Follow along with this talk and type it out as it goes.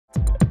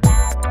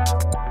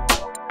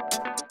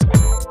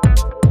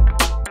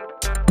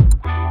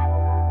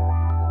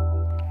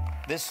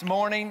This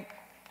morning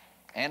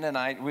and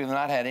tonight, we've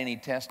not had any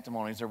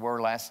testimonies. There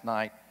were last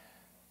night.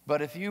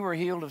 But if you were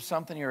healed of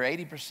something, you're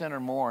 80% or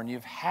more, and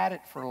you've had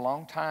it for a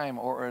long time,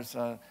 or it's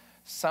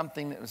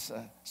something that was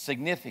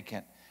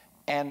significant,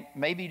 and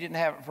maybe you didn't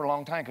have it for a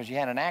long time because you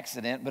had an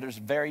accident, but it was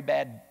very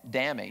bad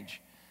damage.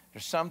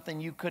 There's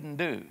something you couldn't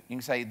do. You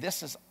can say,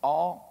 this is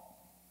all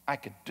I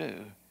could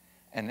do,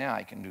 and now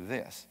I can do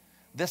this.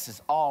 This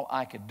is all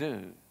I could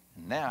do,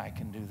 and now I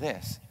can do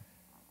this.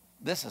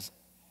 This is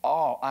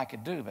all I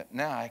could do, but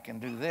now I can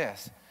do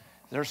this.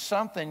 There's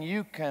something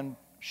you can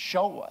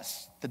show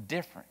us the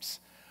difference.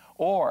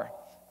 Or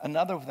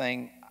another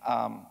thing,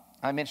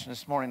 I mentioned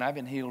this morning, I've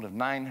been healed of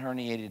 9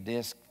 herniated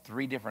discs,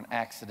 3 different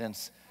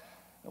accidents.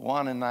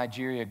 One in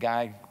Nigeria, a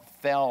guy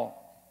fell,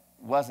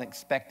 wasn't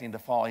expecting to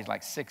fall. He's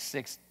like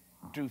 6'6",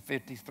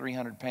 250,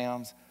 300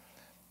 pounds.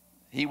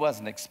 He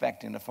wasn't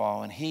expecting to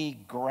fall, and he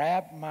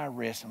grabbed my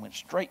wrist and went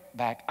straight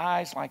back,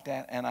 eyes like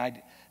that, and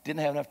I didn't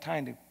have enough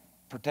time to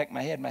protect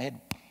my head. My head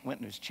went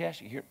into his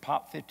chest. You hear it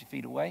pop 50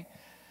 feet away.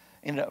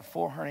 Ended up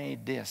 4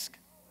 herniated discs.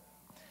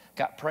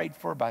 Got prayed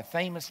for by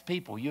famous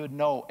people. You would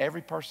know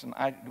every person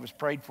I was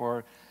prayed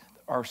for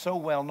are so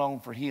well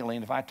known for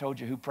healing. If I told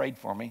you who prayed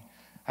for me,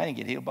 I didn't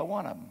get healed by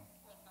one of them.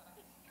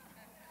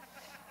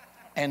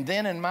 And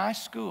then in my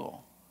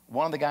school,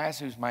 one of the guys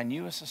who's my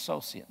newest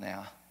associate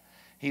now,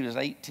 he was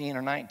 18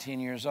 or 19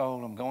 years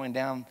old. I'm going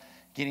down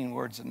getting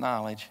words of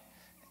knowledge.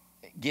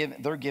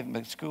 They're giving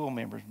the school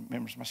members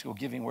of my school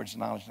giving words of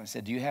knowledge. And I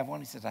said, do you have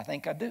one? He says, I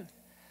think I do.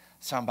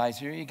 Somebody's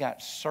here, you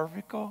got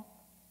cervical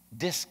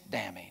disc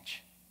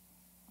damage.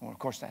 Well, of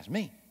course, that's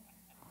me.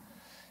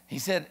 He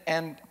said,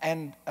 and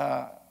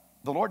the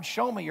Lord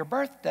showed me your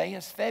birthday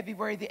is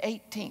February the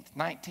 18th,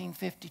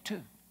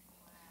 1952.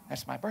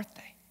 That's my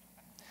birthday.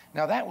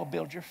 Now, that will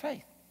build your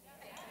faith.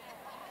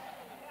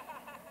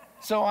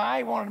 So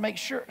I wanted to make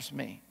sure it's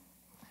me.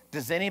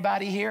 Does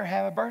anybody here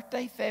have a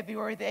birthday,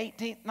 February the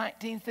 18th,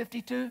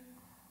 1952?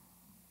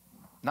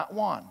 Not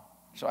one.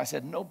 So I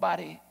said,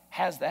 nobody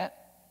has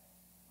that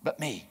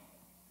but me.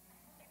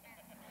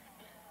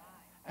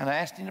 And I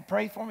asked him to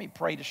pray for me. He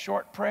prayed a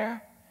short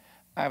prayer.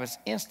 I was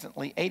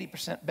instantly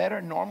 80%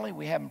 better. Normally,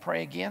 we have him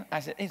pray again. I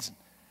said, listen,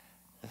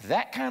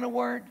 that kind of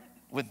word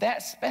with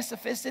that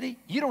specificity,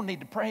 you don't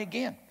need to pray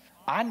again.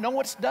 I know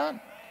it's done.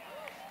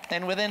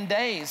 And within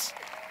days,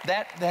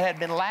 that had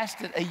been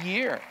lasted a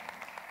year,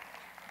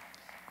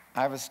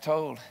 I was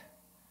told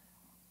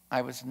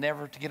I was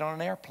never to get on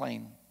an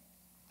airplane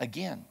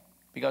again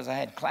because I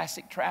had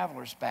classic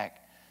travelers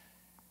back.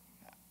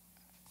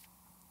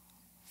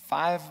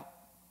 5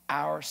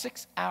 hours,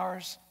 6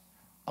 hours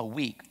a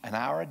week, an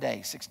hour a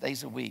day, 6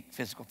 days a week,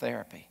 physical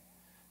therapy.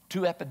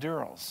 2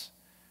 epidurals.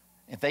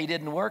 If they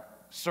didn't work,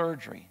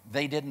 surgery.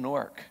 They didn't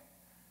work.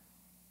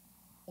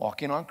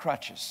 Walking on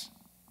crutches.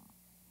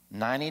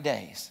 90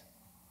 days.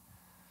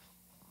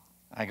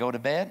 I go to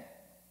bed.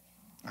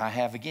 I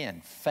have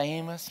again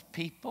famous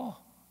people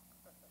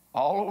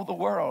all over the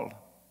world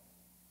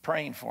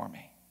praying for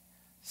me.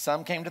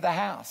 Some came to the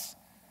house.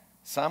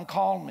 Some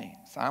called me.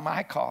 Some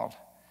I called.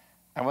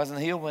 I wasn't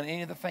healed when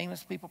any of the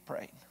famous people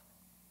prayed.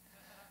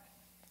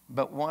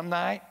 But one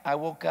night I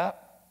woke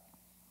up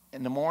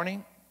in the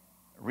morning,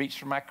 reached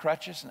for my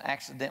crutches and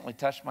accidentally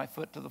touched my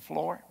foot to the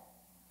floor,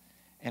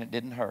 and it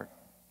didn't hurt.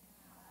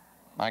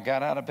 I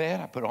got out of bed.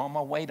 I put all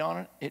my weight on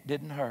it. It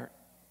didn't hurt.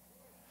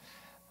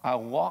 I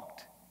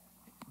walked.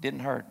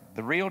 Didn't hurt.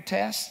 The real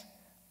test,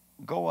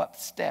 go up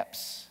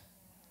steps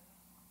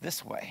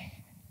this way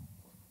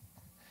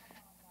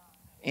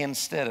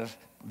instead of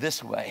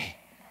this way.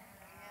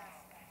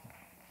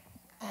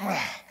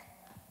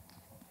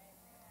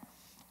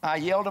 I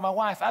yelled to my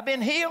wife, I've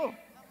been healed.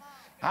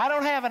 I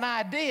don't have an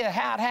idea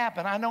how it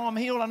happened. I know I'm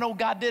healed. I know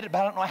God did it, but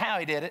I don't know how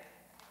he did it.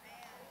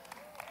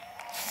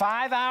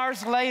 5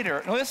 hours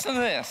later, listen to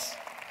this.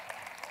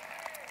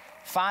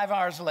 5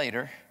 hours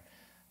later,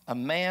 a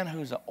man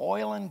who's an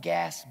oil and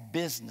gas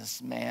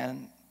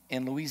businessman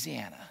in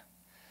Louisiana,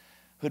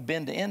 who'd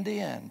been to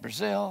India and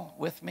Brazil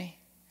with me,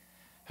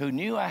 who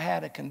knew I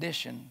had a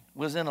condition,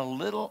 was in a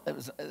little,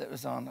 it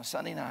was on a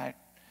Sunday night,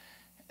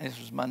 and this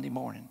was Monday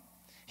morning.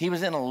 He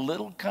was in a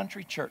little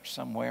country church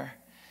somewhere,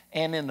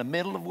 and in the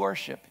middle of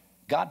worship,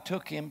 God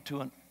took him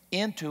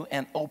into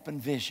an open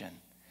vision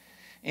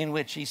in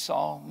which he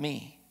saw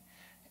me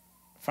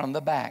from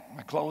the back.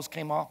 My clothes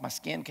came off, my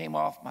skin came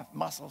off, my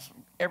muscles,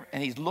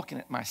 and he's looking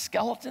at my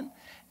skeleton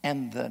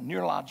and the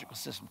neurological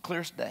system, clear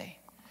as day.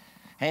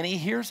 And he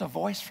hears a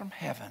voice from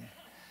heaven.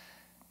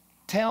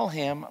 Tell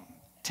him,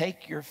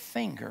 take your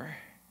finger,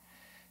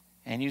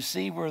 and you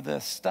see where the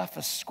stuff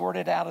is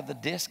squirted out of the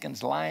disc and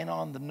is lying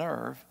on the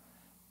nerve,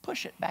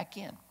 push it back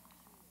in.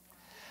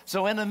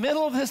 So in the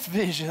middle of this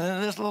vision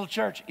in this little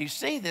church, you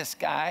see this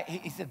guy,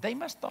 he said, they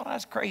must have thought I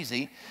was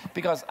crazy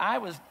because I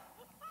was...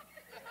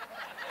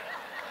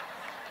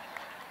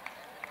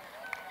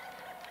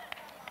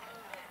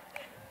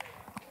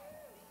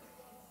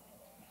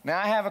 Now,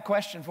 I have a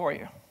question for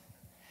you.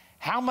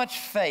 How much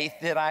faith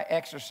did I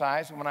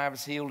exercise when I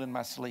was healed in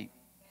my sleep?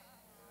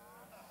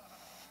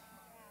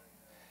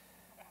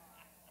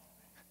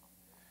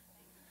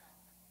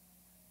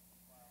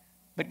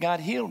 But God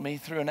healed me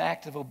through an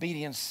act of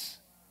obedience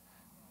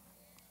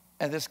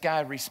and this guy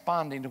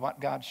responding to what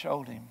God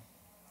showed him.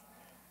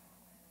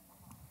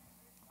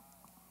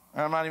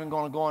 I'm not even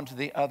going to go into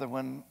the other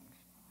one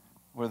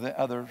where the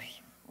others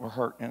were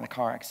hurt in a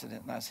car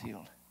accident and I was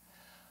healed.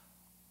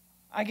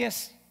 I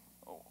guess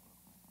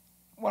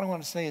what I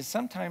want to say is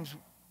sometimes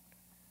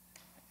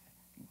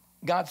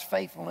God's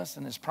faithfulness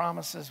and his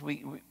promises,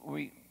 we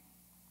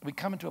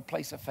come into a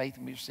place of faith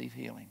and we receive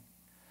healing.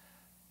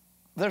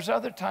 There's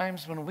other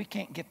times when we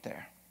can't get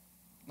there.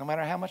 No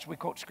matter how much we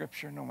quote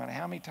scripture, no matter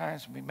how many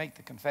times we make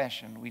the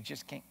confession, we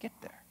just can't get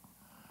there.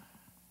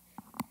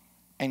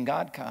 And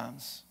God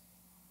comes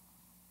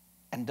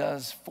and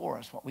does for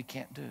us what we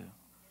can't do.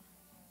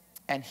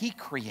 And he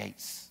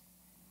creates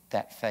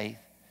that faith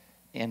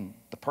in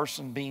the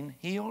person being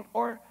healed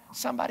or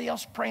somebody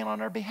else praying on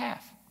their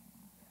behalf.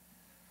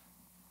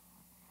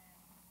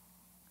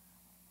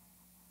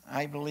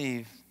 I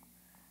believe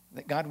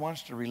that God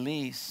wants to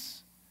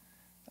release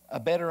a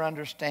better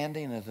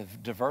understanding of the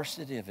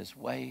diversity of his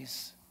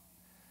ways,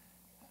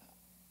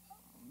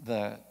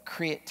 the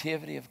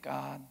creativity of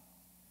God,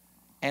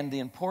 and the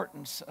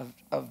importance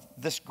of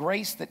this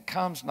grace that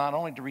comes not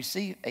only to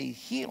receive a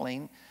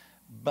healing,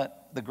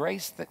 but the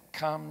grace that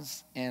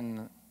comes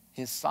in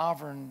his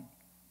sovereign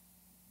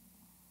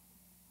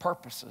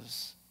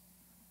purposes.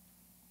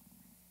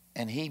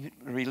 And he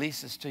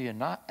releases to you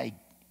not a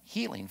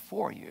healing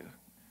for you,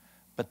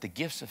 but the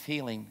gifts of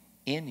healing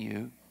in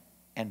you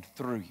and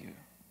through you.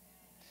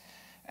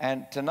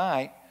 And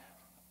tonight,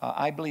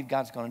 I believe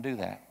God's going to do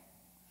that.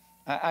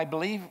 I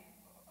believe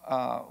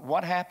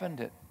what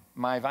happened at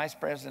my vice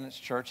president's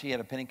church,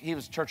 he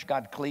was Church of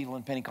God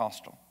Cleveland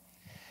Pentecostal.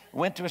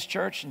 Went to his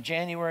church in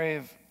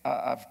January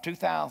of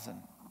 2000.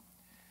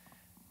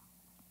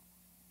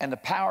 And the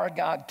power of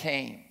God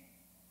came.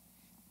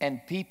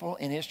 And people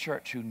in his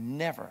church who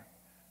never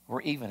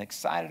were even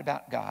excited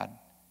about God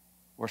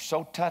were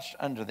so touched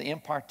under the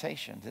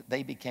impartation that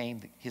they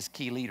became his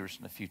key leaders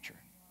in the future.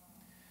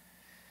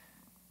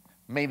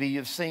 Maybe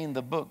you've seen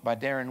the book by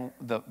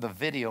the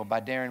video by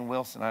Darren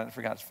Wilson. I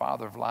forgot his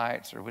Father of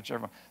Lights or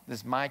whichever.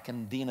 This Mike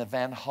and Dina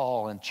Van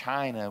Hall in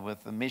China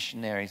with the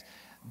missionaries.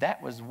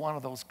 That was one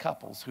of those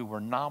couples who were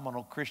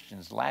nominal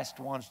Christians. Last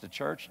ones to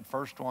church and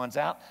first ones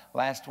out,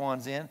 last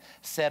ones in,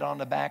 sat on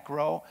the back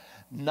row,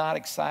 not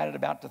excited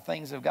about the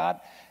things of God.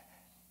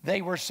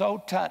 They were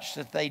so touched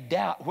that they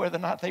doubt whether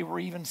or not they were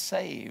even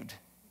saved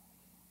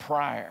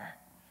prior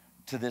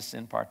to this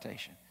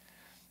impartation.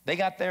 They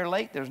got there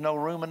late. There was no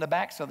room in the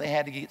back, so they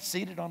had to get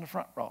seated on the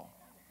front row.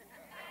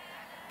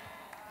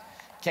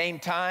 Came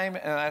time,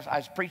 and I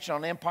was preaching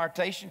on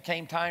impartation.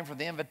 Came time for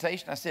the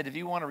invitation. I said, if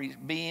you want to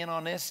be in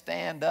on this,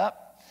 stand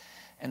up.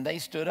 And they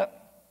stood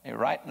up. They were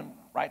right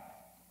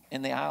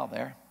in the aisle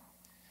there.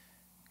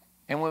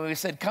 And when we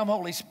said, come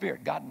Holy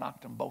Spirit, God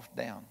knocked them both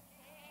down.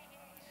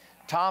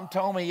 Tom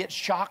told me it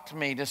shocked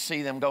me to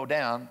see them go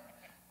down.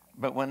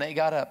 But when they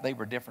got up, they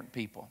were different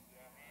people.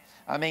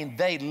 I mean,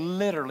 they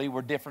literally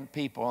were different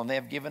people. And they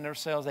have given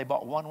themselves, they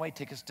bought one-way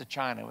tickets to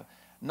China,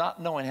 not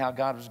knowing how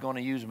God was going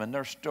to use them. And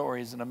their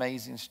story is an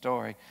amazing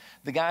story.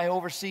 The guy who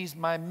oversees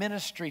my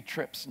ministry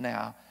trips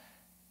now,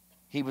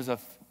 he was a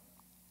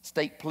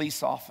state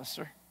police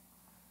officer,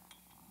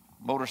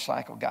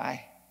 motorcycle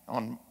guy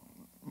on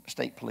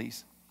state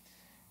police.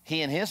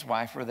 He and his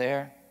wife were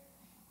there.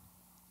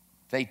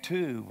 They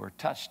too were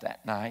touched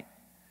that night.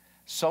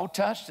 So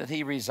touched that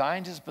he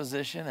resigned his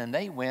position and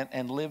they went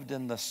and lived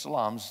in the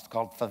slums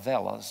called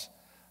favelas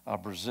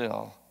of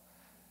Brazil,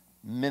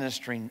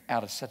 ministering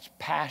out of such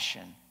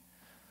passion.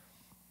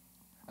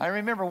 I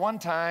remember one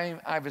time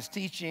I was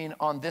teaching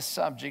on this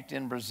subject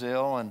in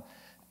Brazil,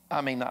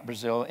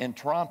 in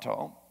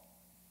Toronto.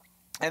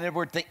 And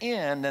we're at the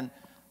end and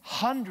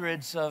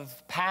hundreds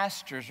of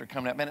pastors are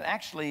coming up. And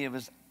actually it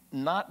was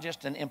not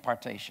just an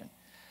impartation.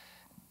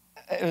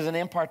 It was an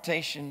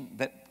impartation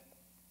that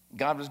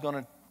God was going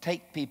to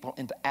take people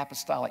into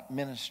apostolic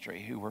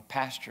ministry who were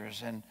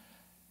pastors and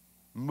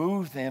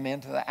move them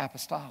into the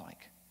apostolic,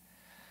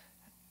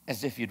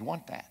 as if you'd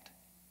want that.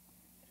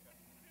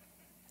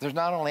 There's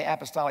not only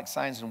apostolic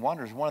signs and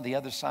wonders, one of the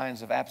other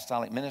signs of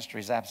apostolic ministry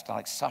is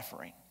apostolic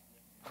suffering.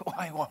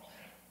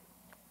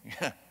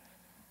 Yeah.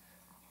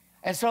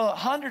 And so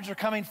hundreds are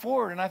coming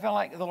forward, and I felt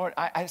like the Lord,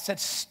 I said,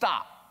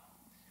 stop.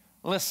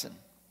 Listen,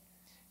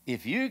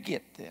 if you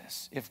get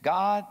this, if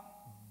God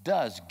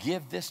does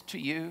give this to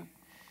you,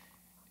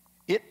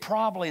 it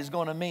probably is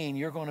going to mean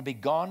you're going to be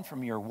gone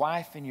from your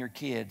wife and your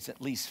kids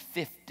at least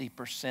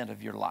 50%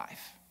 of your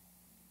life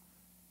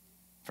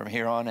from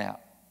here on out.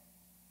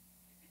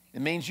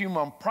 It means you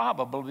will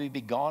probably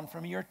be gone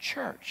from your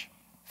church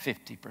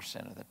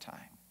 50% of the time.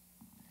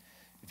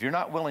 If you're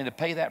not willing to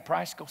pay that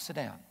price, go sit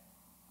down.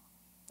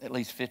 At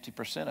least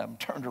 50% of them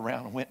turned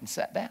around and went and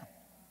sat down.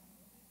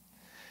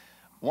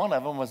 One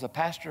of them was a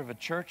pastor of a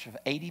church of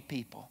 80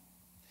 people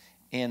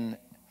in,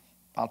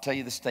 I'll tell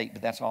you the state,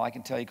 but that's all I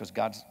can tell you because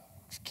God's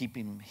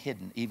keeping him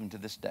hidden even to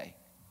this day.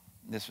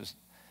 This was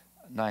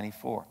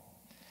 94.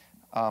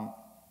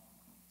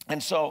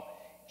 And so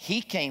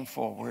he came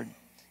forward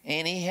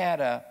And he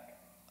had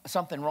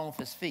something wrong with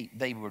his feet.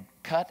 They would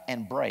cut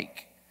and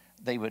break.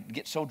 They would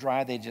get so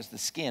dry, the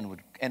skin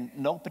would, and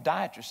no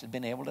podiatrist had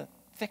been able to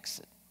fix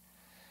it.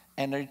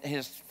 And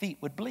his feet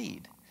would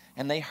bleed,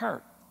 and they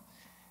hurt.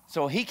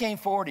 So he came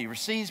forward, he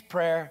receives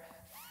prayer.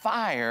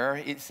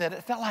 Fire, it said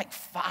it felt like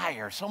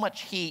fire. So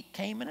much heat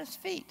came in his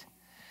feet.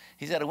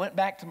 He said, I went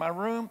back to my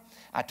room.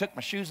 I took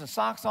my shoes and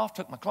socks off,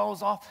 took my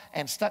clothes off,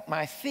 and stuck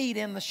my feet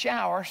in the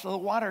shower so the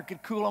water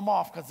could cool them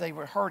off because they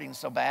were hurting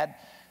so bad.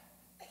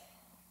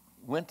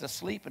 Went to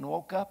sleep and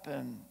woke up,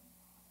 and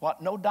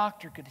what no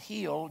doctor could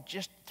heal,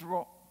 just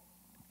through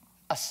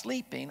a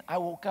sleeping, I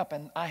woke up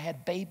and I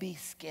had baby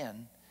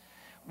skin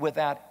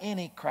without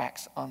any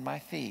cracks on my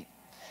feet.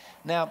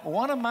 Now,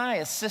 one of my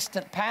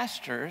assistant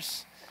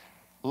pastors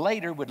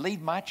later would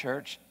leave my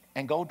church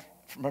and go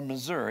from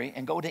Missouri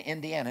and go to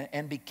Indiana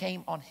and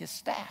became on his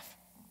staff.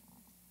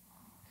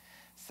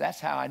 So that's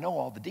how I know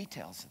all the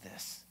details of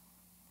this.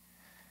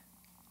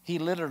 He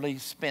literally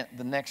spent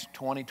the next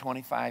 20,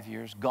 25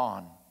 years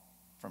gone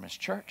from his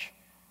church,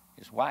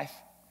 his wife,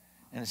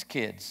 and his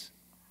kids,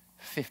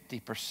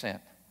 50%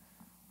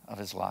 of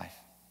his life.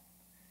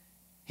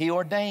 He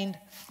ordained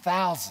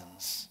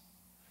thousands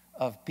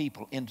of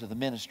people into the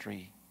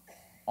ministry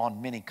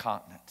on many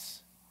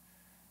continents.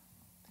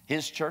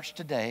 His church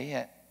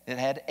today, it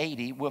had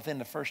 80. Within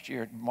the first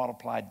year, it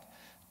multiplied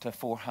to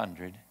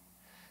 400.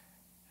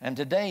 And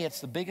today,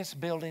 it's the biggest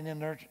building in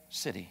their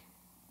city.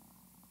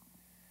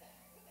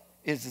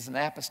 It is an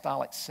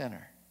apostolic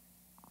center.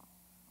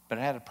 But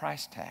it had a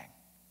price tag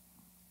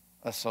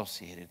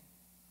associated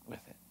with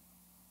it.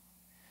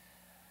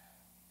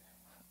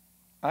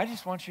 I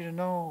just want you to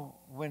know,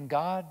 when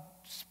God's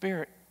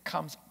Spirit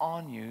comes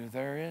on you,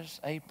 there is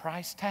a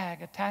price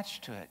tag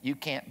attached to it. You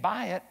can't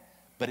buy it,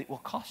 but it will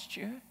cost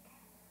you.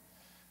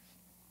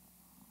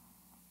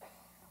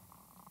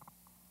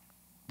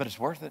 But it's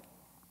worth it.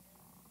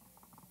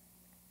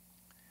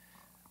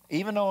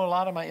 Even though a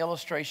lot of my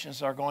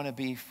illustrations are going to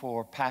be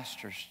for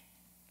pastors,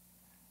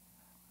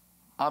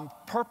 I'm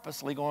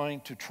purposely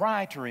going to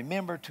try to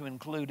remember to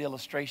include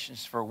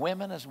illustrations for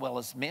women as well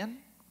as men,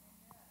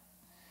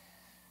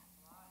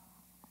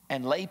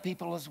 and lay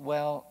people as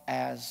well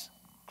as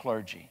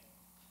clergy.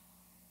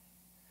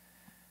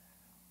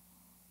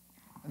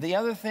 The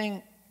other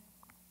thing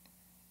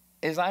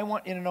is, I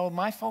want you to know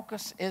my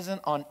focus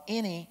isn't on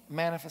any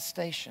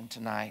manifestation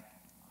tonight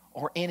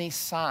or any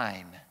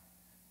sign.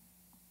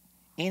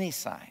 Any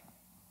sign.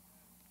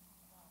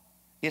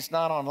 It's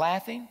not on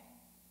laughing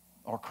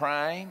or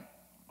crying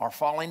or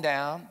falling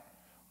down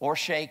or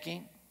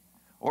shaking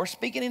or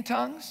speaking in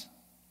tongues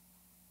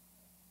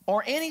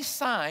or any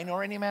sign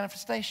or any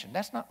manifestation.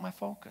 That's not my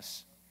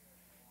focus.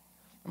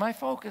 My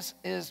focus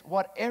is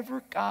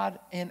whatever God,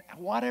 in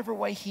whatever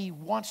way He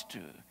wants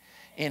to,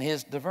 in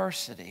His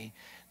diversity,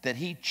 that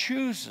He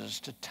chooses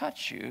to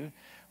touch you,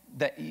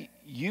 that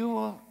you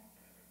will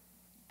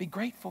be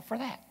grateful for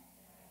that.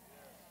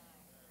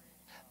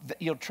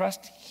 That you'll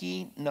trust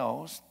He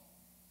knows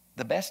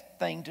the best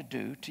thing to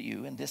do to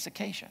you in this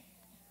occasion.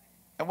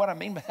 And what I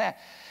mean by that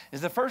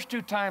is, the first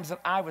two times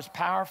that I was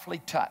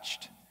powerfully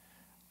touched,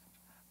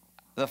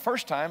 the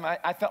first time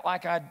I felt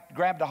like I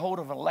grabbed a hold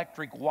of an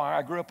electric wire.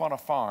 I grew up on a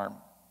farm.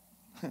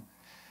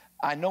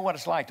 I know what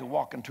it's like to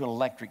walk into an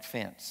electric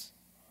fence.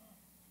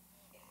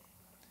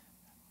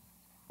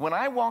 When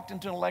I walked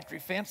into an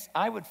electric fence,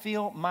 I would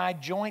feel my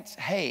joints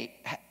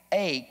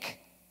ache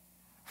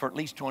for at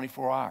least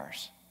 24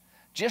 hours.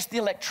 Just the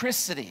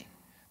electricity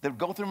that would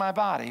go through my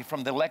body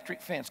from the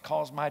electric fence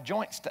caused my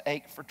joints to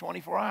ache for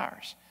 24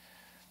 hours.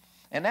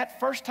 And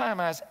that first time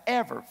I was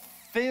ever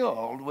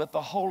filled with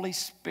the Holy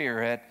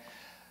Spirit,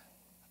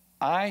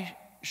 I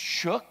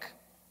shook,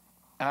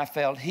 I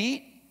felt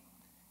heat,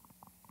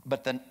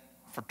 but then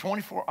for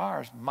 24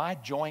 hours, my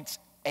joints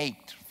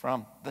ached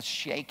from the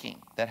shaking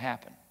that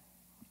happened.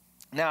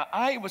 Now,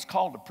 I was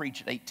called to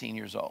preach at 18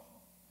 years old.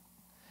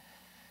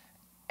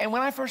 And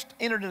when I first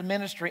entered the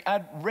ministry,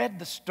 I'd read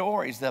the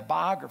stories, the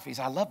biographies.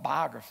 I love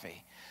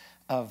biography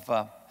of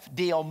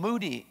D.L.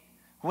 Moody.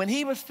 When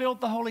he was filled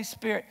with the Holy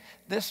Spirit,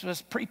 this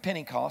was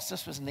pre-Pentecost,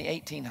 this was in the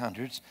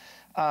 1800s,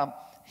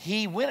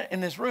 he went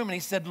in his room and he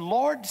said,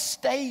 Lord,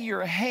 stay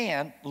your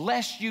hand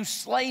lest you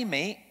slay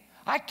me.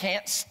 I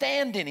can't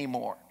stand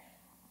anymore.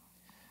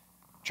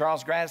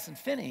 Charles Grandison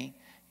Finney,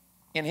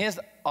 in his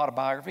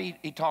autobiography,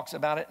 he talks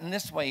about it in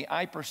this way.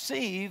 I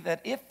perceive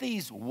that if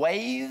these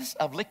waves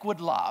of liquid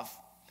love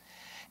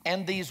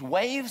and these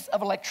waves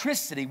of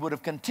electricity would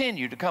have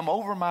continued to come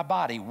over my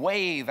body,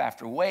 wave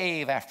after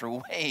wave after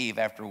wave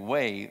after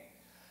wave,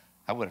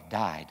 I would have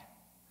died.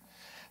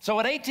 So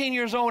at 18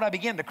 years old, I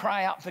began to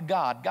cry out to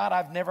God. God,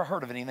 I've never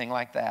heard of anything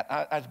like that.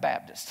 I was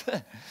Baptist.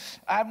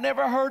 I've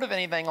never heard of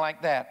anything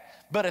like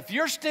that. But if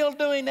you're still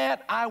doing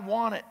that, I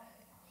want it.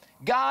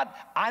 God,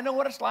 I know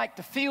what it's like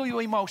to feel you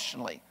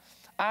emotionally.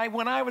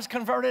 When I was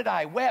converted,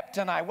 I wept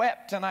and I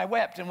wept and I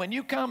wept. And when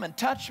you come and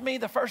touch me,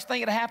 the first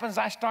thing that happens,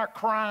 I start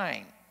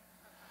crying.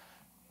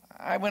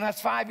 When I was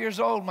 5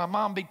 years old, my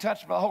mom would be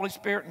touched by the Holy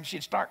Spirit and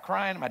she'd start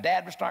crying. And my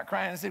dad would start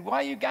crying. I said, why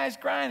are you guys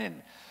crying?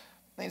 And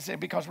They said,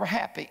 because we're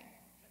happy.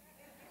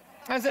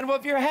 I said, well,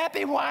 if you're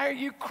happy, why are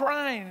you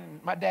crying?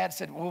 My dad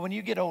said, well, when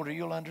you get older,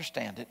 you'll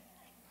understand it.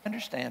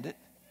 Understand it.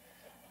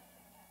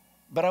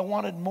 But I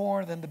wanted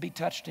more than to be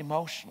touched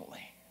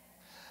emotionally.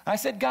 I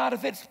said, God,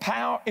 if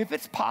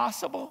it's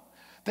possible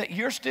that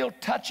you're still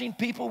touching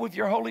people with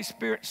your Holy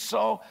Spirit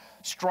so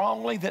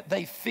strongly that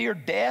they fear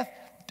death,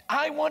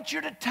 I want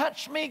you to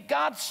touch me,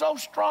 God, so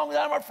strong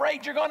that I'm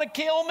afraid you're going to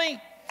kill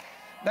me.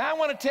 Now, I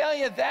want to tell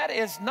you, that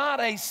is not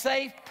a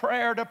safe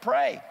prayer to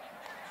pray.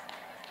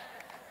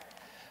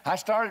 I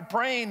started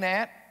praying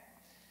that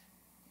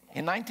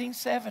in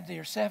 1970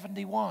 or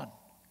 71.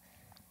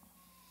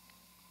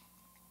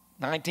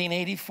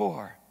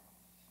 1984,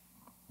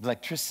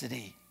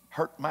 electricity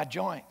hurt my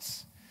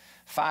joints.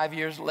 5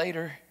 years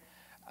later,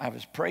 I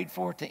was prayed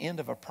for at the end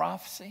of a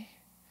prophecy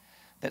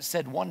that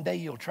said, one day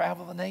you'll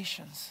travel the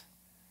nations.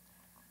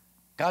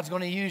 God's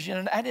going to use you.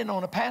 And I didn't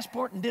own a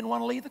passport and didn't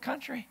want to leave the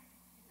country.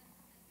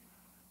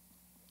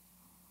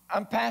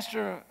 I'm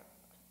pastor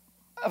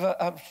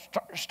of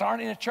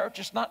starting a church.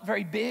 It's not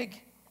very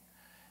big.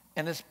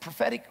 And this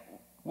prophetic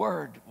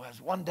word was,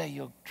 one day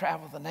you'll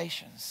travel the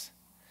nations.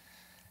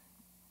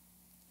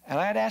 And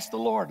I had asked the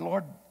Lord,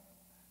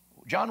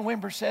 John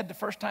Wimber said the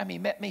first time he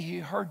met me, he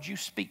heard you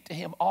speak to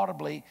him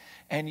audibly,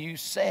 and you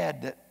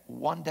said that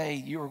one day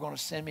you were going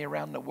to send me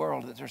around the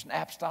world, that there's an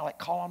apostolic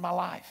call on my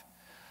life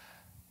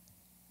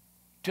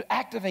to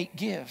activate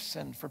gifts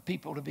and for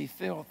people to be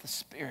filled with the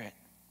Spirit.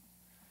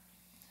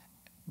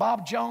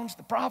 Bob Jones,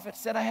 the prophet,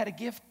 said I had a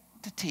gift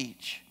to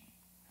teach.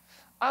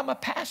 I'm a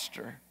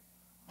pastor.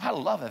 I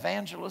love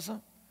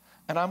evangelism,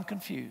 and I'm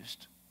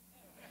confused.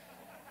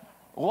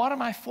 What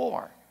am I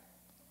for?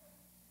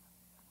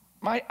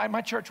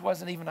 My church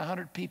wasn't even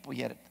 100 people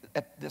yet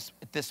at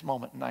this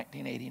moment in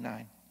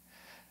 1989.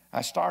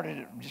 I started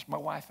it, just my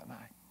wife and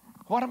I.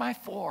 What am I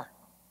for?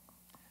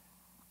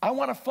 I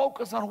want to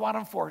focus on what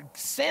I'm for.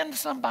 Send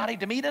somebody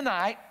to me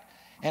tonight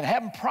and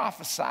have them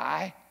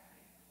prophesy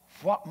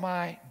what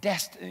my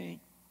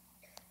destiny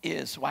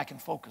is so I can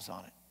focus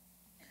on it.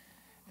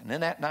 And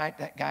then that night,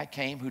 that guy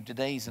came who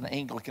today is an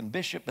Anglican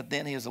bishop, but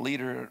then he is a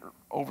leader,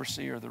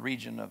 overseer of the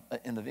region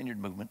in the Vineyard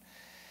movement.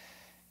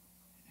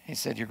 He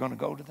said, you're going to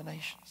go to the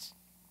nations.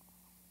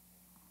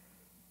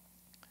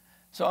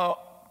 So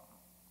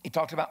he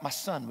talked about my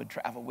son would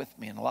travel with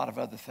me and a lot of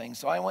other things.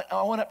 So I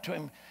went up to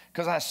him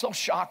because I was so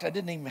shocked I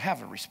didn't even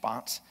have a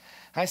response.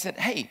 I said,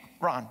 hey,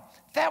 Ron,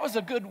 that was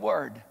a good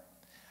word.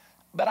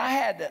 But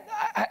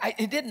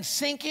it didn't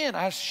sink in.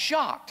 I was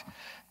shocked.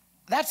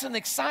 That's an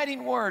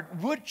exciting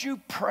word. Would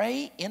you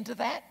pray into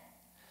that?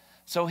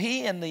 So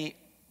he and the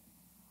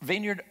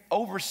vineyard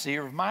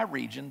overseer of my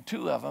region,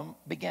 two of them,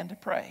 began to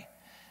pray.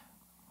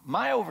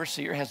 My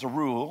overseer has a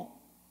rule: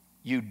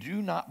 you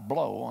do not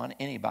blow on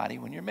anybody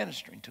when you're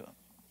ministering to them.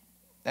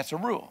 That's a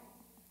rule.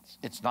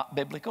 It's not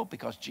biblical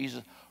because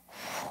Jesus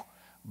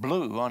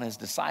blew on his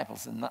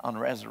disciples on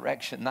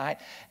resurrection night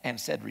and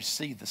said,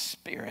 receive the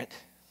Spirit.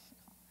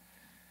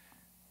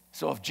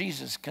 So if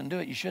Jesus can do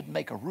it, you shouldn't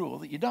make a rule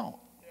that you don't.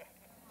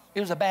 It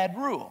was a bad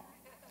rule.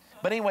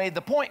 But anyway,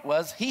 the point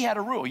was, he had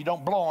a rule. You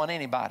don't blow on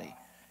anybody.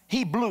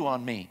 He blew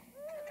on me.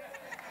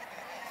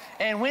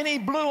 And when he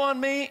blew on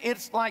me,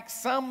 it's like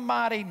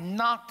somebody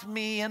knocked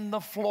me in the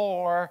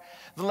floor.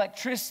 The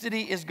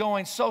electricity is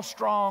going so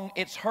strong,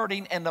 it's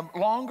hurting. And the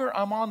longer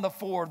I'm on the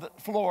floor,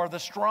 the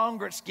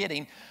stronger it's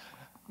getting.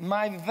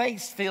 My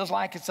face feels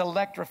like it's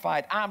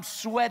electrified. I'm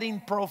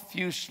sweating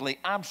profusely.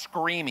 I'm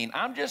screaming.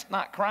 I'm just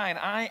not crying.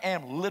 I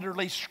am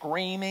literally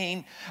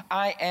screaming.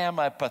 I am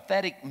a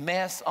pathetic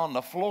mess on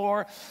the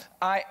floor.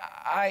 I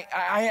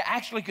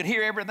actually could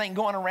hear everything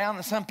going around,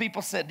 and some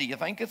people said, do you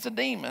think it's a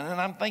demon? And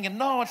I'm thinking,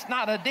 no, it's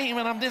not a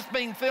demon. I'm just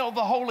being filled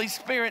with the Holy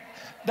Spirit.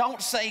 Don't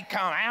say,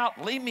 come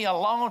out. Leave me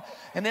alone.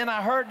 And then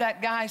I heard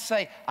that guy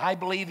say, I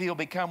believe he'll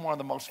become one of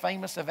the most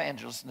famous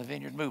evangelists in the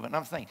Vineyard movement. And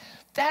I'm thinking,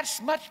 that's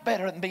much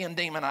better than being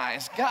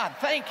demonized. God,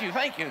 thank you,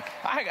 thank you.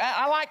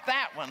 I like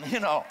that one,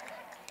 you know.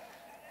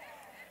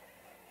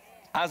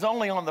 I was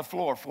only on the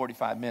floor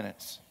 45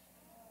 minutes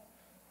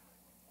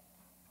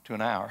to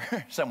an hour,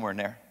 somewhere in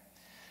there.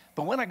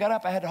 But when I got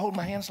up, I had to hold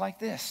my hands like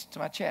this to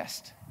my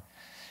chest.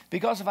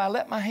 Because if I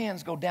let my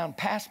hands go down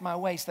past my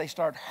waist, they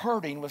start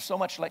hurting with so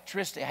much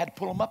electricity, I had to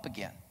pull them up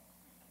again.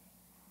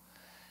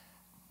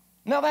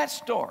 Now that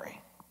story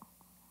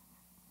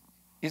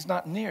is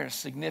not near as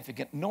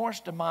significant, nor as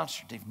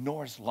demonstrative,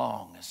 nor as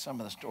long as some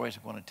of the stories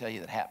I'm going to tell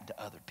you that happened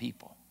to other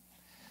people.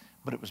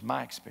 But it was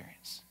my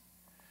experience.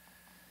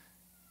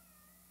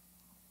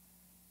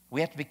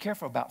 We have to be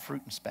careful about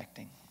fruit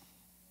inspecting.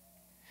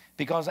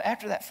 Because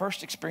after that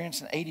first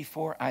experience in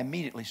 84, I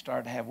immediately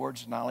started to have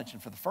words of knowledge.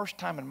 And for the first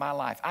time in my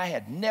life, I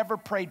had never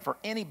prayed for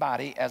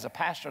anybody as a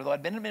pastor. Though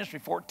I'd been in ministry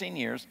 14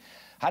 years,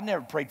 I'd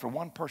never prayed for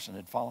one person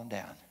that had fallen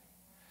down.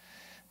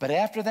 But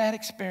after that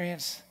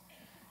experience,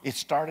 it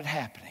started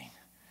happening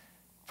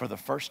for the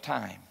first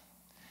time.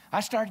 I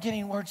started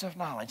getting words of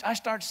knowledge. I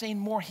started seeing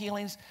more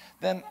healings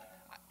than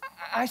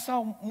I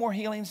saw more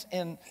healings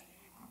in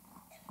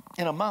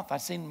a month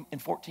I'd seen in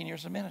 14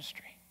 years of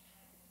ministry.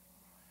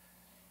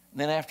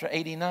 Then after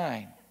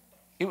 89,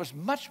 it was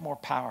much more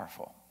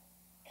powerful.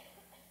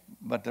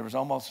 But there was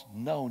almost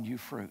no new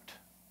fruit.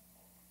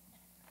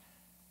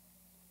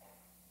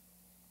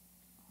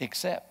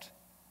 Except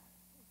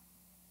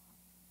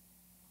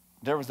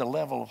there was a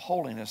level of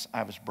holiness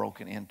I was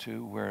broken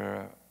into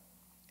where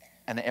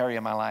an area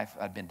of my life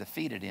I'd been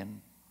defeated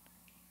in,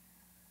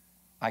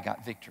 I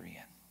got victory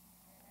in.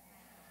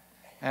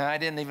 And I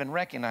didn't even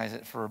recognize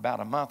it for about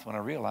a month when I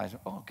realized,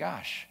 oh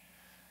gosh,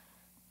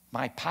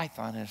 my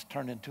python has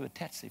turned into a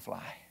tsetse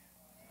fly.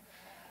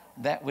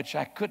 That which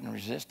I couldn't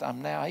resist,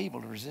 I'm now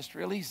able to resist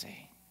real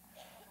easy.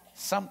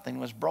 Something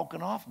was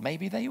broken off.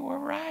 Maybe they were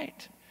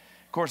right.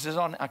 Of course,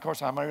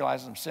 I'm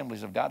realizing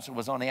assemblies of God, so it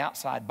was on the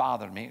outside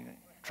bothering me,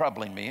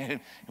 troubling me.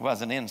 It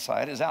wasn't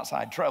inside, it was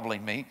outside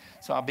troubling me.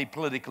 So I'll be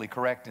politically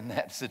correct in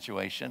that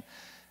situation.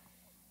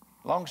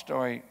 Long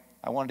story,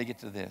 I wanted to get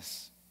to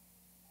this.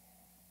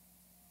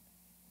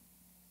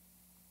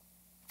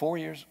 4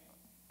 years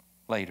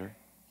later,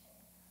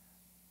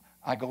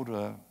 I go to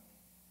a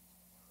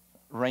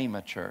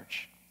Rhema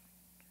church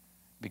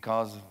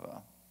because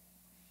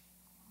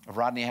of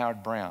Rodney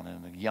Howard Brown,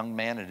 and a young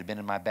man that had been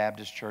in my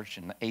Baptist church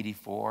in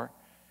 '84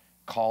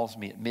 calls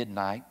me at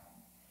midnight,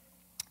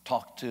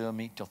 talked to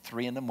me till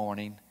 3 in the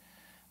morning.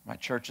 My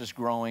church is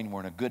growing.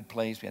 We're in a good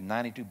place. We had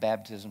 92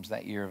 baptisms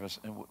that year of us.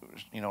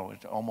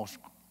 It almost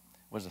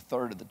was a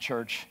third of the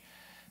church.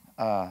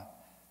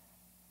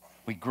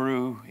 We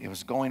grew. It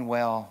was going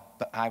well,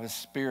 but I was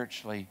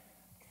spiritually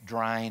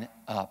drying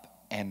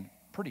up and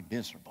pretty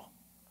miserable.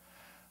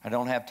 I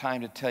don't have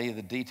time to tell you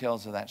the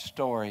details of that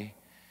story,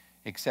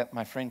 except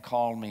my friend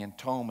called me and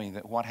told me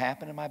that what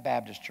happened in my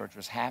Baptist church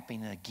was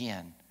happening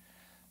again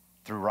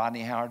through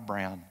Rodney Howard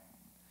Brown.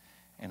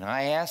 And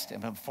I asked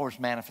him for his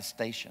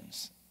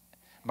manifestations.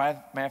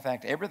 Matter of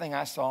fact, everything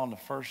I saw in the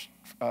first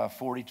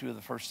 42 of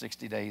the first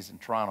 60 days in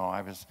Toronto,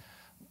 I was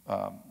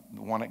the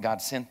one that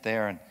God sent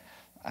there,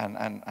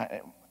 and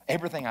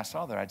everything I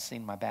saw there, I'd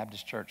seen in my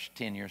Baptist church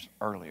 10 years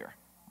earlier.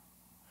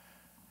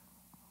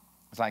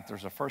 It's like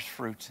there's a first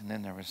fruits, and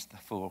then there was the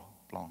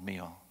full-blown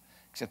meal,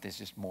 except there's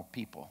just more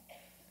people.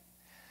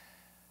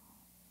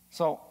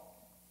 So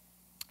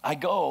I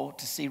go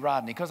to see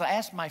Rodney, because I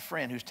asked my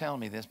friend who's telling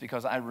me this,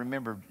 because I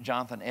remember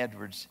Jonathan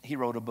Edwards, he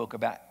wrote a book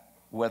about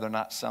whether or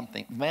not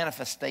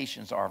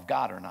manifestations are of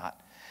God or not.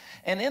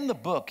 And in the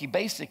book, he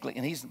basically,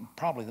 and he's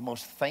probably the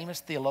most famous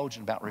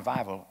theologian about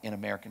revival in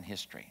American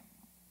history.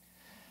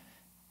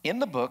 In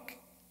the book,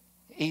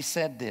 he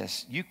said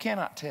this: you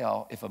cannot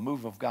tell if a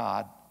move of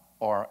God,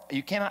 or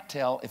you cannot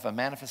tell if a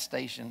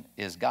manifestation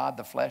is God,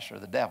 the flesh, or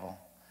the devil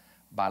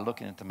by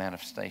looking at the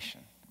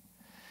manifestation.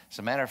 As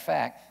a matter of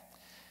fact,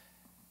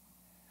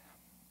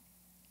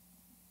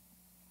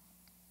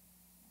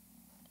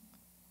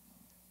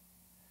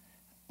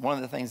 one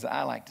of the things that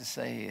I like to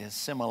say is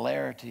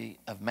similarity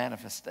of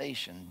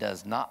manifestation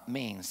does not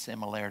mean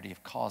similarity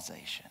of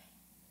causation.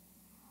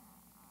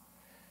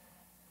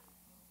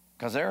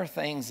 Because there are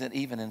things that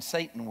even in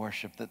Satan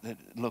worship that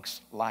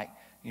looks like,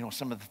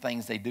 some of the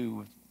things they do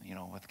with,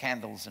 with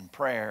candles and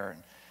prayer.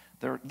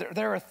 And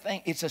there are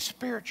things, it's a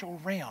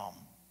spiritual realm.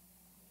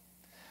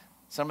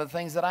 Some of the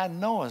things that I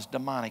know as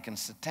demonic and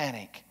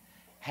satanic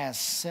has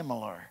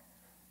similar,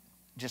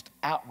 just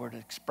outward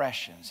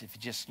expressions if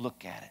you just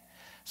look at it.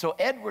 So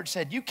Edward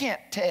said, you can't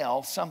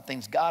tell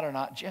something's God or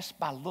not just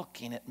by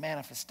looking at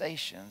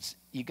manifestations.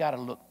 You got to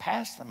look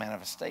past the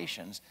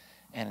manifestations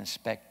and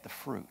inspect the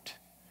fruit.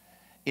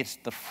 It's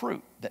the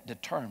fruit that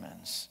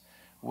determines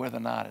whether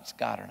or not it's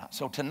God or not.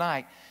 So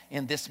tonight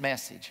in this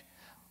message,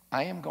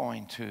 I am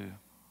going to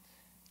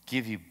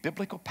give you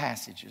biblical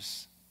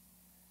passages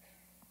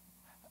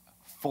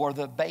for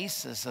the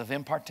basis of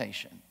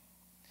impartation.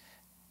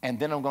 And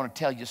then I'm going to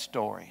tell you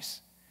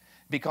stories.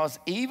 Because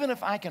even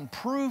if I can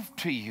prove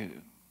to you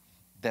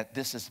that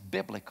this is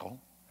biblical,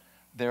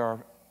 there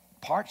are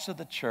parts of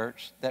the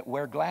church that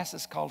wear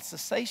glasses called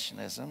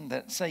cessationism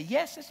that say,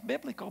 yes, it's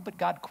biblical, but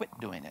God quit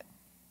doing it.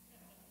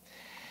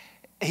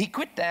 He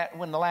quit that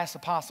when the last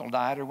apostle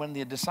died, or when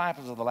the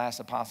disciples of the last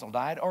apostle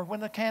died, or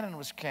when the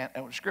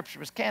scripture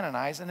was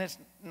canonized, and it's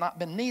not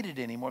been needed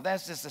anymore.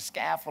 That's just a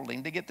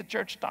scaffolding to get the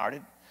church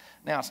started.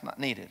 Now it's not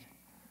needed.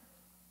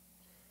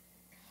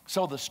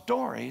 So the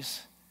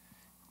stories,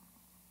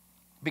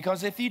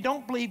 because if you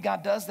don't believe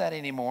God does that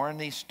anymore,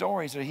 and these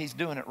stories are He's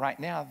doing it right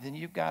now, then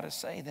you've got to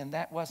say, then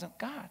that wasn't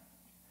God.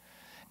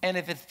 And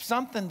if it's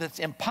something that's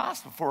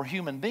impossible for a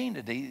human being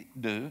to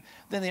do,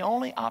 then the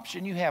only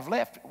option you have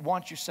left,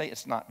 once you say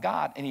it's not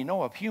God, and you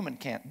know a human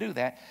can't do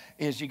that,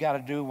 is you got to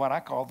do what I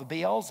call the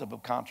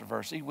Beelzebub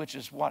controversy, which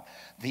is what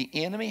the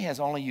enemy has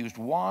only used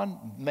one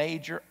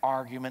major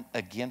argument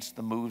against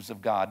the moves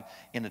of God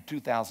in the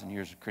 2,000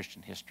 years of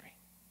Christian history.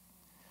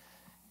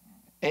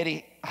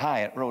 Eddie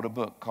Hyatt wrote a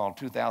book called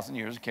 2,000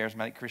 Years of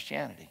Charismatic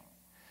Christianity.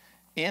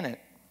 In it,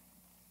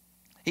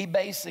 he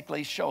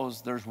basically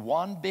shows there's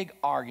one big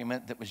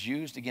argument that was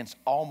used against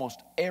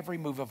almost every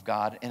move of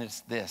God, and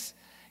it's this: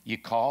 you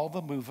call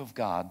the move of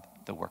God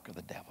the work of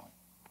the devil.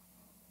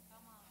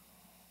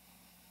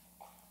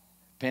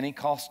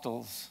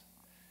 Pentecostals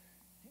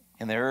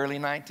in the early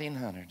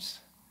 1900s,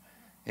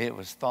 it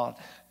was thought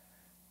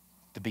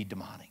to be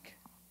demonic.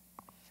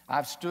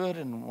 I've stood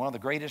in one of the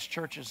greatest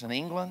churches in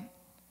England,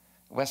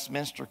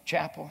 Westminster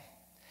Chapel,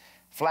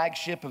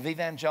 flagship of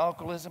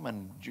evangelicalism,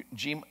 and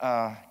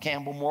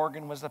Campbell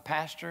Morgan was the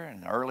pastor.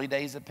 In the early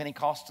days of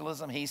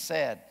Pentecostalism, he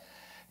said,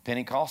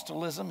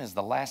 Pentecostalism is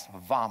the last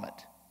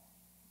vomit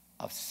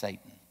of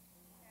Satan.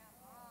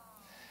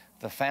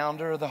 The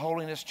founder of the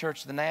Holiness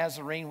Church of the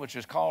Nazarene, which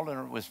was called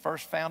and was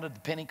first founded the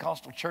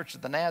Pentecostal Church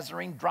of the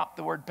Nazarene, dropped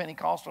the word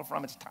Pentecostal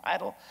from its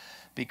title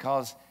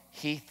because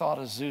he thought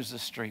Azusa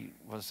Street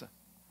was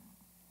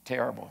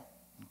terrible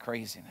and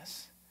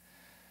craziness.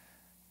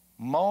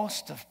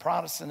 Most of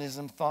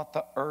Protestantism thought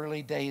the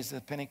early days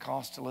of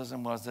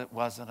Pentecostalism was it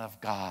wasn't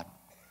of God.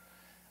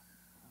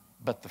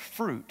 But the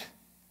fruit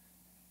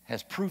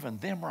has proven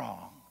them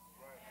wrong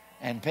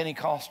and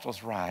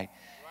Pentecostals right,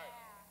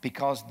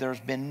 because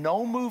there's been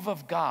no move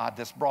of God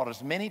that's brought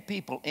as many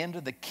people into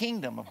the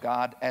kingdom of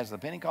God as the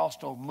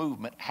Pentecostal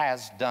movement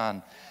has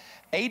done.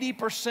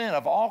 80%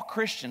 of all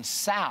Christians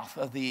south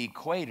of the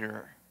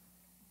equator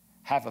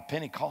have a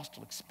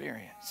Pentecostal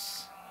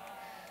experience.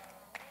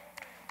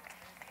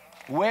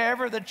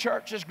 Wherever the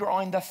church is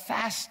growing the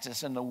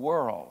fastest in the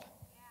world,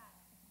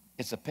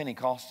 it's a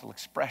Pentecostal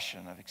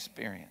expression of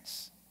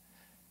experience.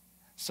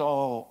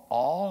 So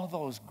all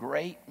those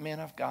great men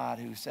of God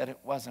who said it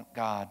wasn't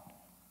God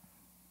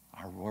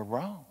were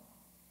wrong.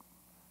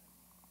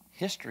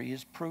 History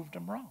has proved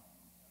them wrong.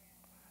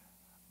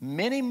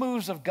 Many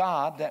moves of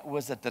God that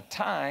was at the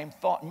time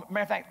thought,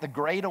 matter of fact, the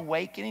Great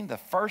Awakening, the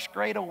first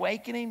Great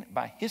Awakening,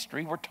 by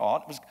history we're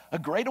taught it was a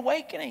Great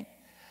Awakening.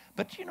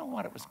 But you know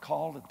what it was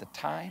called at the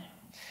time?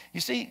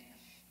 You see,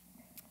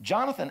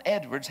 Jonathan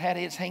Edwards had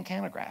his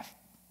Hankanograph.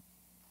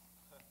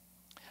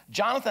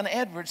 Jonathan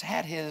Edwards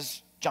had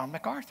his John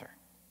MacArthur.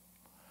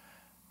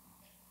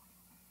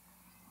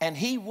 And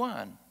he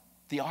won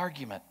the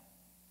argument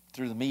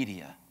through the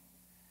media.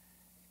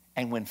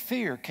 And when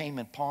fear came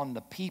upon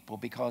the people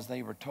because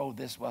they were told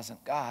this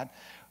wasn't God,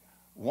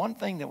 one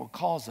thing that will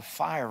cause a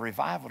fire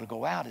revival to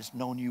go out is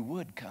no new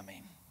wood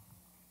coming.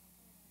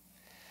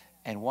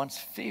 And once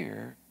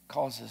fear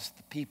causes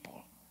the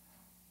people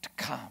to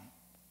come,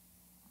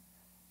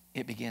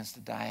 it begins to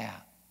die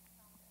out.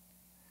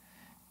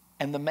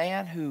 And the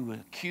man who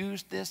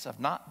accused this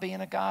of not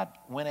being a God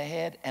went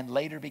ahead and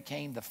later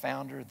became the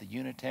founder of the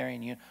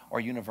Unitarian or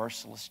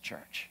Universalist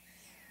Church.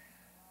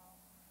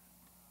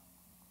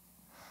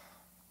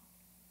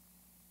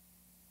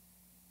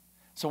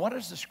 So what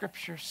does the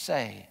scripture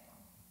say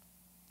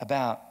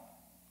about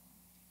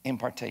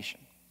impartation?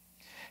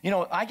 You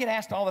know, I get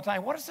asked all the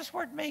time, what does this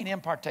word mean,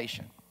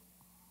 impartation?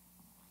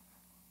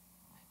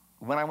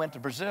 When I went to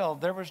Brazil,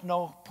 there was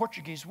no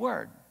Portuguese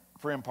word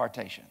for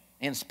impartation.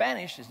 In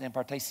Spanish, it's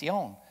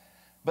impartación.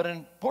 But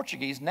in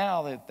Portuguese,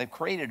 now they've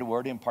created a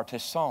word,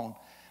 impartación.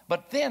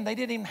 But then they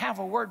didn't even have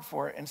a word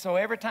for it. And so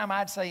every time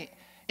I'd say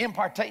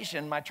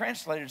impartation, my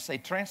translator would say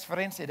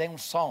transferencia de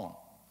unción,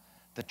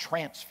 the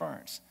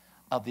transference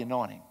of the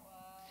anointing.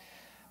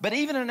 But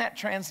even in that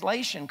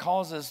translation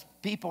causes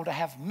people to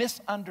have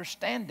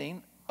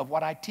misunderstanding of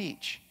what I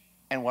teach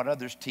and what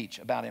others teach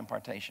about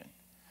impartation.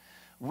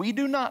 We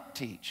do not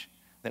teach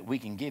that we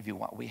can give you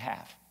what we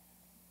have.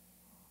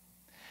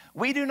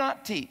 We do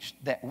not teach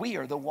that we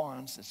are the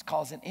ones that's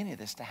causing any of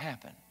this to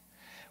happen.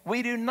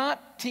 We do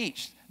not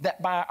teach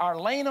that by our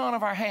laying on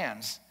of our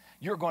hands,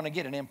 you're going to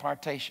get an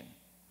impartation.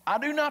 I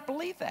do not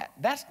believe that.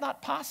 That's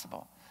not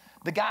possible.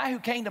 The guy who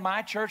came to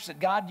my church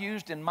that God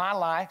used in my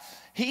life,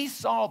 he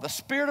saw the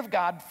Spirit of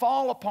God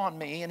fall upon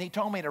me, and he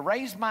told me to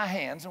raise my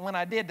hands. And when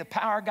I did, the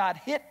power of God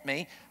hit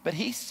me, but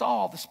he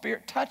saw the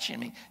Spirit touching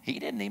me. He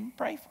didn't even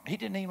pray for me. He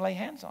didn't even lay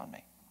hands on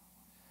me.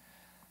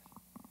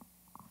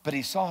 But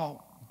he saw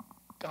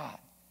God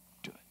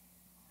do it.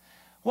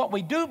 What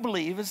we do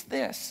believe is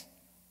this.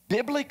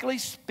 Biblically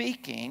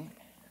speaking,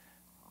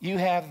 you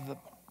have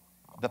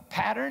the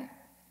pattern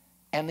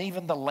and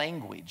even the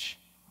language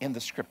in the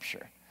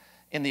Scripture.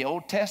 In the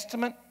Old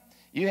Testament,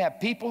 you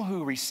have people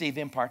who receive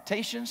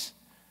impartations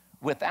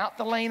without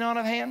the laying on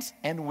of hands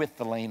and with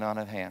the laying on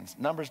of hands.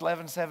 Numbers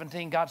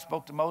 11:17, God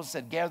spoke to Moses,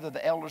 said, gather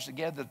the elders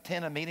together, the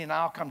tent of meeting, and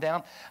I'll come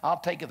down. I'll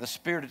take of the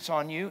Spirit that's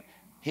on you,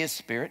 his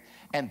Spirit,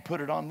 and put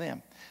it on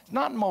them. It's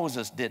not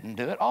Moses didn't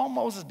do it. All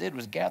Moses did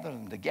was gather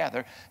them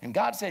together. And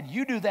God said,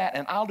 you do that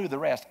and I'll do the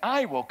rest.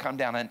 I will come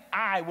down and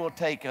I will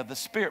take of the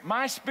Spirit.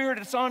 My Spirit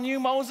that's on you,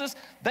 Moses.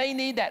 They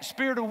need that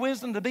Spirit of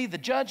wisdom to be the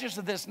judges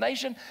of this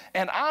nation.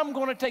 And I'm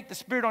going to take the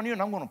Spirit on you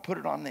and I'm going to put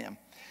it on them.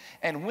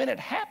 And when it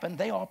happened,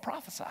 they all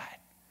prophesied.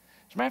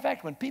 As a matter of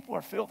fact, when people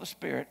are filled with the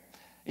Spirit,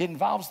 it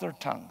involves their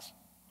tongues.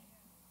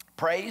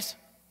 Praise,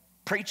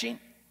 preaching,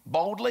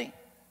 boldly,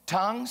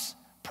 tongues,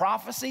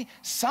 prophecy,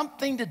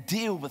 something to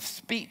deal with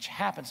speech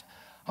happens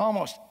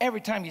almost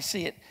every time you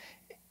see it,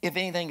 if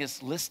anything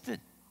is listed.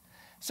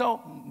 So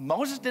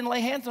Moses didn't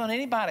lay hands on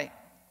anybody.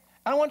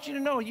 I want you to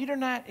know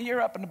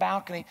you're up in the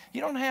balcony.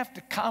 You don't have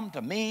to come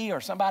to me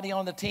or somebody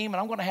on the team, and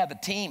I'm going to have the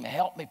team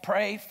help me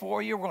pray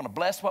for you. We're going to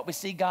bless what we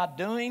see God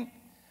doing.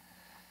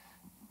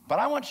 But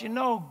I want you to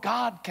know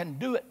God can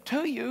do it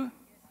to you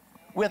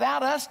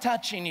without us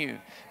touching you.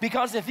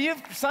 Because if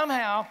you've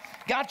somehow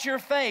got your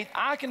faith,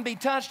 I can be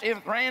touched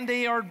if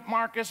Randy or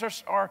Marcus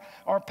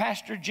or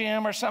Pastor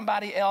Jim or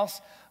somebody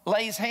else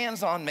lays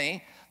hands on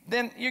me,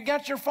 then you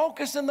got your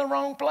focus in the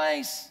wrong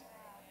place.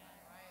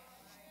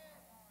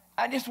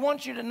 I just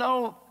want you to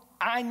know,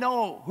 I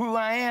know who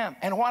I am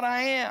and what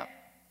I am.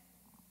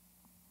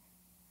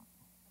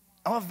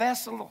 I'm a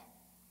vessel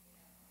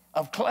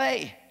of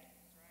clay.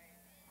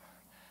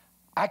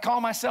 I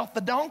call myself the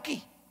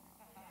donkey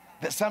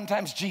that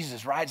sometimes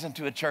Jesus rides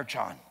into a church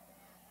on.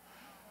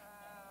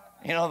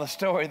 You know the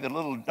story, the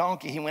little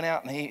donkey, he went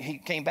out and he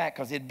came back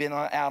because he'd been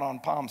out on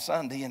Palm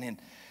Sunday, and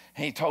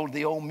he told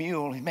the old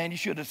mule, man, you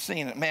should have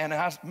seen it, man.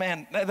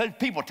 There's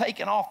people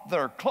taking off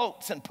their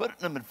cloaks and putting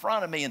them in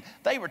front of me, and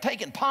they were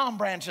taking palm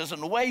branches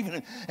and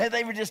waving, and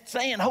they were just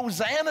saying,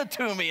 Hosanna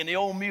to me. And the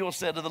old mule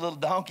said to the little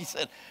donkey,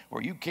 said,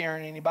 were you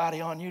carrying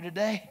anybody on you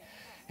today?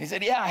 He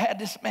said, yeah, I had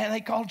this man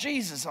they called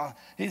Jesus on.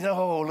 He said,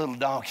 oh, little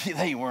donkey,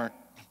 they weren't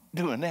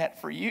doing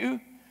that for you.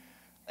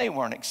 They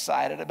weren't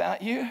excited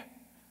about you.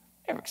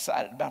 They were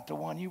excited about the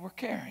one you were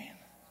carrying.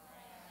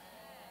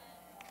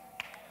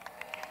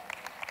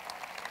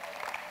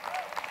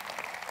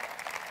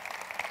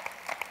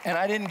 And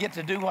I didn't get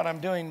to do what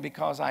I'm doing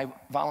because I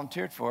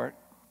volunteered for it.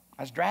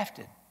 I was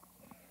drafted.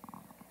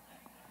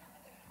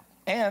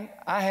 And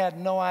I had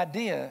no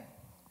idea.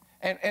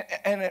 And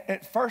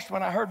at first,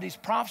 when I heard these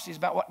prophecies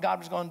about what God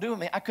was going to do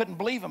with me, I couldn't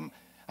believe them.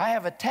 I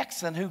have a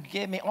Texan who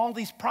gave me all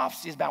these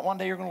prophecies about one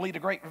day you're going to lead a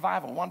great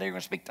revival. One day you're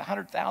going to speak to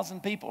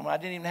 100,000 people, and I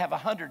didn't even have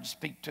 100 to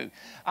speak to.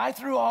 I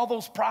threw all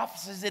those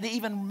prophecies, and he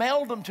even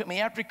mailed them to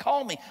me after he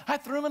called me. I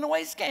threw them in the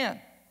waste can.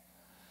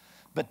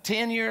 But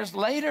 10 years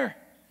later,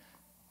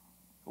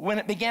 when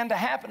it began to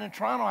happen in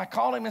Toronto, I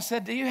called him and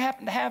said, do you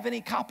happen to have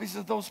any copies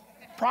of those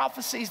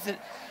prophecies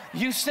that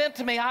you sent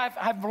to me?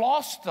 I've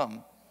lost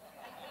them.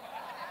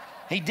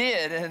 He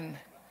did,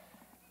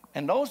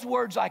 and those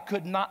words I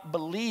could not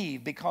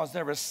believe because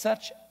there was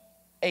such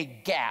a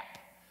gap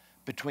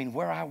between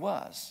where I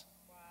was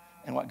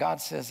and what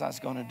God says I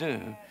was going to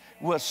do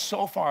was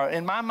so far.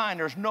 In my mind,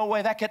 there's no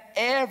way that could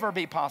ever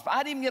be possible.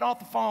 I didn't even get off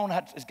the phone.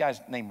 This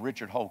guy's named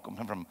Richard Holcomb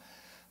from,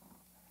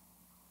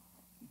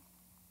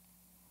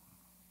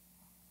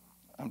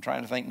 I'm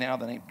trying to think now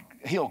the name,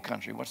 Hill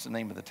Country. What's the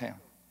name of the town?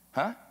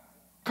 Huh?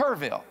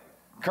 Kerrville,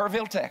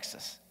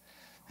 Texas.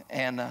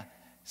 And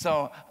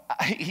so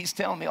he's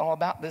telling me all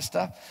about this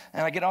stuff,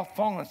 and I get off the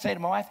phone and say to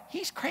my wife,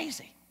 he's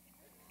crazy.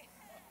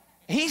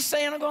 He's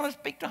saying I'm going to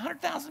speak to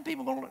 100,000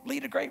 people, going to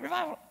lead a great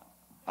revival.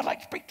 I'd like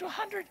to speak to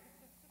 100.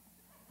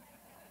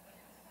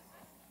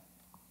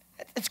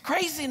 It's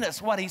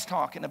craziness what he's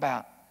talking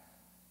about.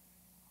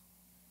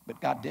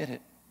 But God did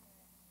it.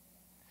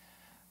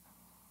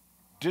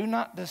 Do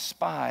not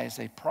despise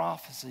a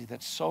prophecy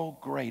that's so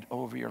great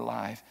over your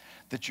life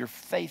that your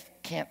faith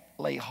can't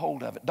lay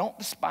hold of it. Don't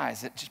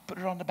despise it. Just put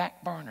it on the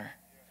back burner.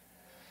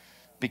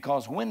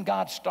 Because when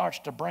God starts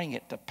to bring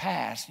it to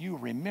pass, you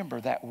remember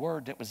that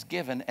word that was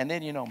given, and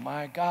then you know,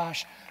 my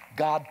gosh,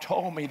 God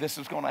told me this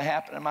was going to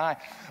happen. I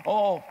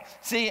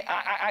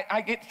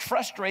get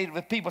frustrated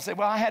with people say,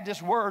 well, I had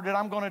this word that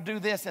I'm going to do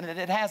this, and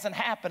it hasn't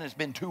happened. It's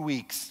been 2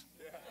 weeks.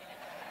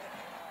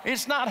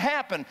 It's not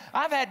happened.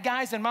 I've had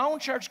guys in my own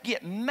church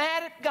get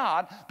mad at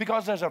God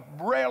because there's a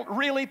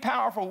really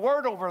powerful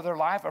word over their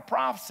life, a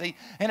prophecy,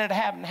 and it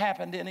hadn't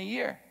happened in a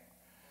year.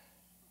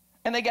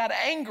 And they got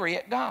angry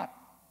at God.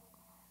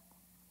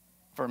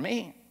 For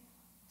me,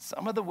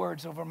 some of the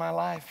words over my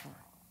life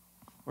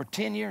were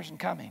 10 years in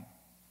coming.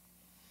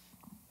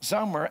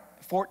 Some were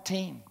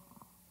 14.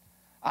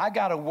 I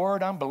got a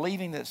word, I'm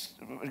believing this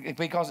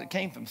because it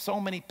came from so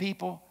many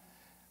people,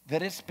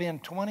 that it's been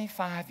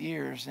 25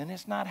 years and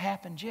it's not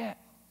happened yet.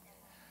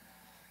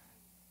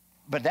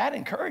 But that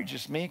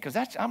encourages me because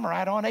I'm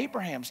right on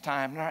Abraham's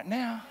time right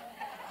now.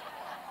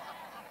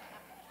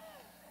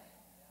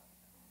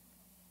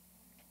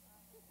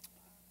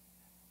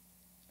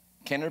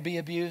 Can there be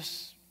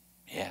abuse?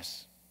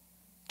 Yes.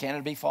 Can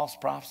there be false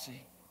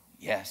prophecy?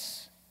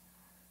 Yes.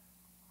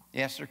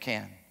 Yes, there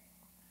can.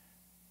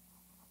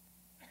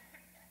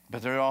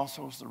 But there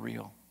also is the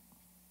real.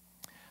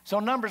 So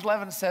Numbers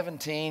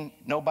 11:17,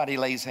 nobody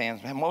lays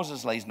hands.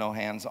 Moses lays no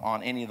hands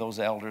on any of those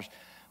elders.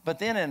 But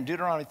then in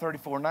Deuteronomy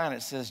 34:9,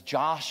 it says,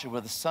 Joshua,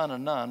 the son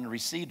of Nun,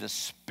 received a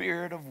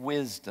spirit of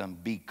wisdom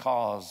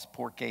because,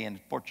 porque in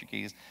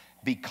Portuguese,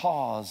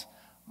 because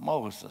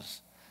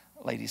Moses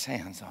laid his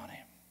hands on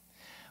him.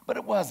 But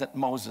it wasn't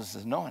Moses'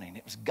 anointing.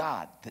 It was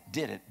God that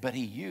did it, but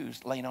he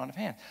used laying on of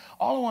hands.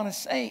 All I want to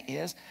say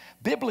is,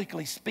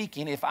 biblically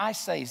speaking, if I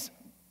say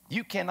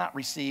you cannot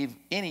receive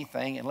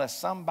anything unless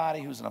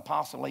somebody who's an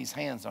apostle lays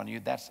hands on you,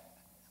 that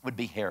would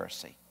be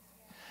heresy.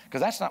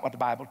 Because that's not what the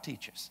Bible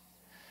teaches.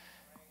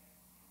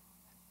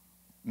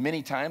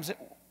 Many times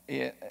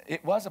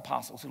it was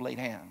apostles who laid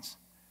hands.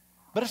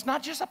 But it's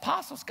not just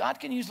apostles. God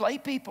can use lay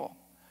people.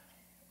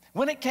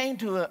 When it came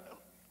to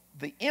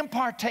the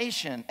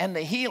impartation and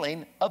the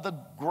healing of the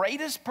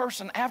greatest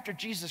person after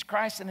Jesus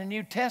Christ in the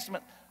New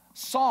Testament,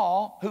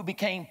 Saul, who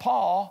became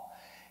Paul,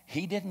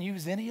 he didn't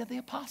use any of the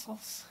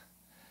apostles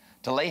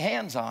to lay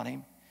hands on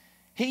him.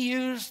 He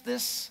used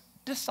this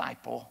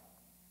disciple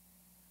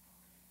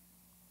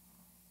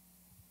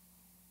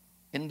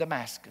in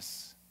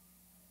Damascus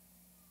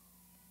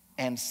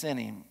and sent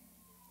him.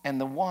 And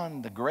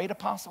the great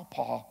apostle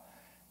Paul,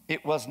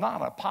 it was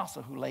not an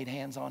apostle who laid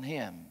hands on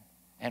him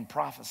and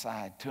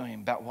prophesied to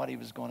him about what he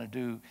was going to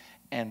do,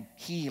 and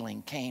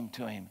healing came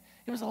to him.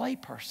 It was a lay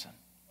person.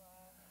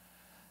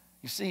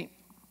 You see,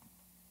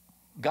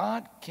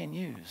 God can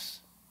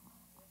use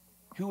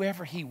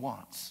whoever he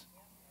wants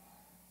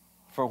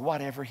for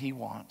whatever he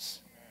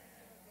wants.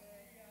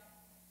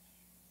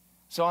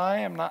 So I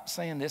am not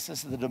saying this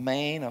is the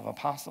domain of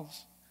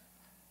apostles.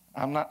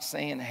 I'm not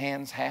saying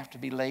hands have to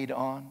be laid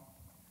on,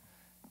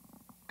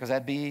 because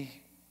that'd be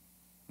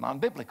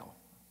non-biblical,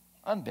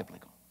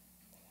 unbiblical.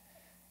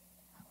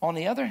 On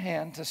the other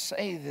hand, to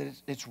say that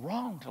it's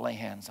wrong to lay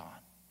hands on,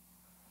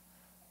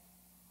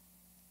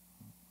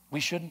 we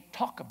shouldn't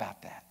talk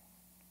about that.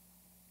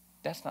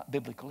 That's not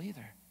biblical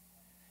either.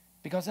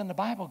 Because in the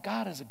Bible,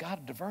 God is a God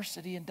of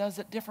diversity and does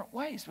it different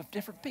ways with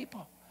different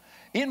people.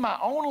 In my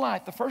own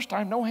life, the first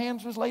time, no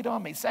hands was laid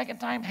on me. Second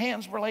time,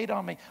 hands were laid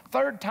on me.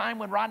 Third time,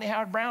 when Rodney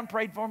Howard Brown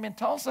prayed for me in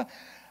Tulsa,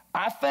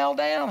 I fell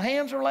down,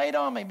 hands were laid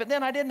on me. But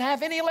then I didn't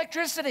have any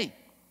electricity.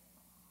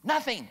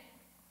 Nothing.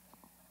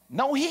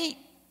 No heat.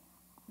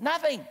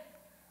 Nothing.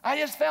 I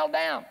just fell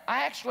down.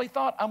 I actually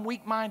thought I'm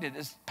weak-minded,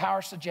 as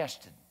Power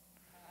suggested.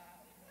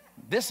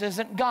 This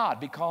isn't God,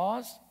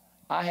 because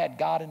I had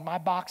God in my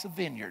box of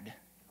vineyard.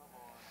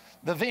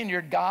 The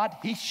vineyard God,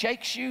 he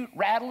shakes you,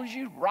 rattles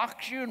you,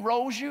 rocks you, and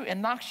rolls you,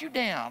 and knocks you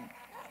down.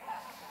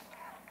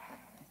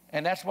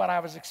 And that's what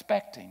I was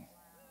expecting.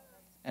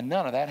 And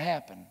none of that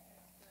happened.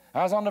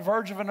 I was on the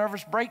verge of a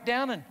nervous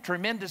breakdown, and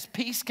tremendous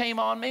peace came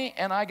on me,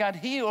 and I got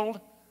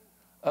healed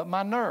of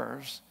my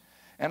nerves.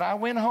 And I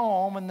went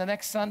home, and the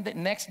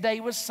next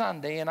day was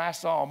Sunday, and I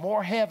saw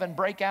more heaven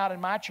break out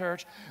in my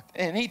church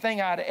than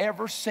anything I'd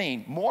ever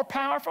seen. More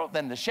powerful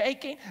than the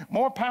shaking,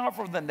 more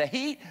powerful than the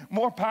heat,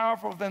 more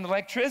powerful than the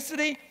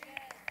electricity.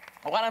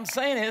 What I'm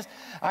saying is,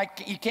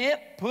 you can't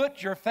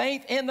put your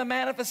faith in the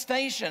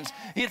manifestations.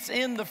 It's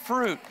in the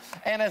fruit.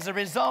 And as a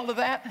result of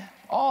that,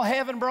 all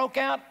heaven broke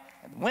out.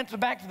 Went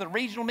back to the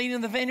regional meeting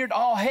in the vineyard.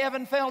 All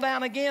heaven fell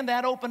down again.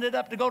 That opened it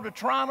up to go to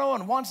Toronto,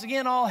 and once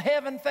again, all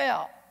heaven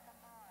fell.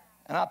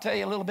 And I'll tell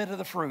you a little bit of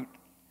the fruit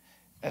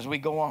as we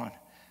go on.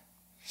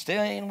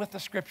 Staying with the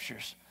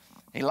scriptures.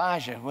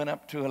 Elijah went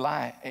up to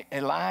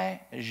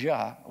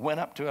Elijah went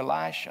up to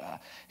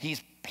Elisha.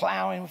 He's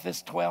plowing with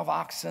his 12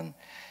 oxen,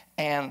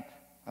 and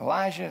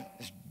Elijah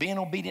is being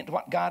obedient to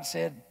what God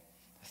said,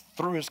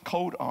 threw his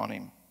coat on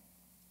him.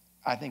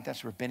 I think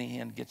that's where Benny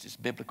Hinn gets his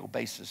biblical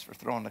basis for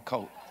throwing the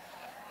coat.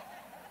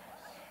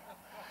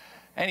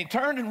 And he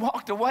turned and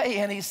walked away,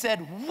 and he said,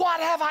 "What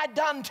have I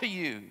done to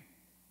you?"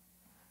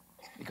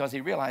 Because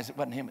he realized it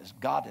wasn't him, it was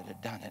God that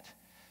had done it.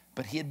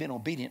 But he had been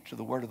obedient to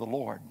the word of the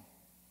Lord.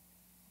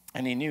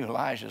 And he knew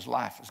Elijah's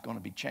life was going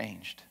to be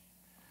changed.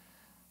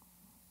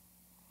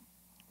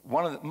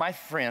 My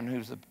friend,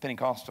 who's a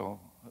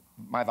Pentecostal,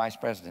 my vice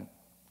president,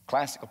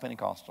 classical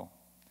Pentecostal,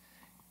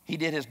 he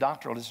did his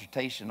doctoral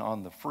dissertation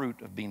on the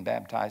fruit of being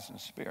baptized in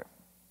the Spirit.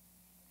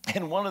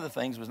 And one of the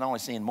things was not only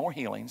seeing more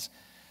healings,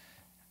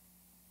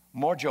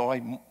 more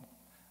joy,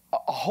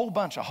 a whole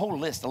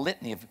list, a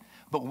litany of,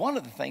 but one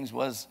of the things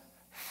was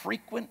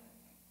frequent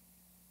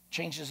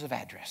changes of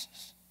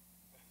addresses.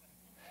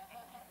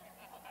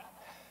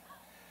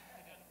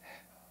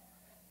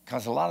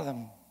 Because a lot of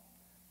them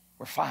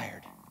were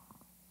fired.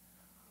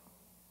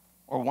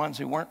 Or ones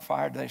who weren't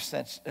fired, they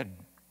sensed a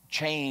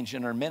change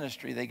in their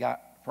ministry. They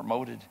got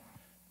promoted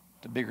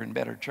to bigger and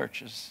better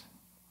churches,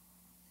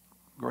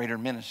 greater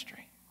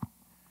ministry.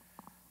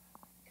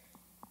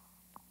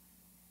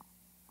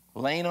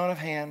 Laying on of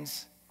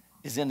hands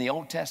is in the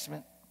Old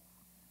Testament,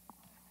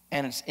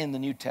 and it's in the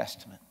New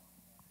Testament.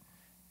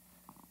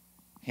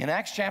 In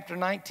Acts chapter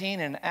 19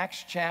 and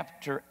Acts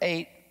chapter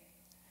 8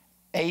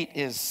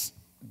 is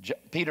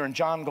Peter and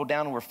John go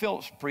down where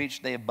Philip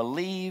preached. They have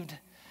believed,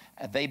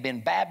 they've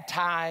been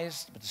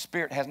baptized, but the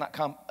Spirit has not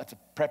come. It's a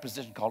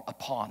preposition called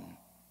upon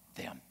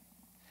them.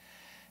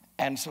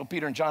 And so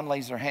Peter and John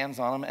lays their hands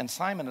on them, and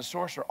Simon the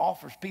sorcerer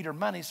offers Peter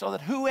money so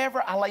that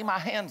whoever I lay my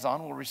hands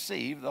on will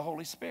receive the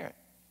Holy Spirit.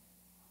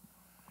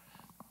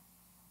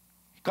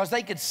 Because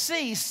they could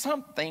see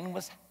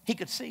he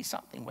could see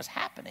something was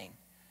happening.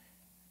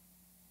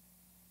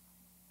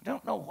 I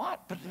don't know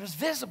what, but it was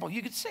visible.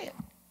 You could see it.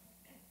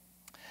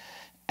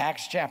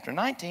 Acts chapter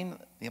 19,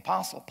 the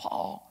Apostle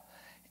Paul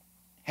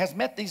has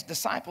met these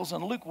disciples,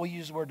 and Luke will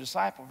use the word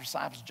disciple for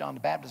disciples of John the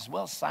Baptist as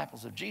well as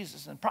disciples of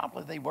Jesus, and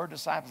probably they were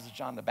disciples of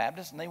John the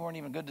Baptist, and they weren't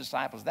even good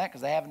disciples of that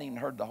because they haven't even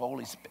heard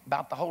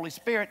about the Holy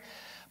Spirit.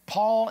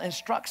 Paul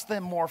instructs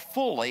them more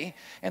fully,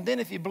 and then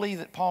if you believe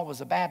that Paul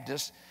was a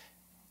Baptist,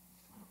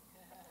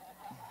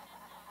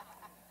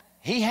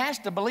 he has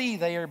to believe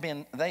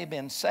they've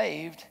been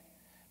saved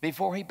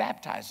before he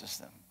baptizes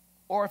them.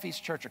 Or if he's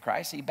Church of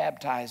Christ, he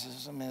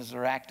baptizes them as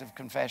their act of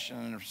confession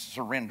and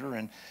surrender.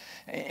 And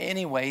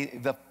anyway,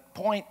 the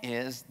point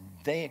is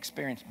they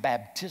experience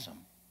baptism,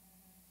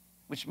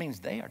 which means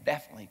they are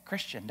definitely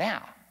Christian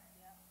now,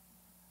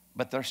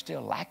 but they're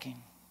still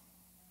lacking.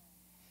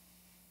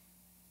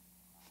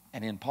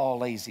 And then Paul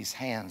lays his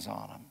hands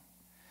on them.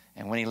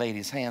 And when he laid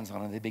his hands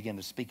on them, they began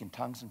to speak in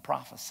tongues and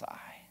prophesy.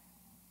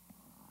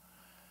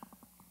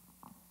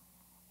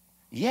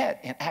 Yet,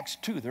 in Acts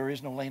 2, there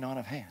is no laying on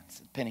of hands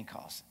at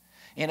Pentecost.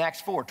 In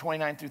Acts 4,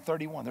 29 through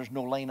 31, there's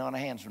no laying on of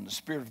hands when the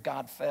Spirit of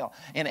God fell.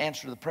 In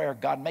answer to the prayer,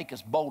 God, make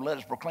us bold. Let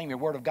us proclaim your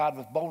word of God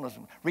with boldness.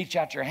 Reach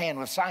out your hand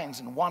with signs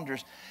and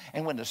wonders.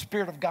 And when the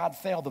Spirit of God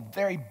fell, the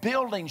very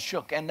building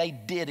shook, and they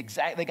did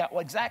exactly, they got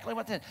exactly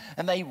what they did.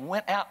 And they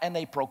went out and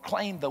they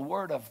proclaimed the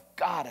word of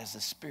God as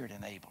the Spirit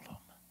enabled them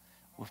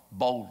with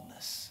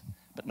boldness.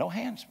 But no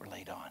hands were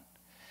laid on.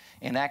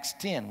 In Acts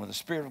 10, when the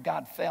Spirit of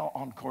God fell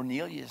on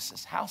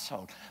Cornelius'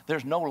 household,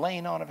 there's no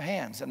laying on of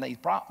hands. And they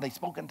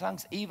spoke in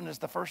tongues even as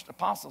the first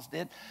disciples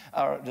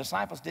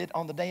did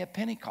on the day of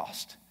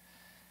Pentecost.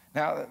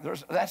 Now,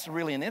 that's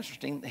really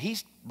interesting.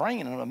 He's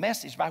bringing them a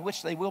message by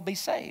which they will be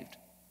saved.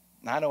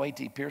 Now, I know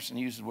A.T. Pearson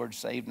uses the word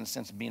saved in the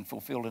sense of being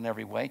fulfilled in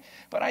every way.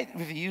 But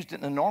if he used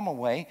it in a normal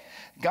way,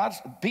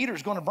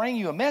 Peter's going to bring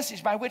you a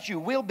message by which you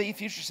will be,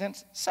 future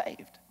sense,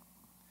 saved.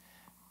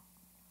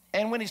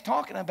 And when he's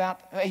talking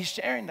about, he's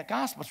sharing the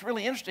gospel, it's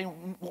really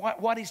interesting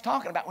what he's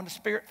talking about when the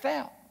Spirit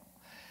fell.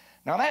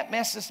 Now that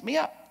messes me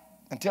up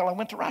until I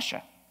went to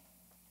Russia.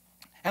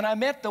 And I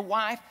met the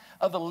wife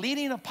of the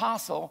leading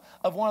apostle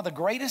of one of the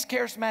greatest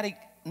charismatic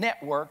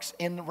networks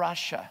in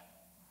Russia.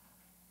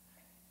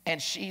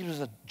 And she was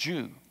a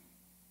Jew,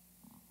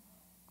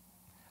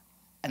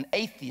 an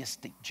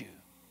atheistic Jew.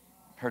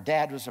 Her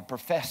dad was a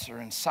professor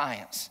in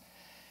science.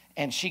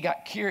 And she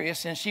got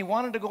curious, and she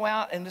wanted to go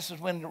out, and this is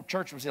when the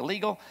church was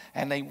illegal,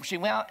 and she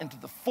went out into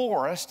the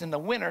forest in the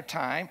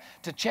wintertime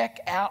to check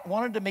out,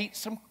 wanted to meet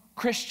some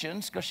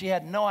Christians because she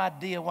had no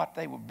idea what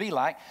they would be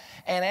like.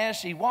 And as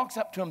she walks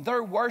up to them,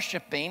 they're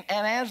worshiping,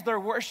 and as they're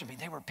worshiping,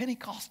 they were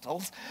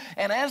Pentecostals,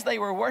 and as they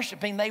were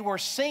worshiping, they were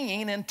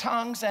singing in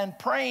tongues and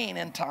praying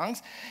in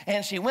tongues.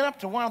 And she went up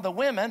to one of the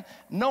women,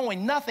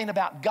 knowing nothing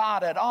about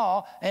God at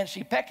all, and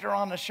she pecked her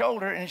on the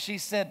shoulder, and she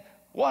said,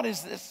 "What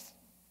is this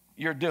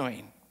you're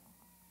doing?"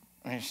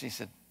 And she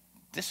said,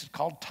 "This is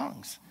called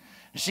tongues."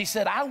 And she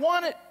said, "I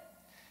want it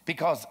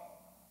because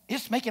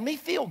it's making me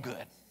feel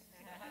good."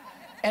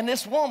 And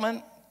this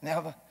woman,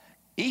 now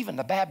even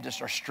the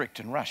Baptists are strict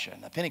in Russia,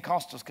 and the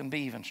Pentecostals can be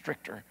even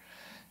stricter.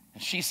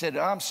 And she said,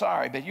 "I'm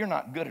sorry, but you're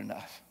not good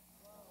enough."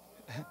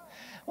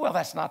 Well,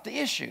 that's not the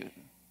issue,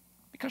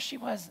 because she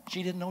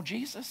didn't know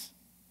Jesus.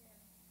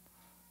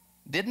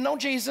 Didn't know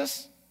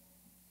Jesus.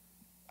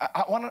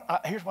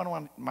 Here's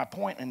my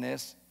point in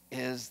this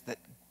is that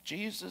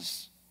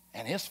Jesus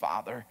and his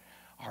Father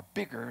are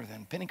bigger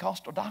than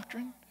Pentecostal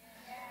doctrine,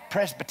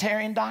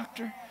 Presbyterian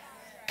doctrine,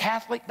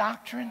 Catholic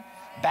doctrine,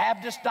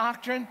 Baptist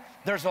doctrine.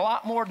 There's a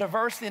lot more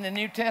diversity in the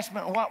New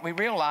Testament than what we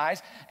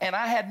realize. And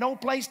I had no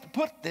place to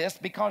put this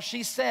because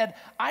she said,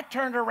 I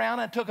turned around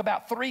and took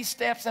about 3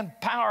 steps and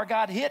power of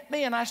God hit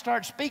me and I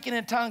started speaking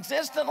in tongues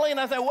instantly. And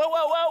I said,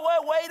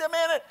 whoa, wait a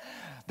minute.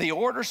 The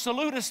order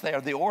salutis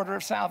there, the order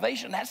of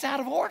salvation, that's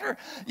out of order.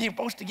 You're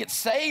supposed to get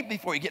saved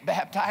before you get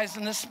baptized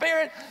in the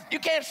Spirit. You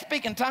can't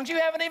speak in tongues. You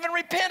haven't even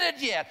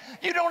repented yet.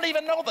 You don't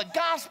even know the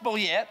gospel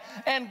yet.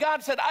 And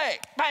God said, hey,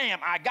 bam,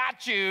 I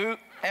got you,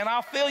 and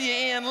I'll fill you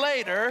in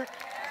later.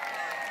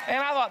 And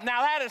I thought,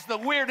 now that is the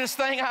weirdest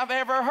thing I've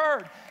ever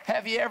heard.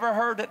 Have you ever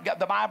heard that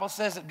the Bible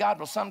says that God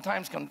will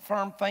sometimes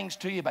confirm things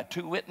to you by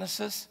 2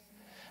 witnesses?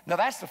 Now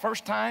that's the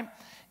first time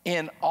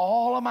in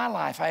all of my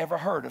life I ever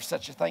heard of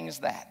such a thing as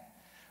that.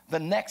 The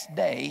next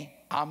day,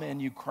 I'm in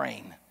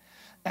Ukraine,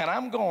 and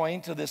I'm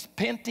going to this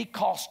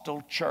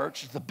Pentecostal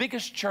church, the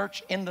biggest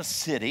church in the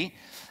city,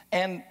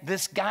 and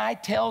this guy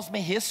tells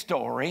me his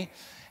story,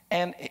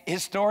 and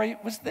his story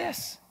was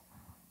this.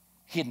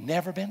 He had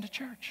never been to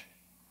church.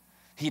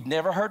 He'd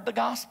never heard the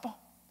gospel.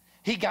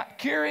 He got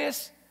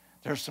curious.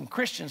 There's some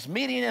Christians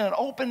meeting in an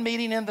open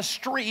meeting in the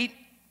street,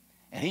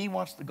 and he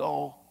wants to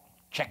go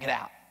check it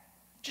out,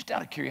 just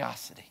out of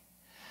curiosity.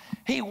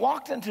 He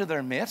walked into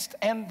their midst,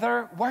 and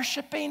they're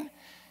worshiping,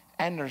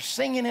 and they're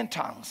singing in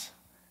tongues.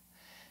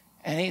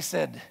 And he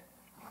said,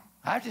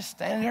 I was just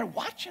standing there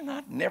watching.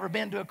 I'd never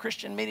been to a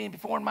Christian meeting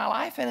before in my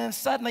life, and then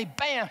suddenly,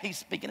 bam, he's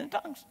speaking in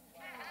tongues.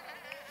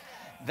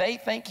 They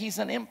think he's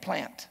an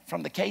implant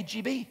from the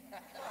KGB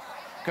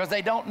because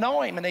they don't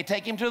know him, and they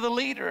take him to the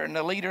leader, and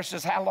the leader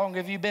says, how long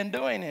have you been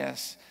doing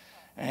this?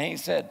 And he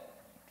said,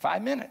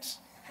 5 minutes.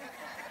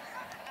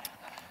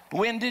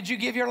 When did you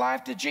give your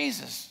life to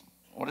Jesus?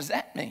 What does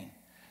that mean?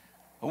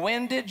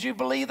 When did you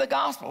believe the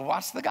gospel?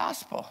 What's the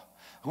gospel?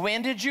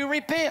 When did you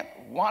repent?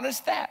 What is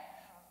that?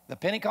 The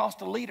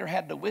Pentecostal leader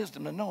had the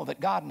wisdom to know that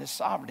God in his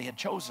sovereignty had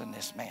chosen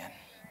this man.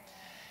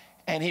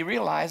 And he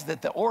realized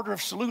that the order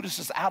of salutis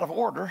is out of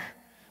order,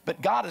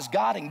 but God is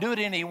God and do it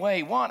any way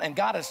he wants, and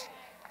God is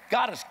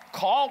God has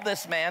called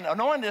this man,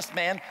 anointed this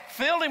man,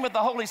 filled him with the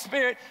Holy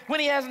Spirit when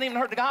he hasn't even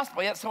heard the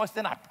gospel yet. So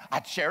then I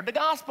shared the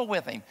gospel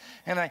with him.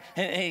 And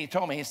he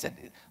told me, he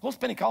said, those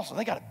Pentecostals,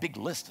 they got a big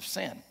list of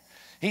sin.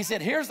 He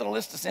said, here's the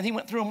list of sin. He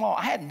went through them all.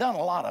 I hadn't done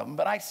a lot of them,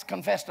 but I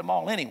confessed them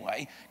all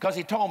anyway because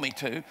he told me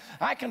to.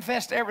 I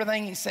confessed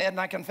everything he said, and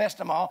I confessed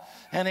them all.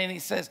 And then he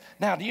says,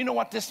 now, do you know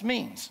what this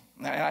means?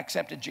 And I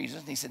accepted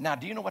Jesus. And he said, now,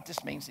 do you know what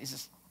this means? He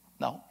says,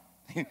 no.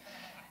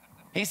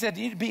 He said,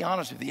 you need to be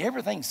honest with you.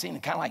 Everything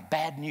seemed kind of like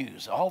bad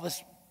news, all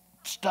this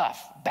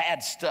stuff,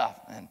 bad stuff,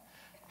 and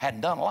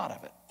hadn't done a lot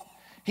of it.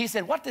 He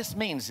said, what this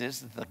means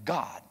is that the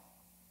God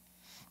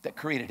that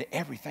created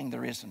everything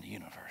there is in the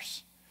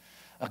universe,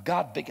 a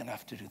God big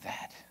enough to do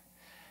that,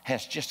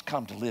 has just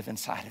come to live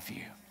inside of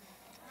you.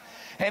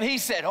 And he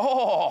said,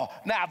 oh,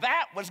 now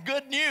that was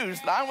good news.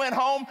 I went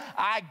home,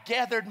 I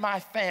gathered my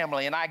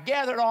family, and I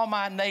gathered all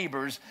my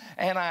neighbors,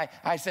 and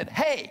I said,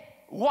 hey,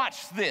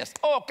 watch this.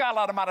 Oh,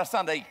 and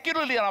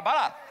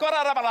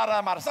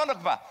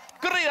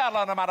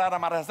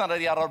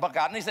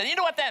he said, you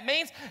know what that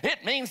means?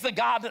 It means the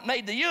God that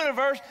made the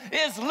universe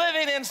is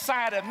living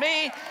inside of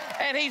me,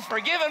 and he's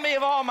forgiven me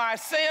of all my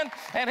sin,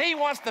 and he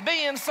wants to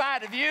be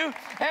inside of you.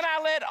 And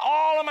I led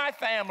all of my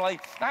family,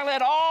 I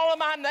led all of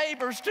my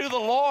neighbors to the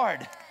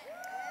Lord.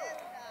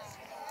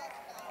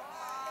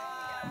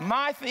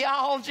 My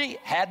theology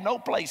had no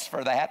place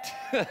for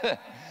that,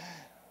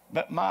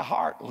 but my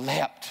heart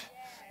leapt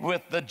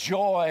with the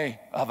joy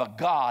of a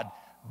God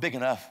big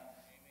enough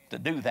to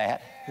do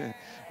that.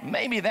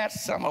 Maybe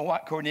that's some of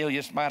what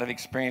Cornelius might have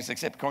experienced,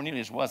 except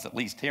Cornelius was at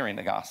least hearing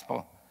the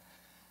gospel.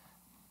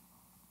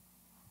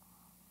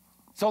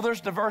 So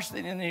there's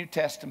diversity in the New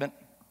Testament.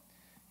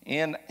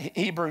 In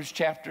Hebrews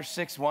chapter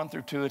 6, 1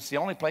 through 2, it's the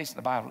only place in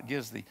the Bible that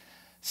gives the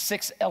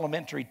 6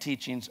 elementary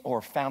teachings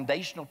or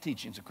foundational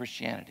teachings of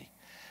Christianity.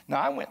 Now,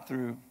 I went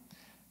through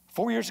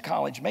 4 years of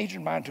college, majored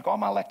in mine, took all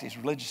my electives,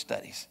 religious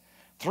studies,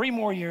 3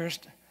 more years,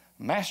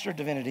 Master of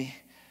Divinity,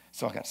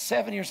 so I got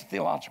 7 years of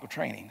theological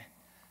training,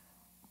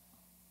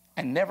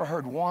 and never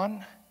heard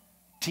one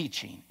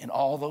teaching in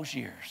all those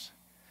years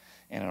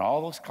and in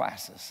all those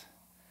classes,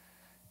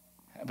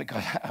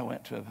 because I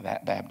went to a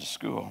Baptist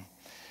school,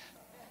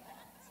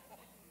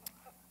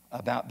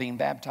 about being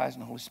baptized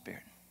in the Holy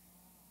Spirit.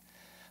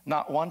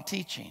 Not one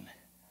teaching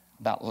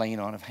about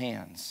laying on of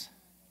hands.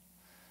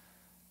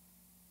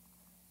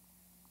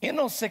 In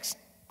those 6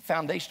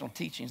 foundational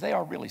teachings, they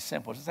are really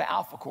simple. It's the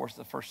alpha course of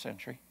the first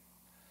century.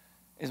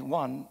 Is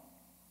 1,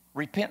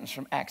 repentance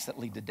from acts that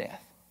lead to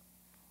death.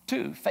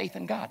 2, faith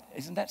in God.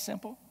 Isn't that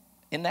simple?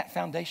 Isn't that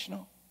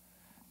foundational?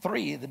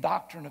 3, the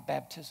doctrine of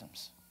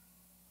baptisms.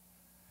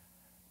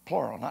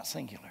 Plural, not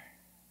singular.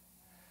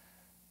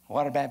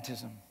 Water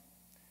baptism.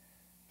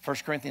 1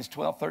 Corinthians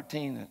 12,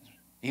 13,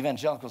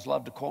 evangelicals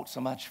love to quote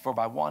so much, for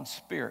by one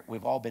Spirit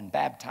we've all been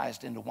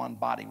baptized into one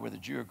body, whether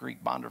Jew or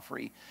Greek, bond or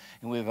free,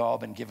 and we've all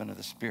been given of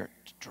the Spirit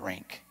to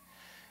drink.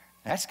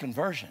 That's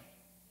conversion.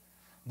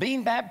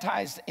 Being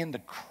baptized into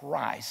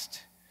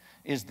Christ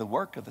is the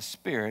work of the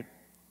Spirit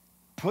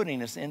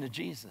putting us into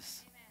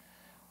Jesus.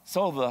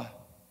 So the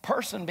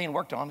person being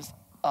worked on is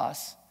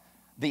us.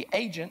 The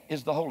agent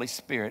is the Holy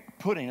Spirit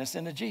putting us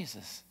into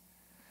Jesus.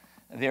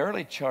 The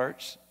early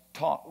church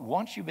taught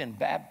once you've been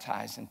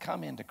baptized and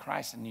come into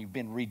Christ and you've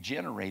been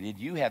regenerated,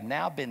 you have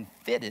now been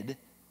fitted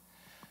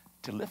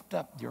to lift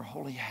up your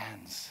holy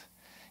hands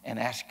and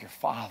ask your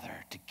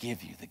Father to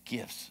give you the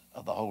gifts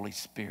of the Holy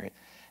Spirit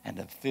and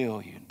to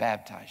fill you and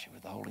baptize you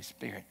with the Holy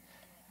Spirit,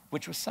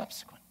 which was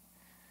subsequent.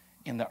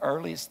 In the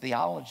earliest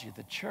theology of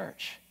the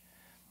church,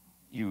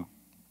 you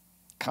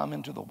come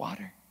into the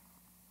water,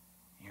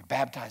 you're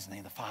baptized in the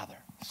name of the Father,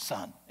 the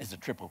Son is a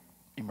triple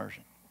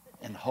immersion,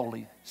 and the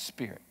Holy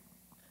Spirit.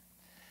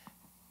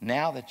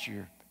 Now that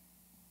you're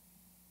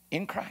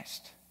in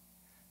Christ,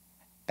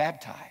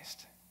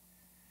 baptized,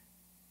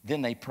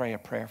 then they pray a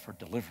prayer for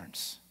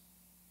deliverance,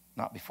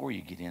 not before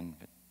you get in,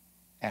 but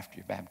after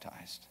you're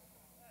baptized.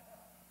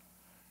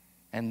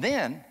 And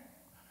then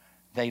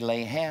they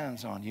lay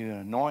hands on you and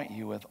anoint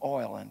you with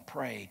oil and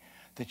pray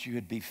that you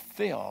would be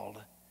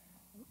filled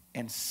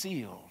and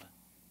sealed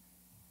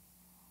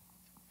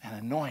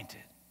and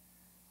anointed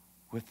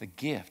with the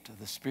gift of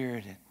the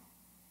Spirit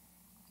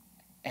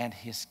and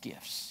His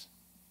gifts.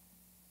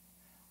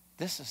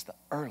 This is the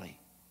early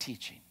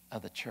teaching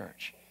of the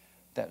church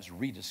that was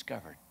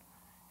rediscovered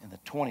in the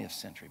 20th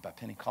century by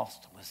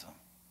Pentecostalism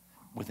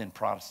within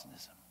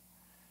Protestantism.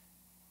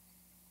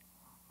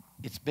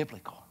 It's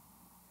biblical.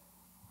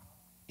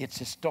 It's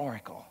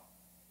historical.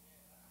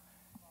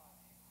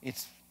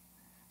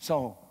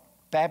 So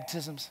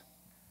baptisms,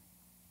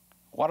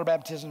 water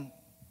baptism,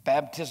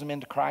 baptism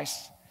into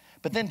Christ.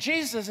 But then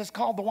Jesus is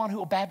called the one who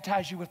will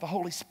baptize you with the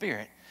Holy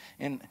Spirit.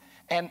 And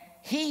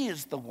He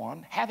is the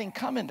one, having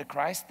come into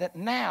Christ, that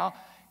now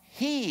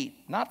He,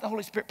 not the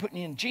Holy Spirit putting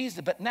you in Jesus,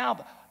 but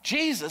now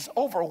Jesus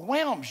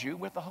overwhelms you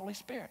with the Holy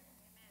Spirit.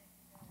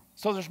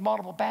 So there's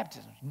multiple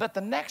baptisms. But the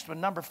next one,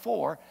 number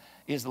 4,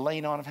 is the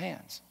laying on of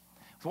hands.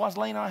 So what's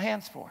laying on of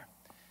hands for?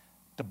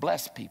 To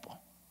bless people.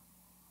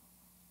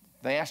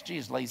 They asked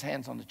Jesus to lay His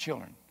hands on the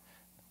children.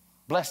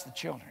 Bless the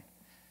children.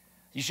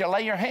 You shall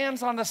lay your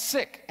hands on the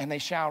sick, and they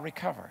shall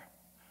recover.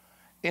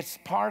 It's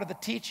part of the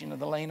teaching of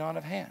the laying on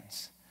of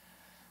hands.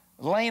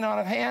 Laying on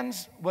of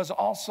hands was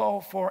also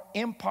for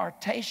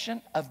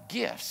impartation of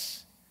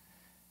gifts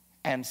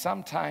and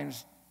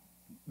sometimes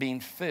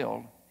being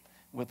filled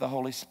with the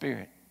Holy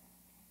Spirit.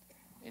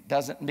 It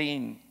doesn't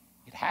mean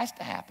it has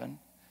to happen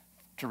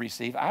to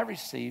receive. I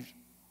received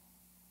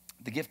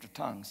the gift of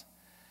tongues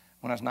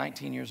when I was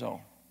 19 years old,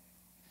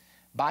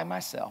 by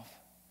myself,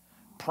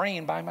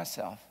 praying by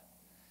myself.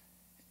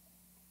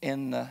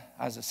 I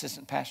was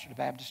assistant pastor at a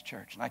Baptist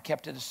church, and I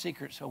kept it a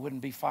secret so I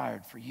wouldn't be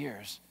fired for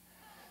years.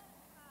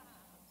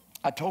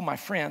 I told my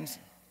friends,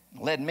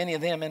 led many of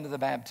them into the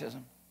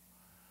baptism.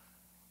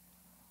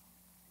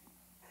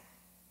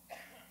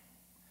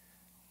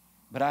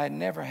 But I had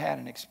never had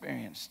an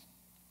experience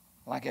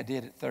like I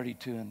did at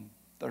 32 and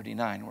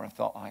 39, where I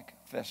felt like,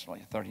 especially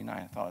at 39,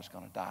 I thought I was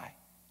going to die.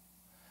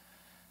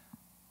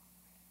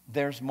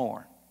 There's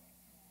more.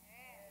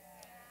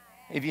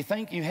 If you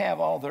think you have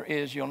all there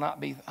is, you'll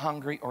not be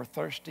hungry or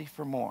thirsty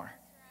for more.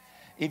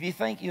 If you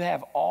think you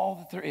have all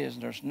that there is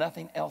and there's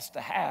nothing else to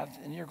have,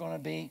 then you're going to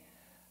be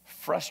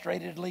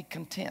frustratedly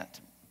content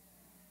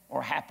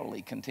or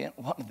happily content.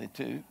 One of the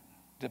two,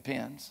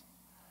 depends.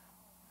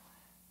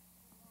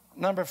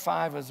 Number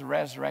 5 was the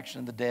resurrection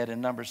of the dead,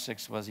 and number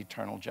 6 was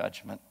eternal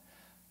judgment.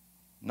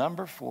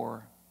 Number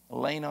 4,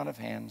 laying on of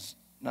hands.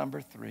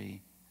 Number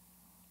 3,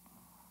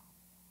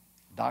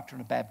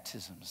 doctrine of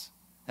baptisms.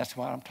 That's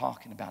what I'm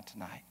talking about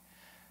tonight.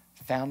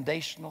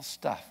 Foundational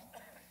stuff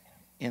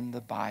in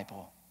the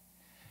Bible.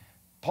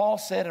 Paul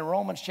said in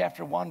Romans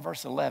chapter 1,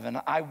 verse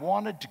 11, I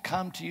wanted to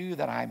come to you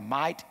that I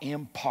might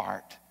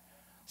impart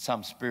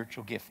some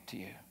spiritual gift to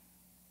you.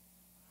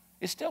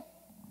 It still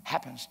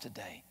happens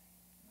today.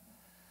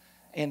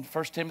 In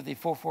 1 Timothy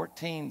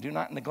 4:14, do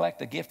not neglect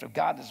the gift of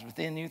God that's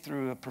within you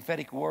through a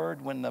prophetic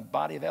word when the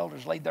body of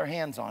elders laid their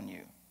hands on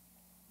you.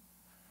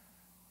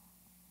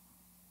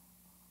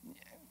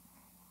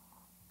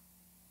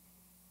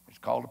 It's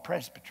called a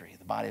presbytery,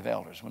 the body of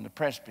elders, when the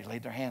presbytery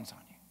laid their hands on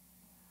you.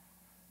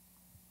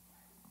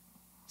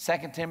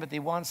 2 Timothy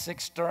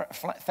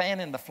 1:6, fan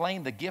in the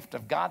flame the gift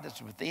of God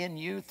that's within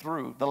you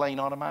through the laying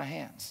on of my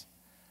hands.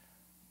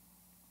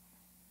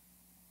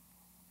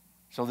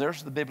 So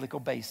there's the biblical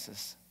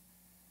basis.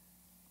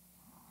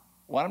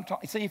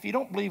 See, if you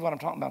don't believe what I'm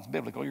talking about is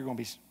biblical, you're going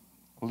to be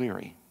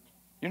leery.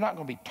 You're not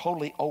going to be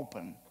totally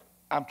open.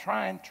 I'm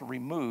trying to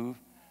remove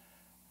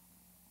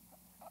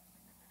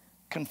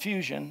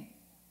confusion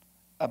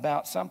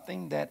about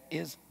something that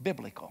is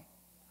biblical.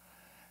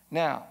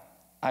 Now,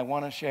 I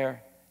want to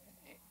share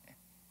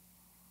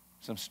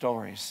some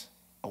stories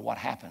of what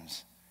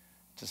happens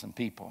to some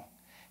people.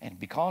 And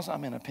because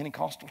I'm in a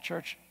Pentecostal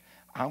church,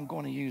 I'm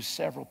going to use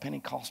several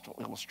Pentecostal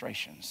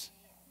illustrations.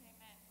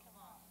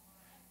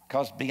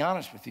 Because to be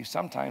honest with you,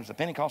 sometimes the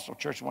Pentecostal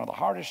church is one of the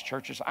hardest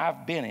churches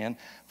I've been in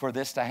for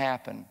this to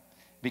happen.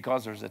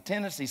 Because there's a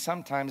tendency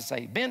sometimes to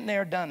say, been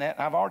there, done that.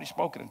 I've already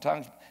spoken in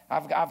tongues.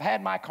 I've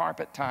had my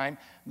carpet time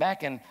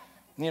back in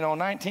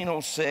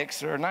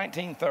 1906 or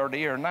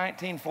 1930 or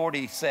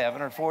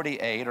 1947 or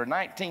 48 or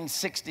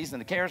 1960s in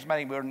the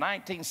charismatic movement, or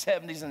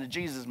 1970s in the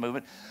Jesus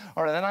movement,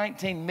 or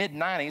the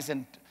mid-90s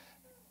in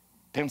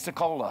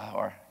Pensacola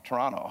or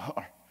Toronto.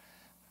 Or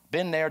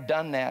been there,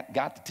 done that,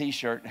 got the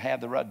t-shirt,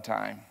 had the rud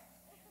time.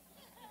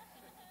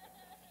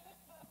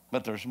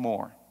 But there's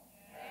more.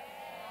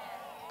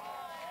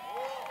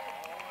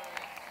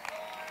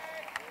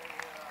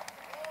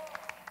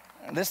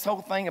 And this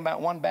whole thing about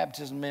one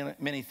baptism,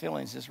 many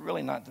fillings is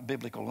really not the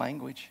biblical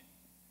language.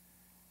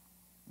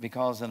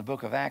 Because in the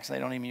book of Acts, they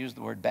don't even use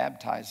the word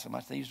baptized so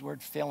much. They use the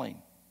word filling.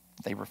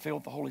 They were filled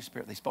with the Holy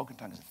Spirit. They spoke in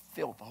tongues. They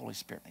filled with the Holy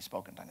Spirit. They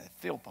spoke in tongues. They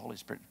filled with the Holy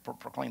Spirit.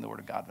 Proclaimed the word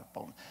of God.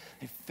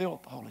 They filled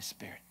with the Holy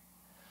Spirit.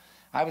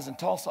 I was in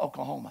Tulsa,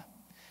 Oklahoma.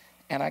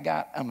 And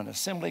I'm an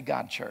Assembly of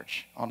God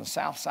church on the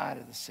south side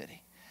of the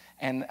city.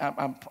 And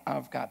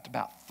I've got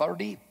about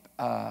 30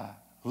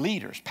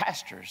 leaders,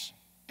 pastors,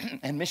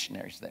 and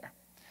missionaries there.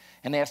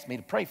 And they asked me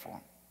to pray for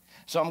them.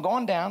 So I'm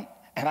going down,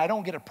 and I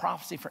don't get a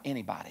prophecy for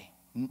anybody.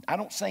 I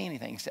don't say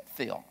anything except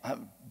Phil.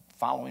 I'm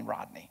following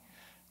Rodney.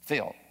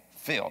 Phil.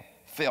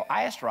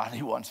 I asked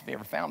Rodney once if he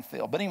ever found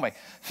Phil. But anyway,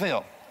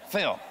 Phil.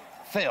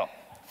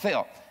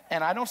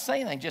 And I don't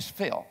say anything, just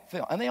Phil.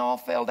 And they all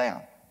fell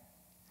down.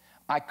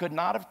 I could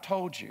not have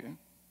told you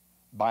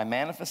by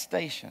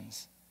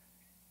manifestations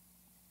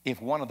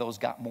if one of those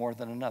got more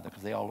than another,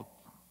 because they all look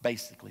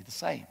basically the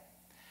same.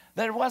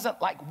 There wasn't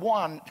like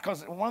one,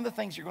 because one of the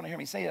things you're going to hear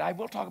me say, I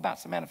will talk about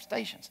some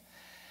manifestations.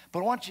 But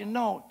I want you to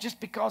know, just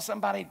because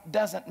somebody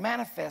doesn't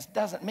manifest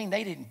doesn't mean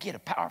they didn't get a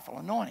powerful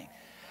anointing.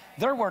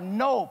 There were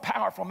no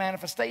powerful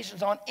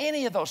manifestations on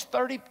any of those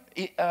 30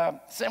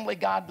 Assembly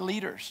of God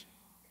leaders.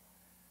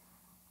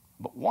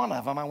 But one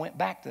of them, I went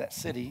back to that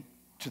city,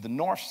 to the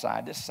north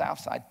side, this south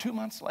side, 2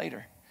 months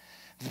later.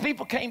 The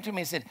people came to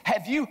me and said,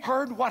 have you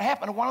heard what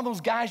happened to one of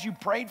those guys you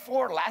prayed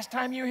for last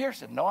time you were here? I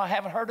said, no, I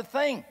haven't heard a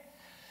thing.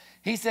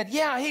 He said,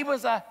 yeah, he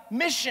was a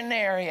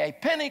missionary, a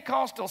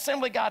Pentecostal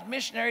Assembly of God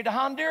missionary to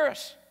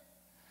Honduras.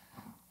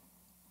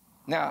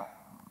 Now,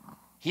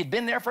 he'd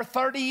been there for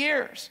 30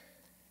 years.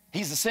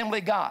 He's Assembly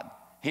of God.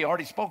 He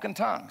already spoke in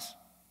tongues.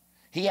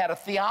 He had a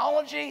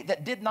theology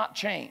that did not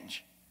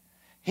change.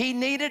 He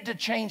needed to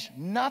change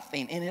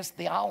nothing in his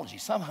theology.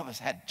 Some of us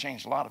had to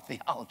change a lot of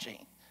theology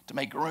to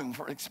make room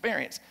for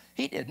experience.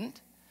 He didn't.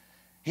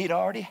 He'd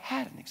already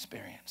had an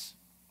experience.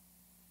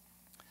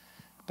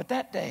 But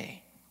that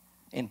day,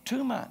 in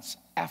 2 months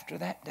after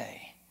that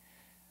day,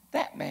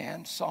 that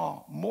man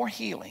saw more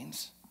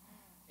healings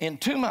in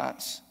 2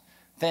 months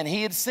than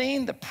he had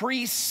seen the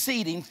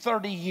preceding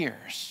 30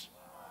 years.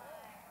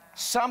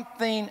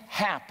 Something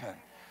happened.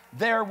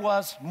 There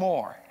was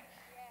more.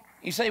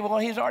 You say, well,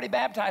 he's already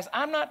baptized.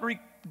 I'm not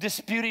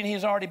disputing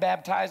he's already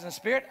baptized in the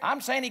Spirit.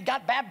 I'm saying he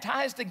got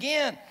baptized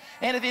again.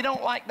 And if you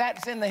don't like that,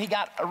 it's in that he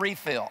got a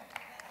refill.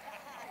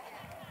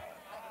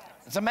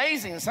 It's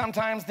amazing.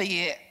 Sometimes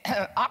the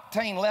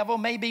octane level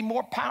may be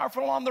more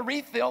powerful on the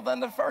refill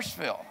than the first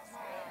fill.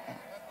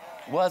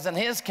 Was in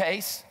his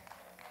case.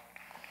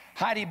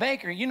 Heidi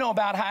Baker, you know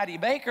about Heidi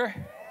Baker.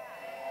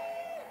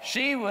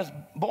 She was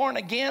born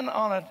again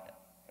on a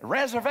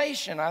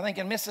reservation, I think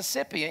in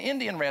Mississippi, an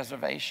Indian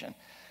reservation.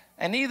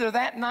 And either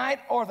that night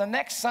or the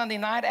next Sunday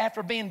night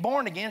after being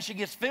born again, she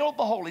gets filled with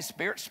the Holy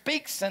Spirit,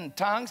 speaks in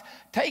tongues,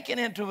 taken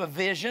into a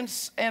vision,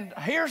 and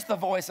hears the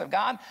voice of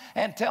God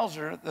and tells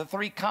her the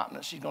 3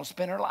 continents she's going to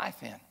spend her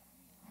life in.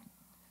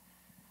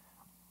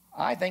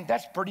 I think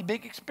that's a pretty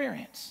big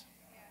experience.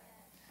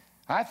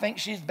 I think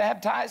she's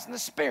baptized in the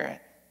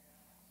Spirit.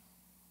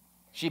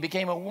 She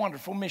became a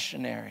wonderful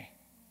missionary.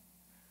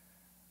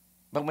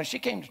 But when she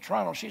came to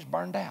Toronto, she's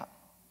burned out.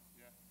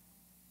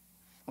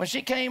 When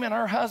she came, and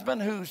her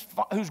husband,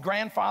 whose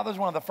grandfather was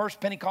one of the first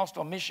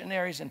Pentecostal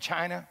missionaries in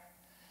China,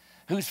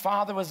 whose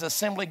father was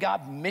Assembly of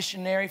God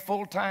missionary,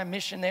 full-time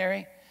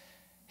missionary.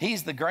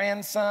 He's the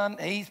grandson.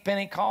 He's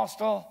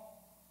Pentecostal.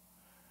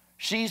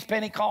 She's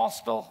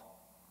Pentecostal.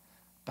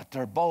 But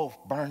they're both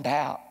burned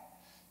out.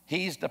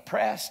 He's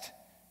depressed.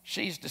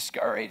 She's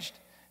discouraged.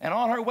 And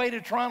on her way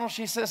to Toronto,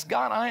 she says,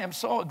 God, I am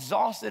so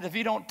exhausted. If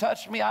you don't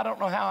touch me, I don't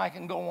know how I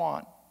can go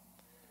on.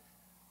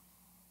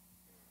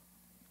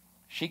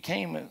 She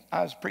came, as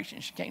I was preaching,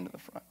 she came to the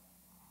front.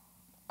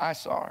 I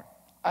saw her.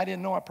 I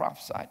didn't know I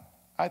prophesied.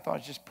 I thought I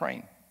was just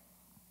praying.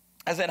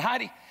 I said,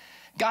 Heidi,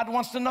 God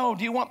wants to know,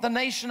 do you want the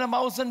nation of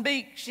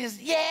Mozambique? She says,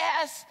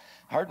 yes.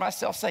 I heard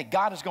myself say,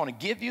 God is going to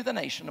give you the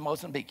nation of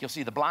Mozambique. You'll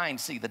see the blind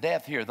see, the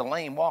deaf hear, the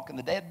lame walk, and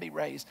the dead be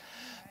raised.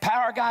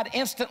 Power of God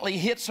instantly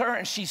hits her,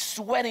 and she's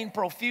sweating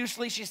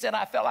profusely. She said,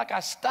 I felt like I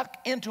stuck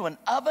into an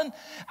oven.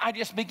 I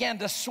just began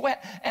to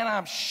sweat, and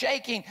I'm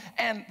shaking,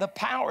 and the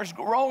power's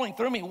rolling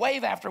through me,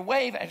 wave after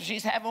wave, and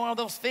she's having one of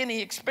those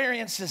Finney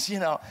experiences, you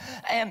know.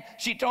 And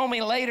she told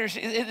me later,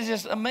 it was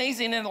just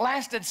amazing, and it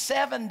lasted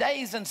 7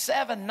 days and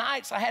 7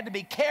 nights. I had to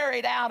be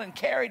carried out and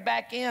carried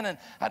back in, and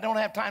I don't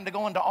have time to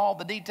go into all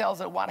the details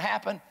of what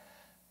happened.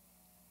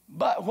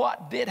 But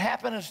what did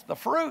happen is the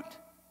fruit,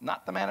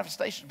 not the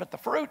manifestation, but the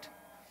fruit.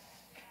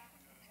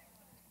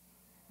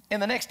 In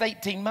the next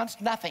 18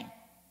 months, nothing.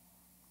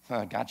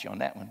 I got you on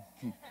that one.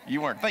 You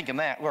weren't thinking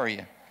that, were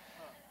you?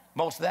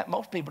 Most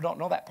people don't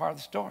know that part of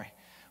the story.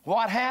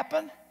 What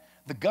happened?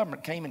 The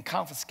government came and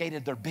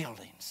confiscated their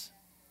buildings,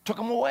 took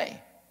them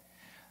away.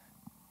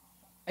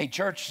 A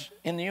church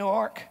in New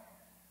York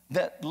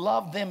that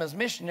loved them as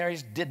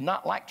missionaries did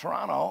not like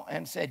Toronto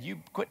and said, you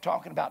quit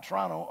talking about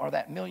Toronto or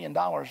that $1 million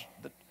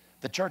that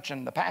the church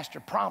and the pastor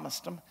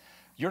promised them,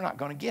 you're not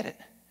going to get it.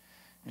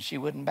 And she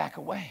wouldn't back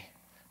away.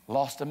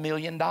 Lost $1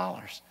 million,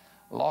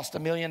 lost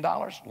 $1 million,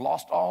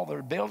 lost all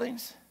their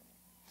buildings.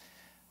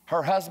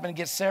 Her husband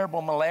gets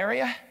cerebral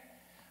malaria.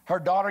 Her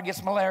daughter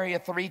gets malaria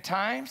 3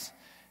 times.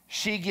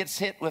 She gets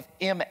hit with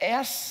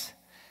MS,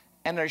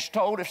 and they're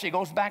told if she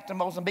goes back to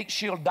Mozambique,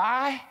 she'll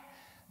die.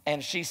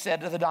 And she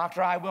said to the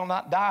doctor, I will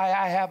not die.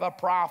 I have a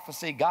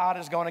prophecy. God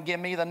is going to give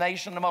me the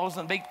nation of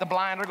Mozambique. The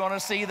blind are going to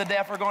see, the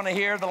deaf are going to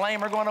hear, the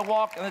lame are going to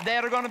walk, and the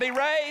dead are going to be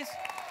raised.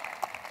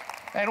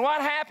 And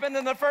what happened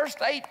in the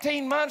first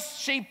 18 months?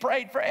 She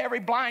prayed for every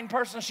blind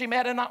person she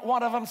met, and not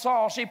one of them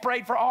saw. She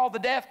prayed for all the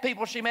deaf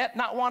people she met,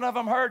 not one of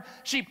them heard.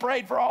 She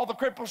prayed for all the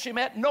cripples she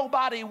met,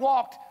 nobody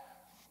walked.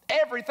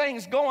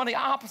 Everything's going the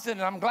opposite,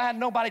 and I'm glad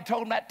nobody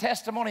told that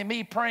testimony,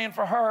 me praying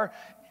for her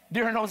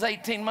during those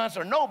 18 months,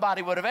 or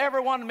nobody would have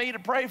ever wanted me to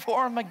pray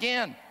for them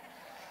again.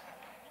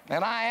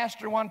 And I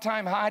asked her one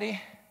time, Heidi,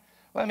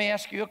 let me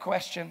ask you a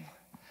question.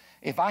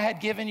 If I had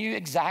given you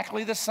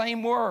exactly the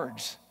same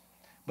words,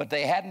 but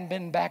they hadn't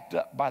been backed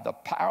up by the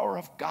power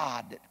of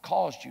God that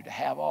caused you to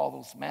have all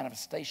those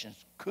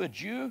manifestations, could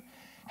you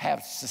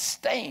have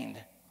sustained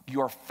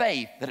your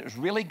faith that it was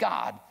really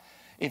God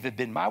if it had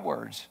been my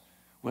words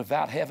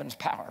without heaven's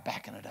power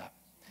backing it up?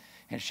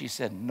 And she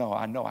said, no,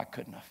 I know I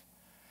couldn't have.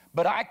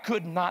 But I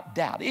could not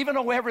doubt. Even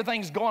though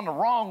everything's going the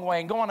wrong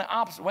way and going the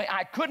opposite way,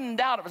 I couldn't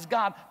doubt it was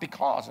God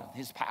because of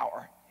his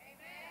power.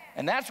 Amen.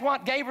 And that's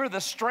what gave her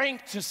the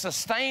strength to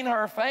sustain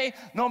her faith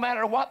no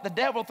matter what the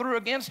devil threw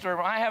against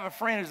her. I have a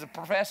friend who's a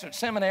professor at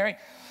seminary,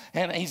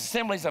 and he's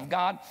Assemblies of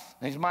God.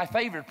 He's my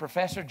favorite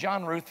professor,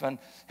 John Ruthven.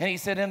 And he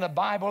said in the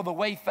Bible, the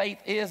way faith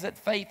is, that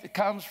faith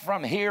comes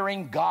from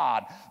hearing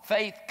God.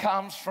 Faith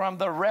comes from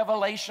the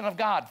revelation of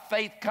God.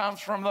 Faith comes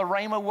from the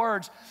rhema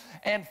words.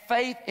 And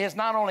faith is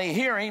not only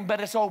hearing,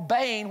 but it's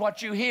obeying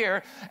what you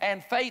hear.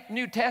 And faith,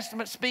 New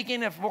Testament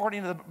speaking,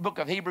 according to the book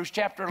of Hebrews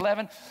chapter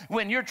 11,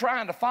 when you're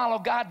trying to follow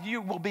God,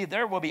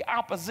 there will be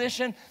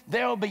opposition,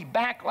 there will be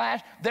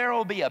backlash, there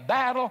will be a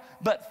battle.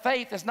 But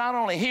faith is not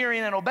only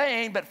hearing and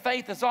obeying, but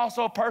faith is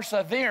also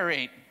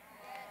persevering.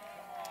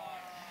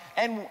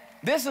 And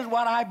this is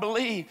what I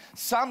believe.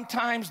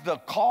 Sometimes the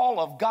call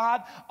of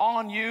God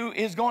on you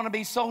is going to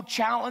be so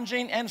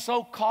challenging and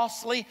so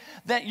costly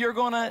that you're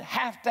going to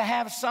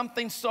have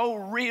something so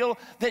real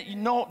that you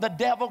know the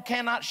devil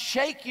cannot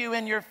shake you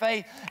in your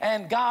faith.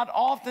 And God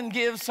often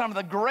gives some of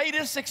the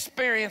greatest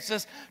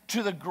experiences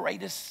to the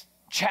greatest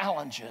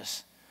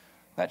challenges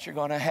that you're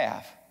going to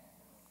have.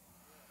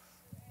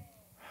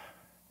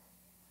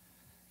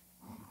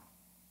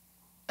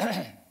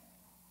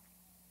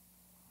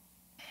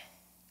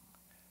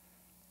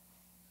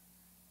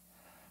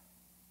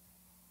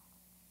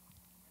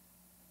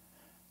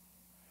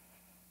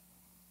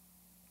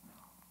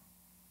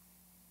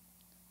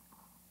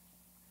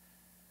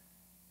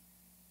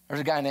 There's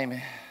a guy named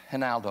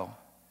Ronaldo.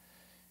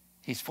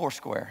 He's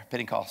Foursquare,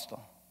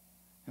 Pentecostal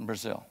in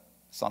Brazil,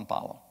 Sao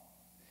Paulo.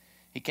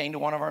 He came to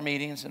one of our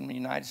meetings in the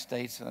United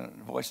States, the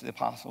Voice of the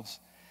Apostles.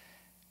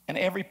 And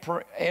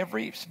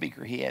every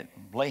speaker he had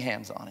lay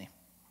hands on him.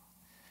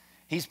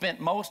 He spent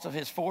most of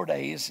his 4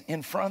 days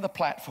in front of the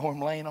platform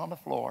laying on the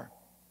floor.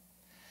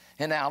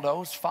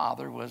 Ronaldo's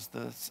father was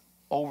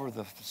over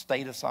the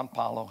state of Sao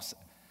Paulo.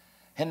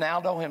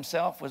 Ronaldo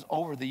himself was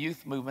over the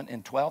youth movement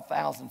in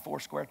 12,000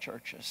 Foursquare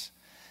churches.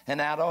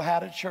 Ronaldo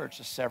had a church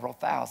of several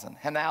thousand.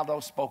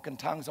 Ronaldo spoke in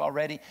tongues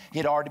already. He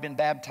had already been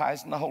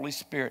baptized in the Holy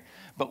Spirit.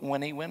 But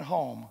when he went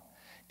home,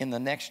 in the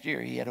next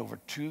year, he had over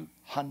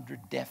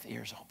 200 deaf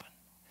ears open.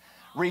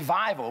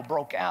 Revival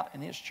broke out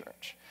in his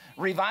church.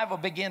 Revival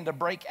began to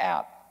break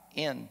out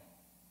in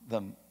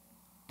the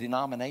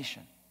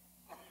denomination.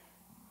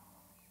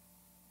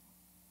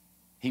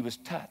 He was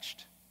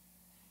touched.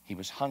 He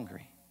was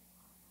hungry.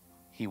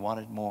 He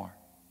wanted more.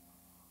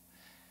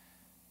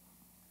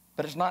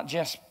 But it's not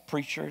just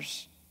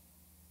preachers.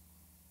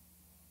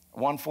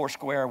 One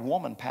Foursquare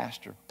woman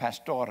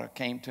pastora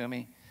came to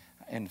me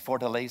in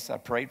Fortaleza. I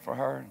prayed for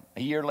her.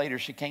 A year later,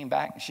 she came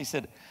back and she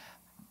said,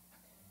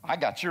 I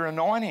got your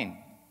anointing.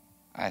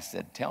 I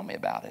said, tell me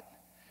about it.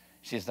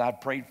 She said, I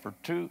prayed for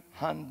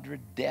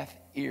 200 deaf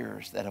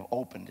ears that have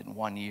opened in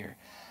 1 year.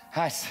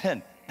 I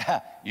said,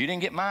 you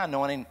didn't get my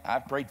anointing. I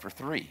prayed for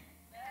 3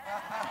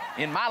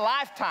 in my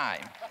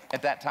lifetime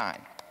at that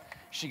time.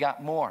 She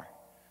got more.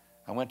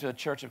 I went to a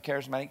church, a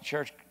charismatic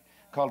church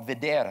called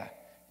Videira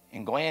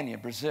in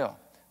Goiânia, Brazil.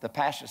 The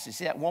pastor said,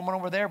 see that woman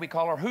over there? We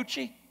call her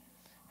Hoochie.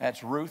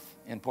 That's Ruth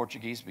in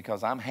Portuguese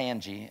because I'm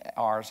Hanji.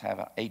 Ours have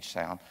an H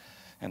sound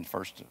in the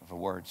first of a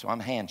word. So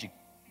I'm Hanji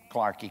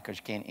Clarkey because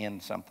you can't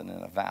end something in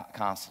a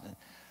consonant.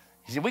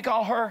 He said, we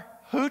call her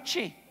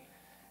Hoochie.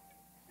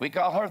 We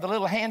call her the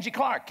little Hanji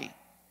Clarkey.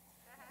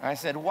 I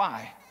said,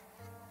 why?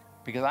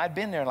 Because I'd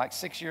been there like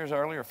 6 years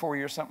earlier, 4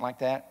 years, something like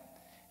that,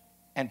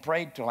 and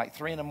prayed till like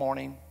 3 in the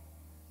morning.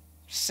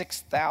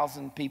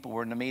 6,000 people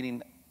were in the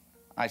meeting.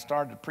 I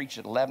started to preach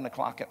at 11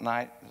 o'clock at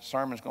night. The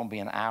sermon's going to be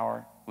an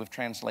hour with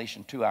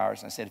translation, 2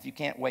 hours. And I said, if you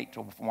can't wait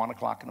till 1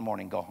 o'clock in the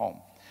morning, go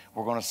home.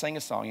 We're going to sing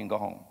a song and go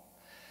home.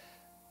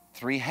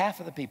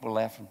 Half of the people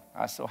left.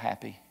 I was so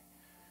happy.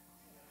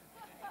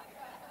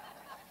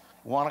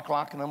 1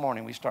 o'clock in the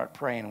morning, we start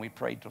praying, and we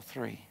prayed till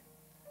 3.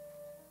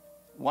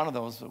 One of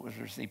those that was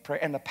received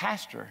prayer. And the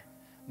pastor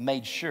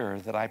made sure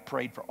that I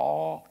prayed for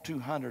all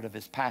 200 of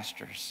his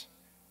pastors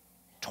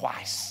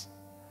twice.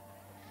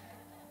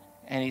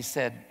 And he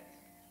said,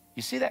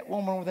 you see that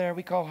woman over there?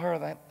 We call her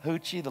that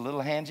Hoochie, the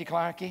little Hanji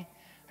Clarkey.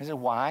 I said,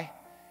 why?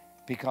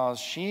 Because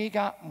she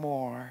got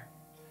more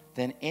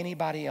than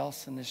anybody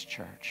else in this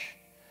church.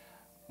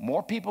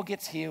 More people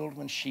gets healed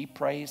when she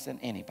prays than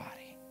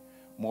anybody.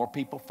 More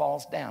people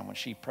falls down when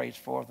she prays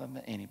for them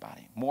than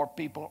anybody. More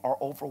people are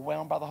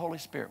overwhelmed by the Holy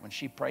Spirit when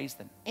she prays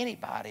than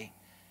anybody.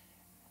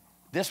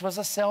 This was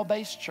a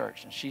cell-based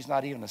church, and she's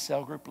not even a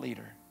cell group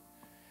leader.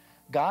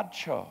 God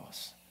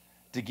chose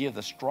to give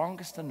the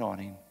strongest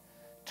anointing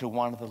to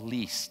one of the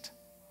least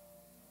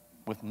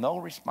with no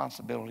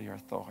responsibility or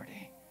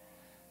authority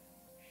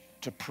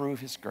to prove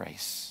his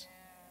grace,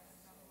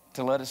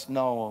 to let us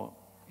know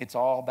it's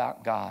all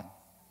about God.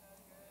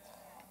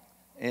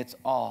 It's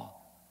all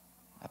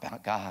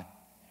about God.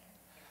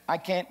 I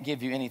can't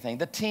give you anything.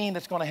 The team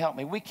that's going to help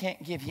me, we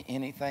can't give you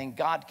anything.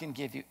 God can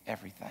give you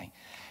everything.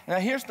 Now,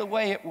 here's the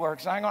way it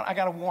works. I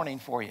got a warning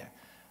for you.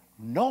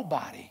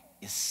 Nobody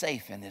is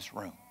safe in this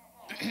room.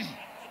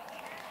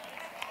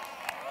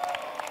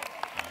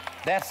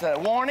 That's a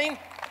warning.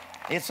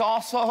 It's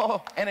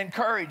also an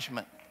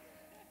encouragement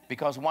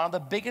Because one of the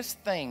biggest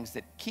things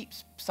that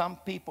keeps some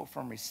people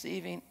from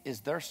receiving is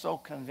they're so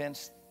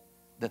convinced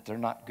that they're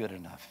not good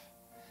enough.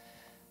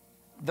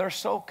 They're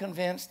so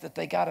convinced that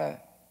they got to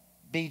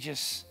be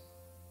just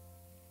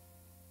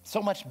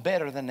so much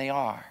better than they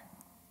are.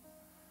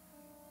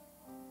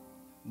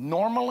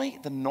 Normally,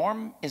 the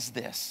norm is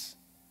this: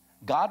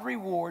 God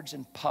rewards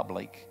in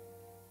public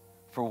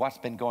for what's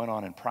been going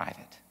on in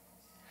private.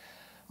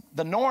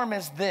 The norm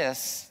is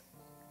this: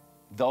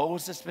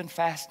 those that's been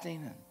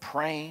fasting and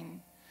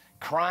praying,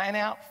 crying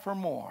out for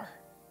more,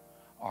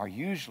 are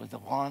usually the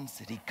ones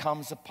that he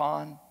comes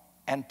upon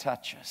and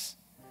touches.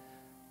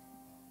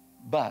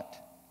 But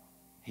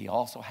he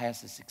also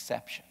has his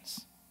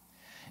exceptions.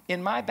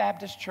 In my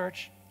Baptist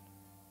church,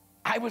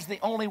 I was the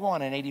only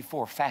one in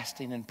 '84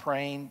 fasting and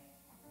praying,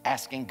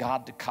 asking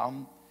God to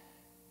come.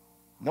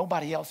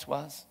 Nobody else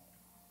was.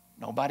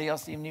 Nobody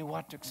else even knew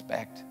what to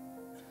expect.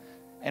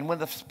 And when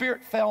the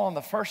Spirit fell on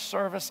the first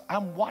service,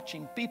 I'm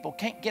watching people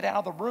can't get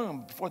out of the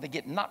room before they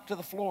get knocked to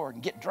the floor and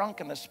get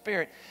drunk in the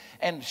Spirit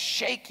and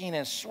shaking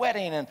and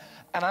sweating. And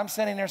I'm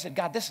sitting there and said,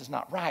 God, this is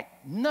not right.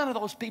 None of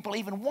those people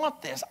even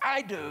want this.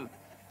 I do.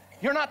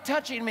 You're not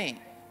touching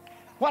me.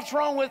 What's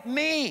wrong with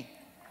me?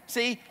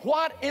 See,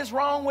 what is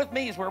wrong with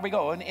me is where we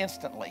go, and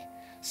instantly.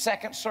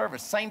 Second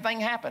service, same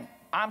thing happened.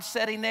 I'm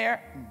sitting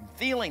there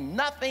feeling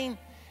nothing,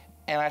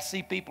 and I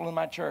see people in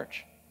my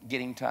church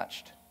getting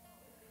touched.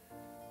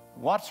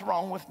 What's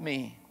wrong with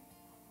me?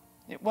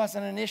 It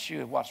wasn't an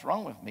issue of what's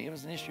wrong with me. It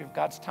was an issue of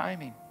God's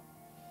timing.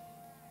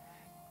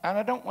 And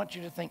I don't want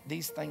you to think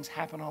these things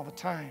happen all the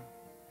time.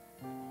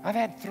 I've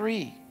had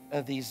 3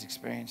 of these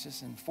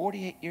experiences in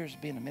 48 years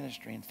of being a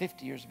ministry and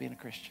 50 years of being a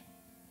Christian.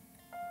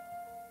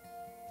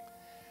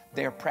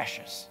 They're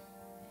precious.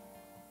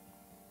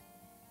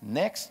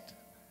 Next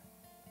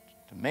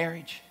to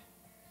marriage,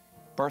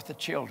 birth of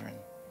children,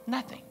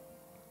 nothing,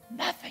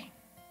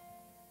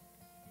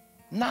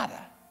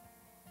 nada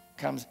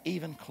comes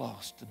even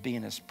close to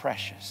being as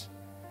precious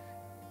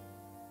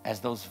as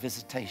those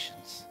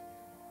visitations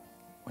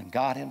when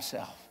God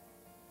himself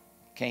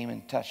came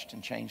and touched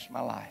and changed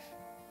my life.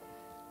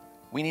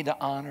 We need to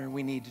honor,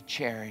 we need to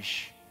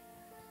cherish,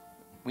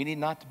 we need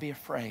not to be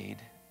afraid,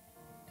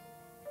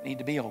 we need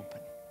to be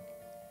open.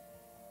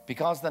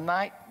 Because the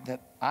night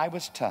that I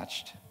was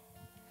touched,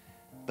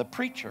 the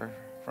preacher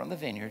from the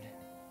vineyard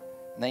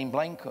named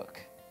Blaine Cook,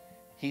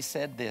 he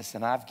said this,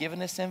 and I've given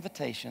this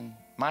invitation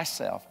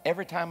myself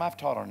every time I've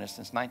taught on this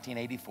since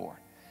 1984.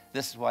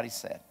 This is what he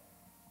said: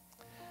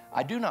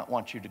 I do not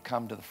want you to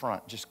come to the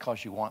front just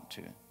because you want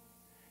to,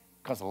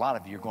 because a lot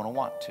of you are going to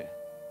want to.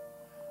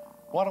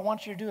 What I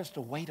want you to do is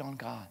to wait on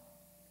God.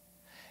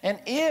 And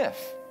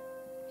if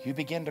you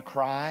begin to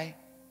cry,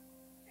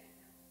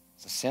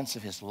 it's a sense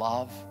of his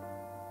love,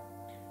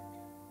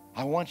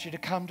 I want you to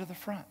come to the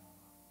front.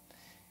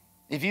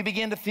 If you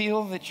begin to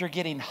feel that you're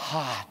getting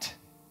hot,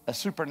 a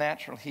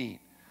supernatural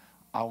heat,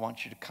 I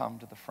want you to come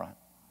to the front.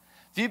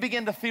 If you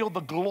begin to feel the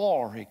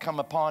glory come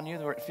upon you,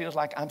 where it feels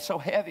like I'm so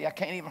heavy, I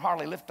can't even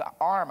hardly lift an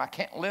arm, I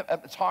can't lift,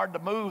 it's hard to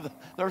move,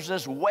 there's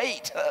this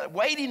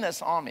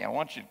weightiness on me, I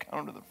want you to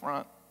come to the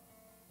front.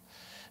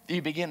 If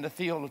you begin to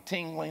feel the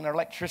tingling or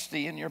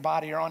electricity in your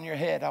body or on your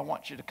head, I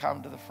want you to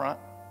come to the front.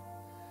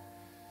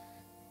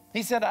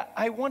 He said,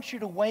 I want you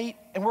to wait,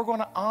 and we're going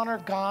to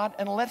honor God,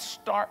 and let's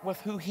start with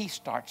who he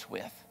starts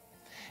with.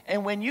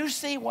 And when you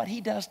see what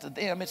he does to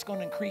them, it's going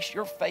to increase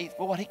your faith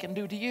for what he can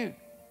do to you.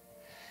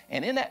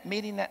 And in that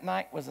meeting that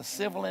night was a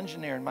civil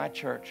engineer in my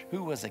church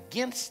who was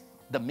against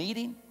the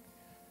meeting,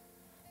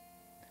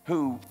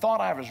 who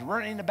thought I was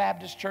ruining the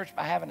Baptist church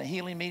by having a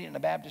healing meeting in the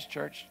Baptist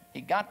church.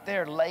 He got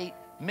there late,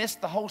 missed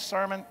the whole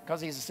sermon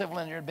because he's a civil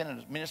engineer, had been in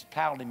a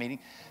municipality meeting,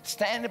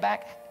 standing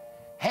back,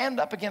 hand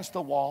up against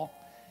the wall.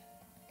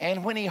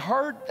 And when he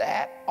heard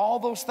that, all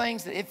those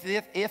things, that if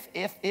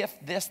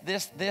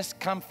this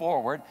come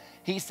forward,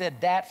 he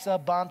said, that's a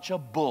bunch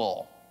of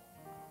bull.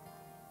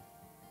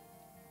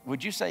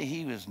 Would you say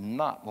he was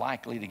not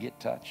likely to get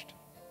touched?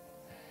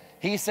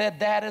 He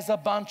said, that is a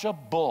bunch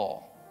of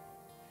bull.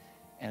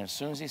 And as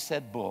soon as he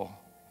said bull,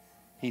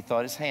 he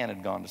thought his hand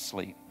had gone to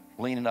sleep,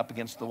 leaning up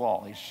against the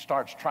wall. He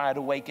starts trying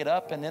to wake it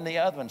up, and then the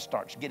other one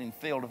starts getting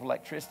filled with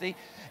electricity.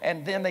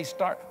 And then they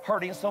start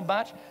hurting so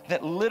much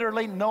that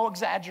literally, no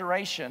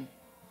exaggeration,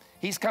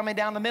 he's coming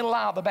down the middle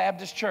aisle of the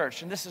Baptist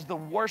church, and this is the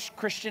worst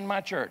Christian in my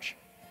church.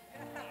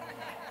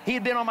 He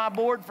had been on my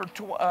board for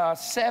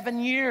 7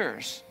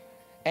 years,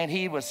 and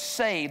he was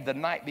saved the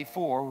night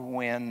before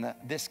when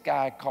this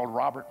guy called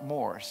Robert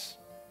Morris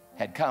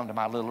had come to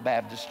my little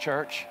Baptist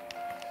church.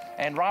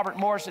 And Robert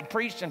Morris had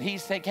preached, and he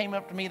came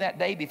up to me that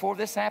day before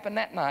this happened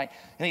that night,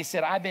 and he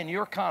said, I've been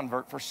your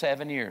convert for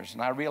 7 years,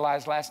 and I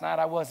realized last night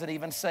I wasn't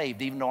even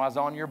saved, even though I was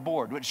on your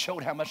board, which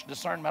showed how much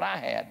discernment I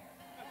had.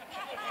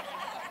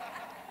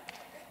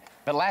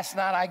 But last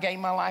night I gave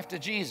my life to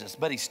Jesus,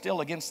 but he's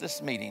still against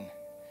this meeting.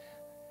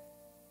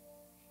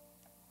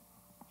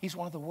 He's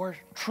one of the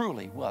worst,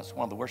 truly was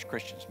one of the worst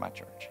Christians in my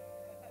church.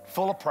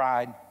 Full of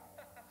pride.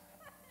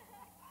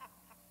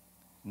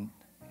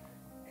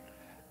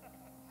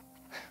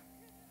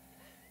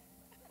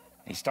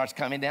 He starts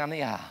coming down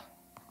the aisle.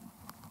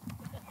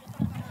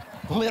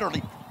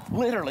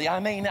 Literally, I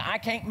mean, I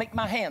can't make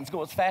my hands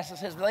go as fast as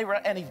his.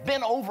 And he's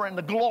been over in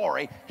the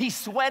glory. He's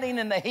sweating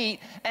in the heat,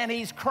 and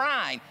he's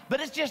crying.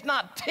 But it's just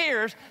not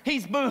tears.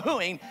 He's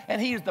boohooing,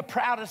 and he's the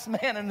proudest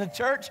man in the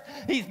church.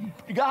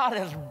 God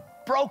has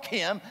broke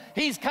him.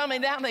 He's coming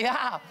down the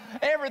aisle.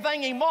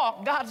 Everything he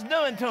walked, God's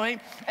doing to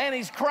him, and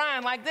he's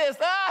crying like this.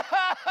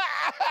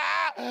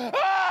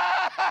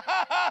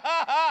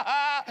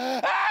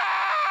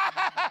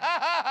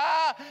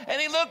 And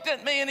he looked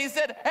at me and he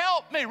said,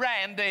 "Help me,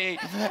 Randy.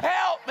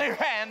 Help me,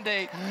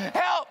 Randy.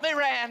 Help me,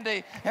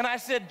 Randy." And I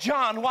said,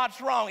 "John,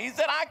 what's wrong?" He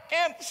said, "I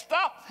can't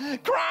stop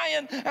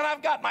crying, and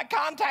I've got my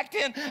contact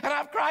in, and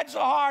I've cried so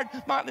hard.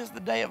 This is the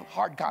day of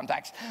hard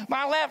contacts.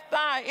 My left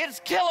eye, it's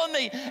killing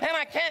me, and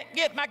I can't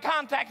get my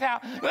contact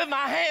out with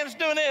my hands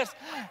doing this.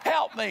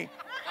 Help me."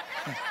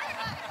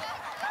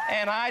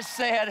 And I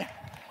said,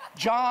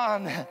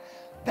 "John,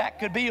 that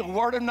could be a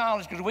word of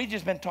knowledge," because we've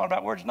just been talking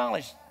about words of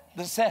knowledge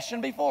the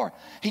session before.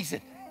 He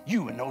said,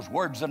 "You and those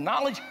words of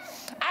knowledge,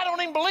 I don't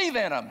even believe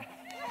in them."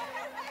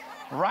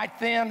 Right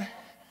then,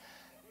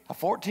 a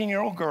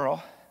 14-year-old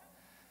girl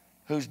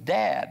whose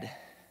dad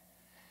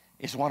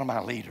is one of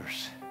my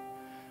leaders,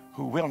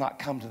 who will not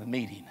come to the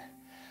meeting,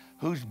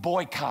 who's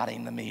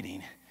boycotting the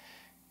meeting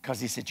because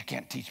he said, "You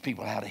can't teach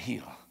people how to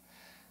heal."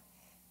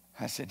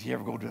 I said, "Do you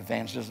ever go to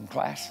evangelism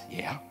class?"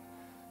 "Yeah.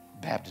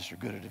 Baptists are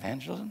good at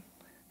evangelism."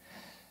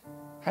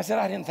 I said,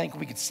 "I didn't think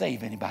we could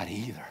save anybody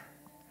either.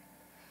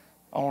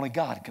 Only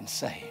God can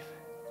save."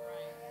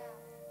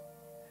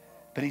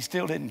 But he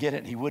still didn't get it,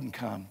 and he wouldn't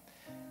come.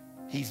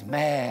 He's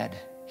mad.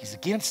 He's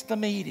against the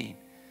meeting.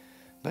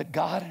 But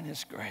God in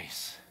his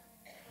grace,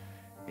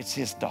 it's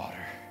his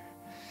daughter.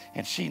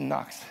 And she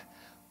knocks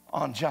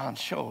on John's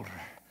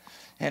shoulder.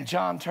 And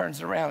John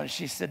turns around and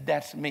she said,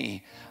 "That's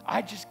me.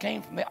 I just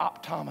came from the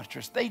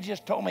optometrist. They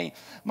just told me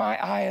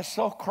my eye is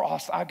so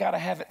crossed, I've got to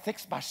have it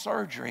fixed by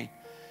surgery."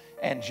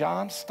 And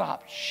John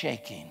stopped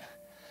shaking.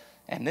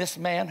 And this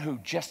man who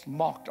just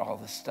mocked all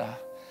this stuff,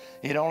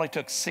 it only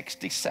took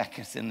 60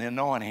 seconds in the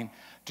anointing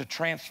to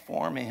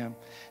transform him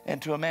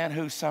into a man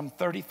who some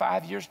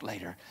 35 years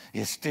later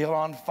is still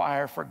on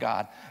fire for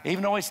God.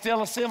 Even though he's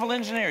still a civil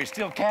engineer, he's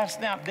still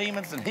casting out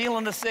demons and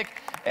healing the sick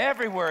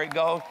everywhere he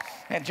goes.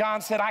 And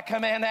John said, "I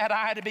command that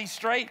eye to be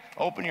straight."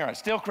 Open your eyes.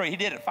 Still correct. He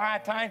did it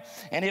 5 times,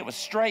 and it was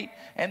straight.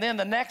 And then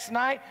the next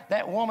night,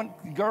 that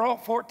girl,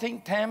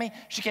 14, Tammy,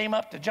 she came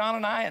up to John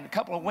and I and a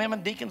couple of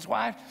women, deacons'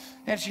 wives,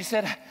 and she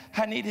said,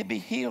 "I need to be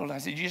healed." I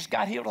said, "You just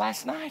got healed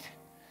last night."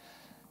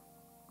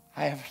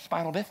 "I have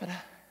spinal bifida.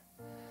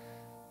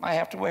 I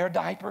have to wear a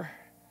diaper.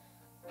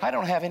 I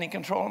don't have any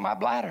control of my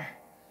bladder.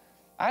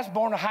 I was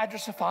born a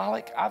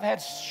hydrocephalic. I've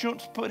had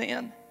shunts put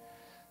in.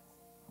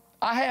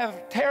 I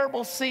have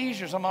terrible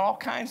seizures. I'm on all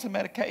kinds of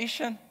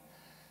medication."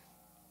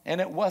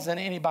 And it wasn't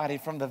anybody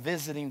from the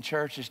visiting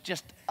church. It's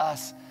just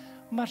us.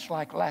 Much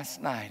like last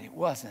night, it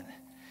wasn't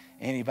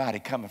anybody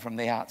coming from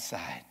the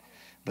outside,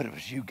 but it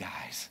was you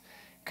guys,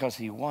 because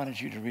he wanted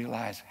you to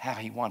realize how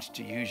he wants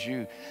to use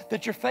you,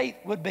 that your faith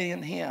would be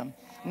in him,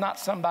 not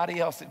somebody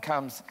else that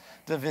comes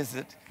to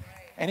visit.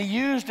 And he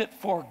used it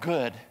for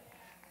good.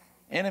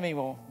 Enemy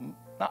will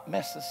not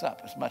mess this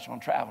up as much on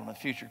travel in the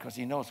future, because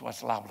he knows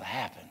what's liable to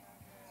happen.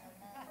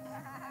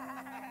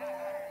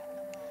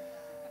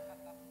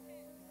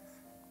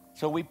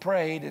 So we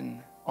prayed,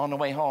 and on the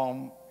way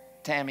home,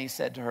 Tammy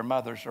said to her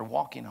mother as they're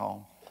walking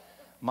home,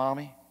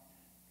 "Mommy,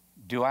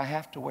 do I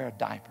have to wear a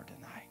diaper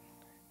tonight?"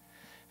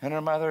 And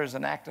her mother, as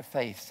an act of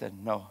faith,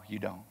 said, "No, you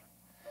don't."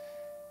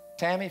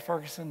 Tammy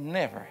Ferguson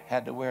never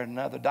had to wear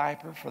another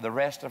diaper for the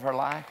rest of her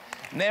life,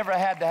 never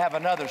had to have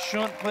another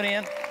shunt put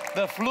in.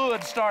 The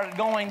fluid started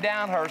going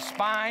down her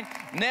spine,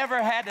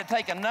 never had to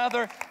take have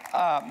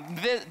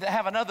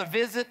another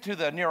visit to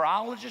the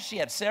neurologist. She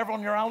had several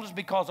neurologists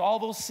because all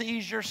those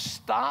seizures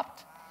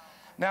stopped.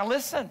 Now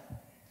listen,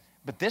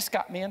 but this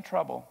got me in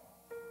trouble,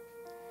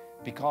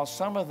 because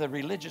some of the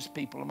religious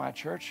people in my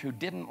church who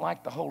didn't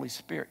like the Holy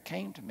Spirit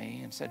came to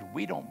me and said,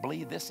 "We don't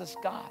believe this is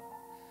God."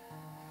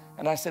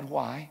 And I said,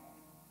 "Why?"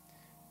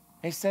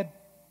 He said,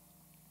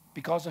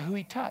 "Because of who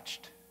he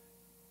touched."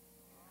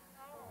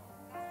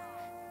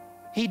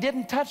 He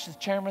didn't touch the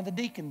chairman of the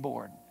deacon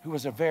board, who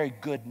was a very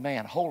good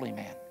man, holy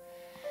man.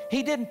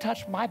 He didn't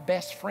touch my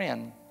best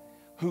friend,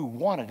 who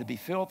wanted to be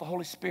filled with the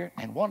Holy Spirit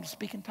and wanted to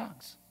speak in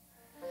tongues.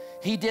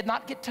 He did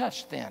not get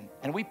touched then.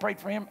 And we prayed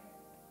for him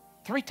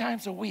 3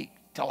 times a week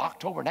till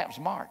October, and that was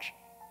March,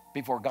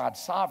 before God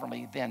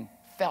sovereignly then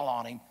fell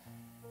on him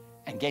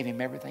and gave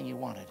him everything he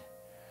wanted.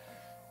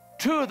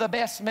 2 of the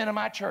best men in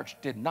my church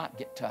did not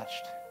get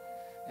touched,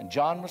 and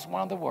John was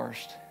one of the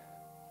worst.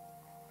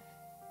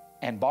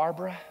 And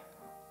Barbara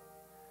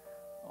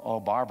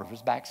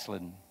was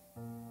backslidden.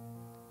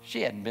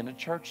 She hadn't been to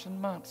church in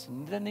months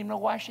and didn't even know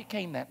why she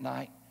came that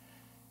night.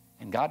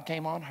 And God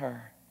came on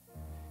her,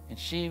 and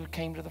she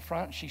came to the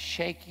front, and she's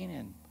shaking,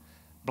 and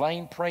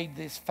Blaine prayed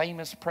this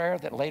famous prayer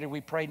that later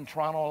we prayed in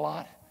Toronto a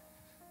lot.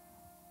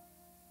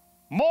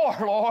 "More,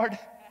 Lord."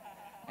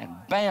 And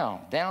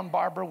bam, down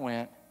Barbara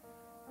went.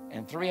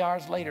 And 3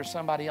 hours later,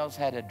 somebody else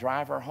had to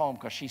drive her home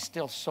because she's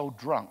still so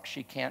drunk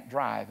she can't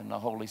drive in the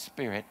Holy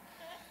Spirit.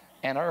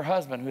 And her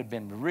husband, who had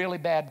been really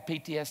bad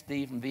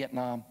PTSD from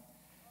Vietnam,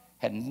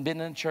 hadn't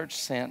been in church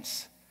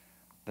since.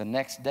 The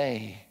next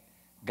day,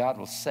 God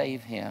will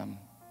save him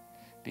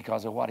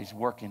because of what he's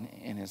working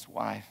in his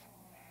wife.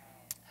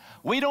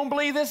 We don't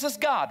believe this is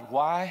God.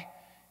 Why?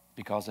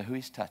 Because of who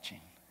he's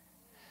touching.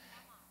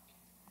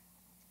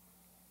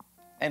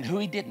 And who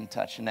he didn't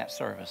touch in that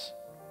service.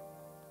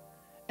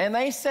 And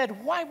they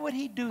said, why would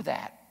he do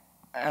that?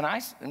 And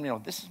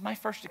this is my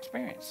first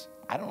experience.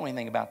 I don't know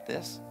anything about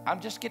this.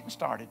 I'm just getting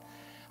started.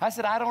 I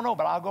said, I don't know,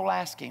 but I'll go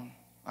ask him.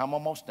 I'm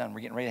almost done.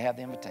 We're getting ready to have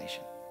the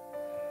invitation.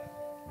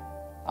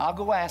 I'll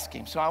go ask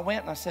him. So I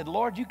went and I said,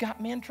 Lord, you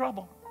got me in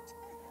trouble.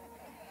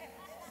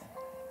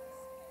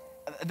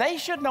 They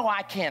should know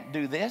I can't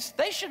do this.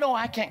 They should know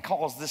I can't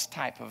cause this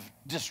type of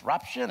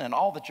disruption and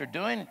all that you're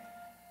doing.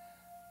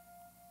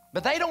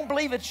 But they don't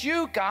believe it's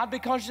you, God,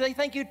 because they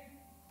think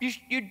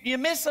you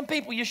missed some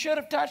people you should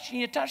have touched,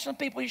 and you touched some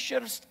people you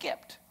should have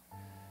skipped.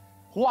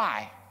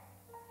 Why?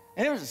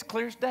 And it was as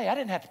clear as day. I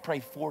didn't have to pray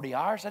 40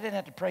 hours. I didn't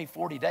have to pray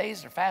 40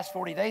 days or fast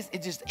 40 days.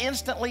 It just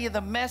instantly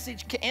the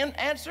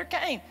answer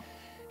came.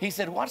 He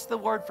said, what's the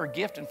word for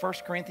gift in 1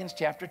 Corinthians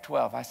chapter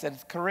 12? I said,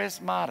 it's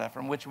charismata,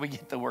 from which we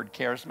get the word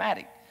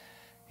charismatic.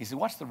 He said,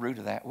 what's the root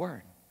of that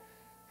word?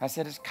 I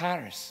said, it's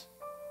charis.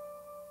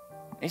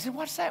 He said,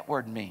 what's that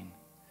word mean?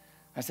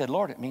 I said,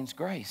 Lord, it means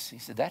grace. He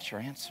said, that's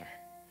your answer.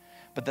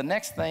 But the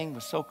next thing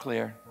was so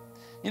clear.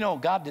 You know,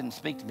 God didn't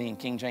speak to me in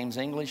King James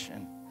English,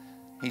 and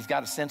he's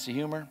got a sense of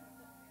humor.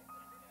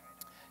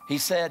 He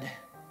said,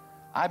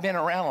 I've been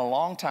around a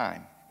long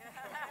time.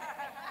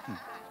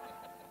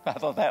 I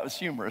thought that was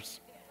humorous.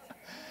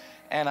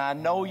 And I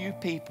know you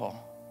people,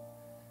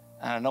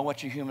 and I know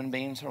what you human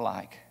beings are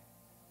like.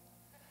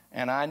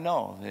 And I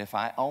know that if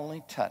I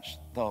only touch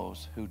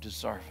those who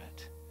deserve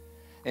it,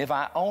 if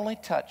I only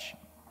touch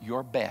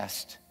your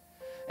best,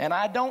 and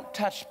I don't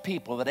touch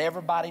people that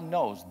everybody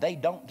knows they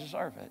don't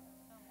deserve it,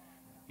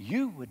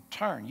 you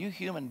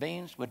human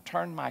beings would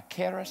turn my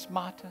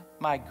charismata,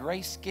 my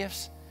grace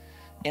gifts,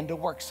 into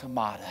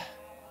worksamata.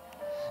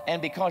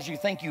 And because you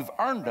think you've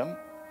earned them,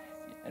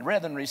 and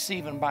rather than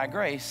receive them by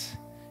grace,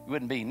 you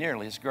wouldn't be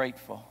nearly as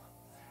grateful.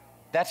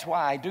 That's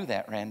why I do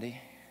that, Randy.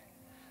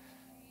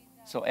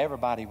 So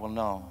everybody will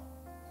know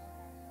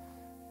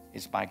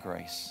it's by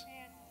grace.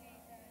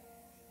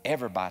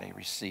 Everybody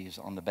receives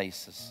on the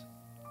basis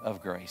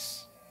of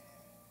grace.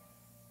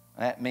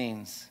 That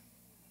means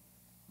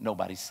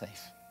nobody's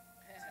safe.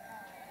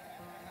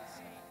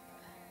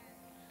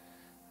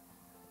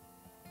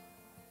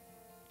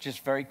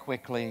 Just very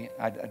quickly,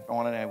 I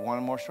want to add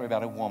one more story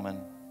about a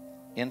woman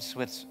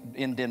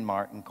in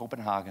Denmark, in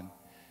Copenhagen.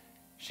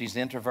 She's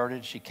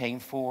introverted. She came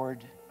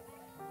forward.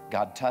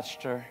 God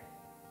touched her.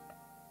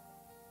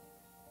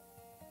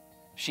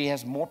 She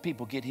has more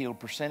people get healed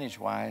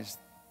percentage-wise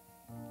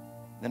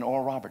than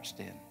Oral Roberts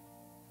did.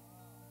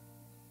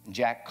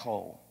 Jack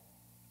Cole.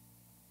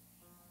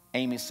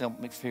 Amy Silk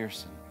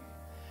McPherson.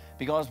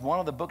 Because one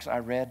of the books I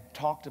read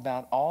talked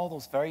about all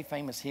those very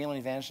famous healing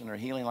evangelists and their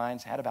healing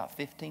lines had about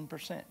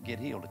 15% get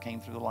healed that came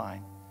through the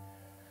line.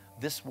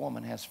 This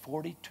woman has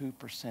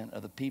 42%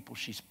 of the people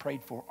she's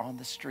prayed for on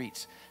the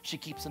streets. She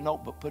keeps a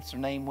notebook, puts her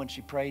name when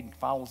she prayed, and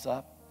follows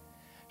up.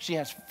 She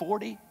has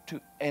 42,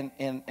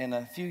 in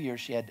a few years,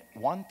 she had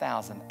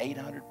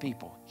 1,800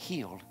 people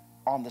healed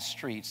on the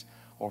streets,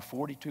 or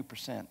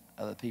 42%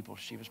 of the people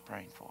she was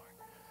praying for.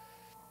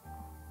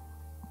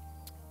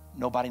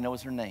 Nobody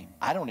knows her name.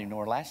 I don't even know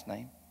her last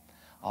name.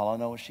 All I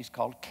know is she's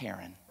called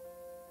Karen.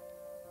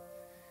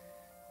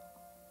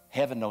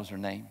 Heaven knows her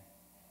name.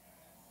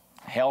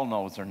 Hell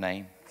knows her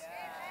name.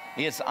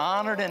 It's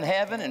honored in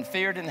heaven and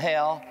feared in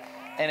hell.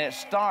 And it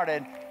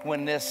started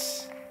when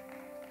this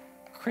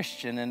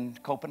Christian in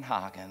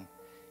Copenhagen,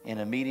 in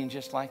a meeting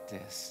just like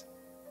this,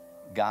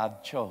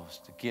 God chose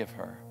to give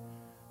her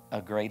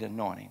a great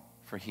anointing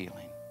for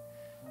healing.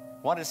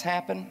 What has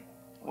happened?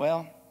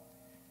 Well,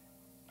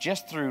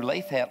 just through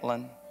Leif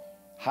Hetland,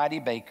 Heidi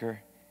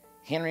Baker,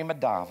 Henry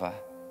Madava,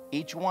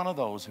 each one of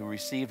those who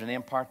received an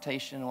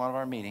impartation in one of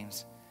our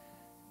meetings,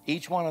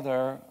 each one of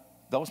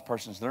those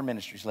persons, their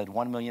ministries led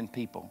 1 million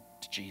people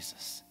to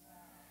Jesus.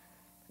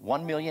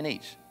 1 million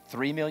each,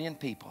 3 million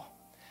people.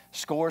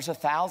 Scores of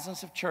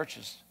thousands of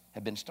churches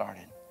have been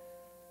started.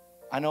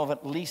 I know of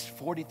at least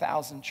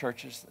 40,000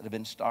 churches that have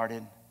been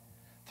started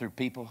through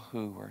people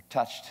who were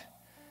touched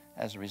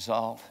as a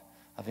result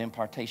of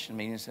impartation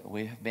meetings that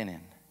we have been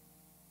in.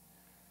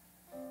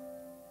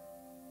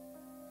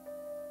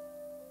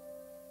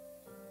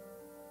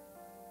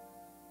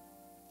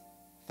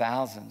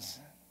 Thousands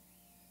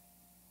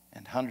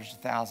and hundreds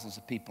of thousands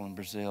of people in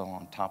Brazil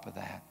on top of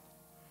that.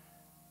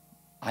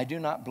 I do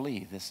not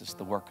believe this is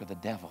the work of the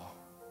devil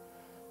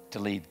to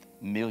lead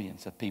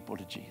millions of people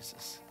to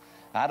Jesus.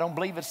 I don't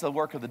believe it's the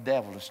work of the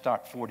devil to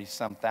start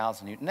 40-some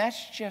thousand. And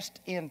that's just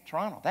in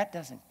Toronto. That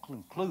doesn't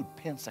include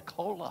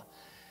Pensacola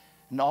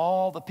And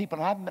all the people,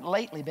 and I've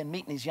lately been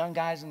meeting these young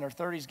guys in their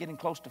 30s, getting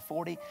close to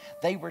 40.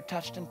 They were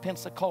touched in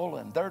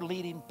Pensacola, and they're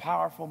leading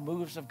powerful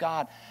moves of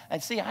God.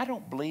 And see, I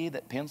don't believe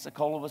that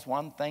Pensacola was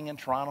one thing, and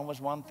Toronto was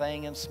one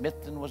thing, and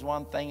Smithton was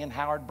one thing, and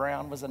Howard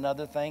Brown was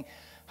another thing.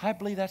 I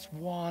believe that's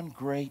one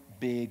great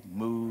big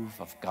move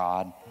of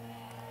God.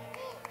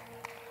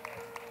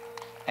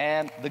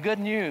 And the good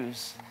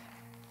news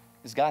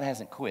is God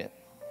hasn't quit,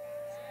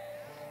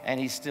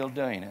 and He's still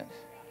doing it.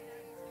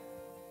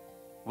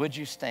 Would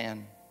you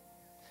stand?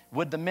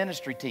 Would the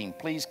ministry team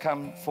please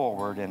come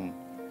forward and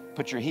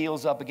put your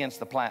heels up against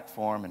the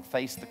platform and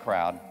face the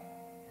crowd?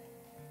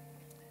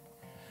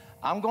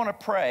 I'm going to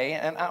pray,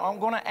 and I'm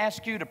going to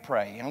ask you to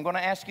pray. I'm going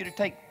to ask you to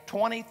take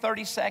 20,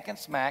 30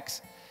 seconds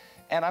max,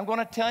 and I'm going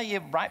to tell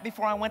you, right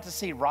before I went to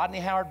see Rodney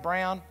Howard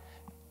Brown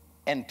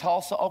in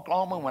Tulsa,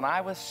 Oklahoma, when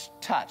I was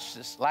touched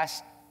this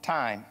last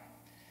time,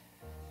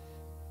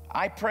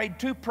 I prayed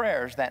 2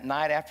 prayers that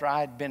night after I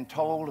had been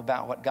told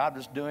about what God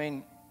was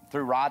doing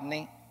through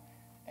Rodney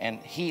and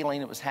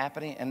healing that was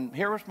happening. And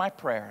here was my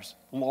prayers.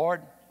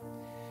 Lord,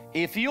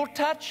 if you'll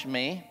touch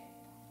me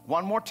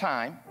one more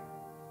time,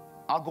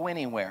 I'll go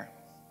anywhere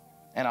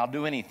and I'll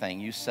do anything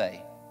you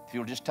say if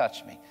you'll just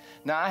touch me.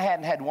 Now, I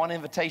hadn't had one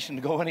invitation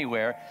to go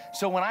anywhere.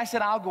 So when I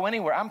said I'll go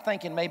anywhere, I'm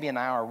thinking maybe an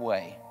hour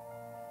away.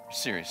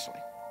 Seriously.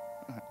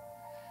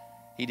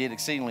 He did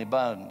exceedingly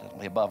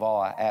abundantly above all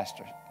I asked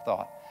or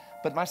thought.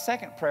 But my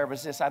second prayer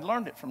was this. I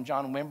learned it from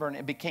John Wimber, and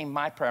it became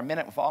my prayer. I meant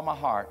it with all my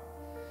heart.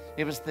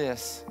 It was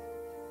this: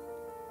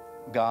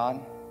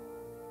 God,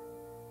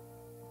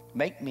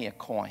 make me a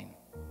coin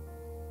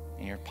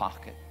in your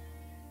pocket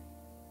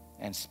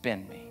and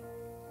spend me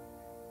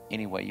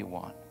any way you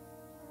want.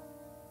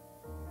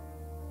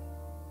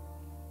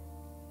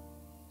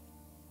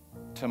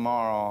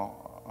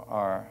 Tomorrow,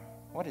 or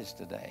what is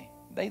today?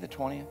 Today the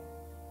 20th?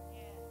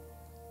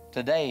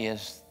 Today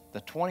is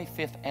the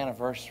 25th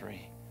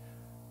anniversary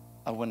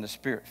of when the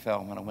Spirit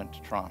fell when I went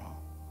to Toronto.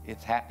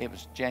 It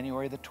was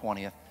January the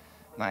 20th,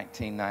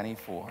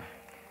 1994.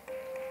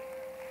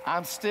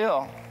 I'm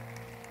still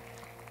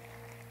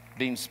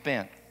being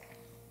spent.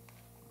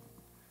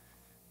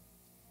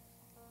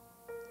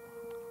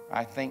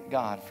 I thank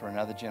God for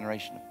another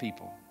generation of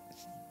people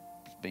that's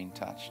being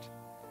touched.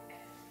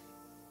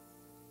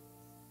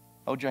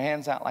 Hold your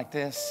hands out like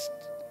this.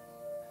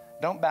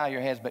 Don't bow your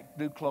heads, but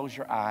do close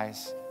your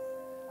eyes.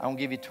 I'm going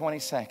to give you 20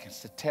 seconds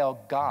to tell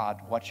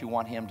God what you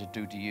want Him to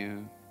do to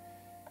you.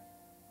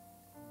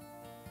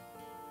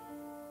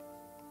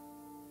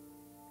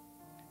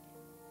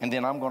 And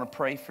then I'm going to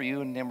pray for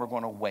you, and then we're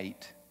going to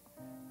wait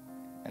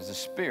as the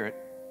Spirit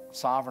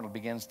sovereignly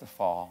begins to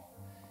fall.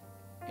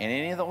 And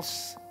any of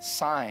those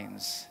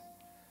signs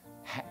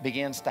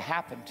begins to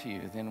happen to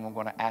you, then we're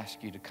going to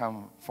ask you to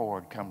come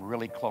forward, come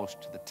really close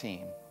to the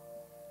team.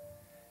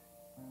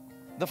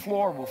 The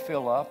floor will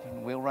fill up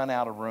and we'll run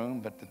out of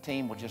room, but the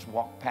team will just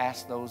walk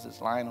past those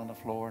that's lying on the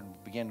floor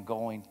and begin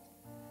going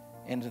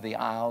into the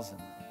aisles and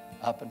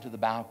up into the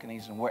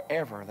balconies and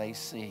wherever they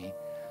see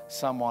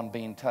someone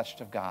being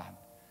touched of God,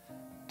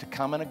 to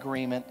come in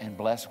agreement and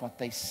bless what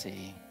they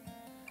see.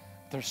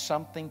 There's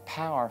something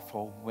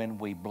powerful when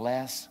we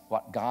bless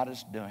what God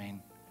is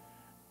doing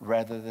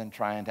rather than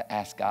trying to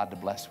ask God to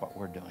bless what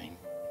we're doing.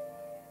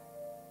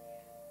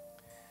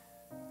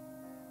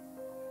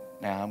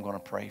 Now I'm going to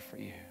pray for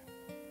you.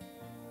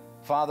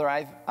 Father,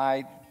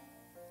 I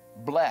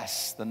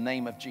bless the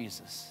name of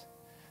Jesus.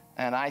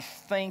 And I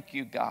thank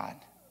you, God,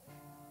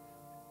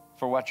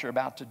 for what you're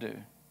about to do.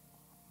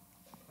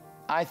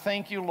 I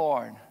thank you,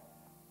 Lord,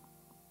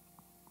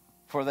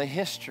 for the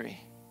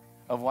history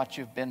of what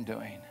you've been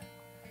doing.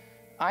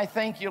 I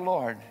thank you,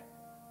 Lord,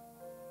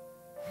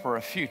 for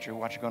a future,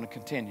 what you're going to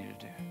continue to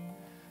do.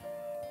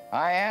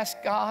 I ask,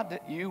 God,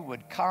 that you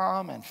would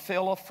come and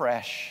fill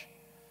afresh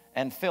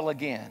and fill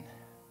again.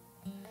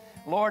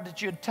 Lord,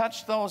 that you'd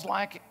touch those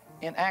like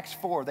in Acts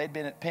 4. They'd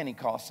been at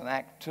Pentecost in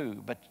Act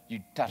 2, but you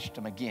touched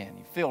them again.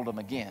 You filled them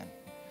again.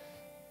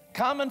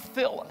 Come and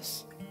fill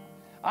us.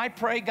 I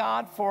pray,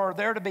 God, for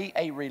there to be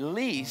a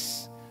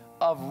release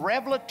of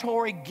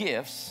revelatory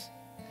gifts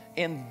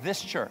in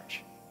this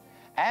church,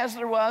 as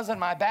there was in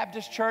my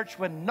Baptist church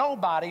when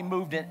nobody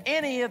moved in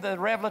any of the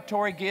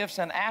revelatory gifts.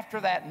 And after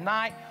that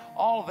night,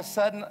 all of a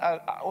sudden,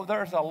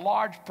 there's a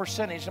large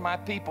percentage of my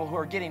people who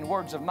are getting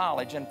words of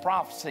knowledge and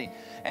prophecy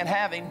and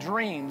having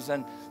dreams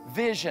and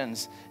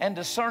visions and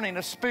discerning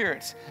of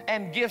spirits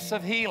and gifts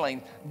of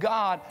healing.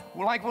 God,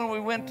 like when we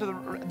went to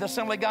the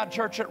Assembly of God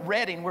Church at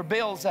Redding, where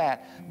Bill's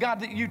at, God,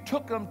 that you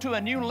took them to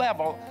a new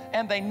level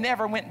and they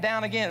never went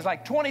down again. It's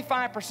like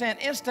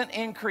 25% instant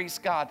increase,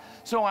 God.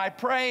 So I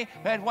pray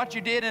that what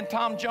you did in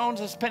Tom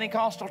Jones's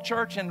Pentecostal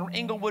church in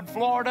Inglewood,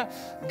 Florida,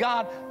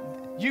 God,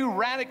 you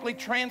radically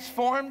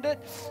transformed it.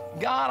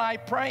 God, I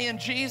pray in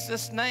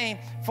Jesus' name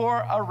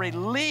for a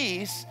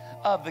release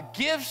of the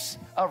gifts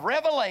of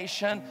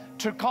revelation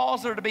to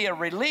cause there to be a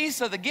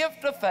release of the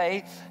gift of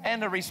faith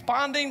and the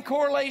responding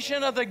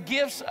correlation of the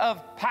gifts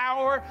of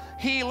power,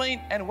 healing,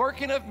 and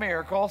working of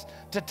miracles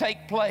to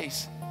take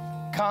place.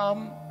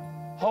 Come,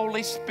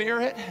 Holy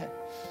Spirit.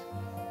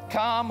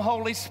 Come,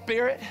 Holy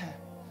Spirit.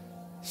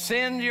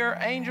 Send your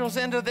angels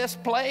into this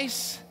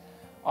place,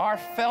 our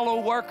fellow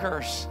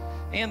workers,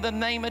 in the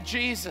name of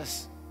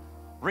Jesus.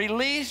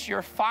 Release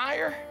your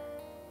fire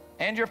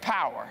and your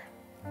power.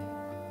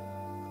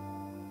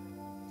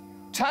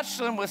 Touch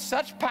them with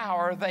such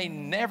power they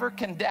never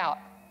can doubt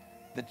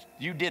that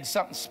you did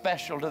something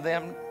special to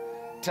them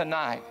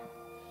tonight.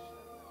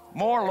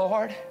 More,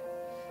 Lord.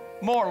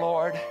 More,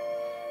 Lord.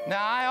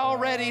 Now I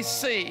already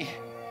see,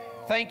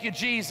 thank you,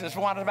 Jesus,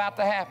 for what's about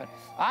to happen.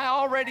 I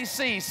already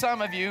see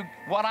some of you,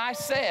 what I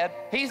said,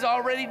 He's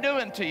already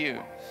doing to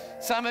you.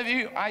 Some of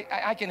you,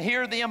 I can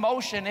hear the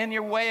emotion in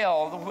your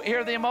wail,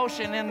 hear the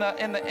emotion in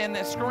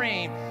the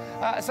scream.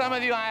 Some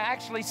of you, I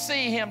actually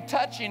see Him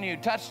touching you.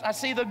 I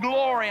see the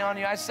glory on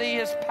you. I see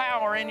His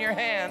power in your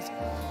hands.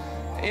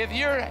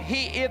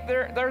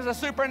 If there's a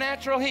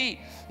supernatural heat.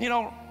 You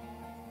know,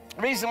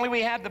 recently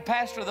we had the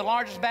pastor of the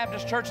largest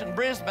Baptist church in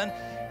Brisbane.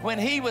 When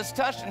he was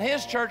touched in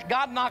his church,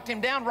 God knocked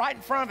him down right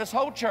in front of his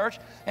whole church,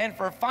 and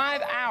for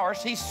 5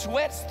 hours he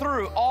sweats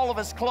through all of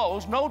his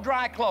clothes, no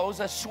dry clothes,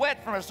 a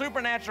sweat from a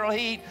supernatural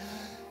heat.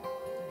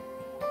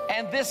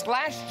 And this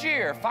last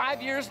year,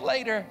 5 years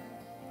later,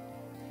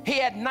 he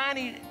had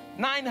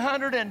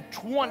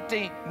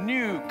 920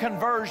 new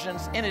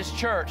conversions in his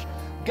church.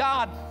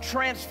 God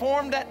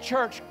transformed that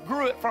church,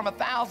 grew it from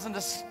 1,000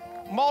 to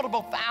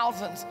multiple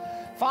thousands.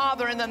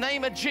 Father, in the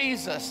name of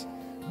Jesus,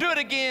 do it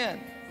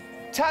again.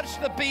 Touch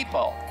the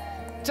people.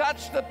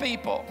 Touch the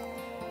people.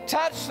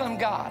 Touch them,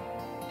 God,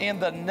 in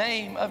the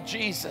name of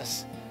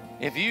Jesus.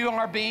 If you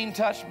are being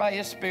touched by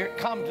His Spirit,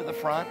 come to the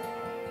front.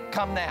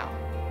 Come now.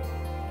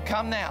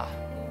 Come now.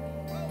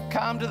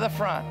 Come to the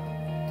front.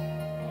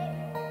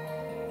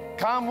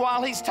 Come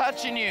while He's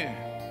touching you.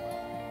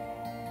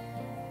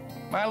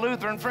 My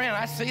Lutheran friend,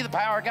 I see the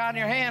power of God in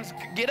your hands.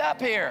 Get up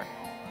here.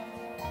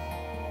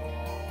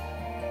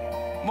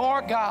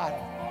 More, God.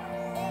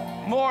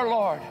 More,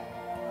 Lord.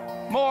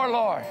 More,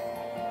 Lord.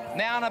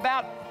 Now,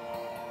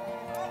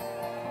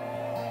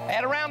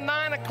 at around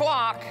 9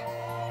 o'clock,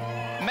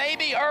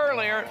 maybe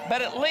earlier,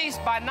 but at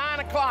least by 9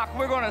 o'clock,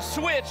 we're going to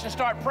switch and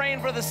start praying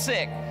for the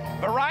sick.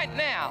 But right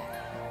now,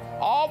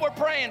 all we're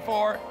praying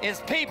for is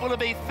people to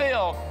be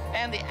filled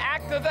and the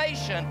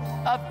activation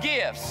of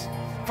gifts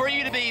for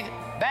you to be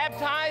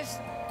baptized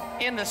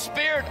in the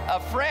Spirit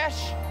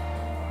afresh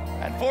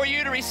and for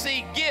you to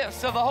receive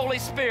gifts of the Holy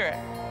Spirit.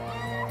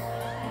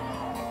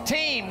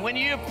 Team, when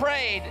you have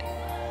prayed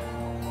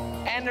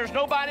and there's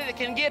nobody that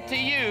can get to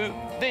you,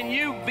 then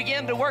you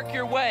begin to work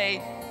your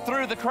way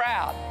through the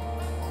crowd.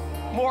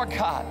 More,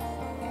 God.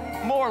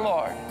 More,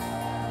 Lord.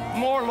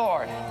 More,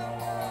 Lord.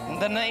 In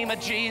the name of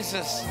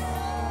Jesus.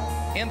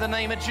 In the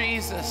name of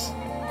Jesus.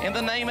 In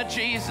the name of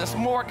Jesus.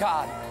 More,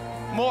 God.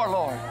 More,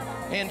 Lord.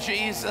 In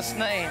Jesus'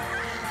 name.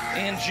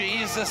 In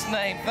Jesus'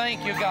 name.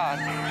 Thank you, God.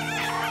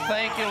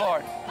 Thank you,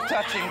 Lord.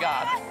 Touch Him,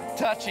 God.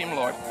 Touch Him,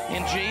 Lord.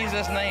 In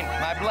Jesus' name.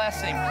 My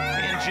blessing.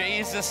 In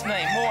Jesus'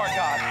 name. More,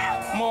 God.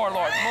 More,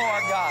 Lord.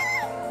 More, God.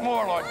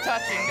 More, Lord.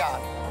 Touch Him,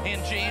 God.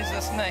 In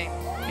Jesus' name.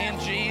 In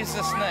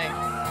Jesus' name.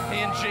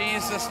 In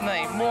Jesus'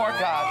 name. More,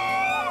 God.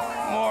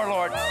 More,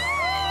 Lord.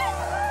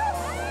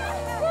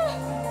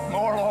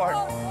 More, Lord.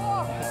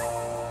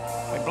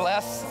 We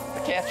bless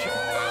the catcher.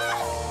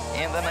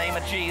 In the name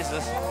of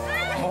Jesus.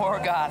 More,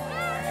 God.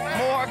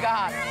 More,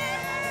 God.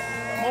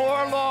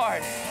 More,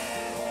 Lord.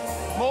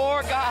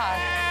 More, God.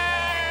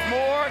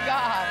 More,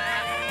 God.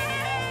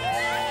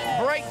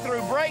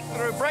 Breakthrough,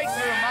 breakthrough,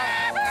 breakthrough.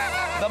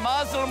 The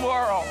Muslim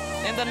world.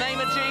 In the name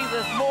of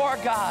Jesus. More,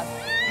 God.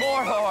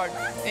 More, Lord.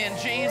 In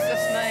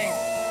Jesus' name.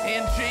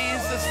 In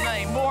Jesus'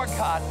 name. More,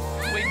 God.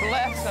 We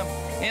bless them.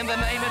 In the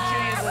name of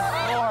Jesus.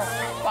 More.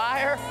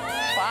 Fire,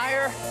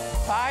 fire,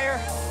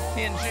 fire.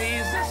 In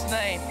Jesus'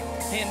 name.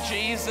 In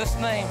Jesus'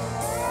 name.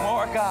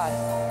 More, God.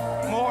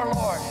 More,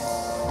 Lord.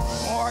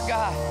 More,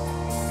 God.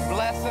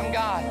 Bless them,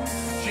 God.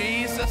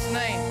 Jesus'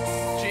 name.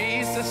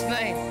 Jesus'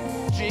 name.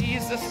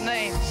 Jesus'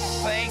 name.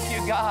 Thank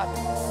you, God.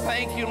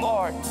 Thank you,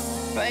 Lord.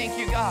 Thank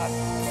you, God.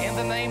 In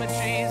the name of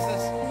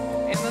Jesus.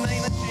 In the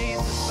name of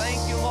Jesus.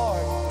 Thank you,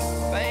 Lord.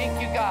 Thank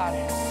you, God.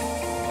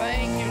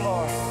 Thank you,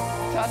 Lord.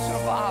 Touch them,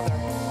 Father.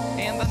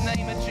 In the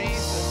name of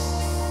Jesus.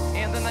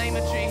 In the name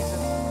of Jesus.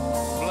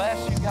 Bless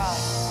you, God.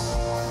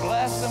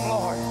 Bless them,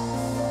 Lord.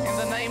 In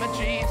the name of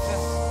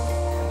Jesus.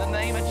 In the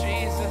name of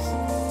Jesus.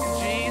 In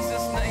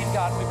Jesus' name,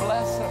 God, we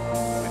bless them.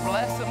 We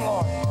bless them,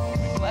 Lord.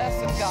 We bless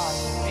them, God.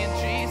 In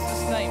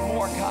Jesus' name,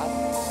 more, God.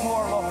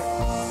 More, Lord.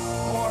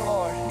 More,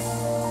 Lord.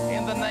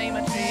 In the name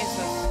of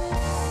Jesus.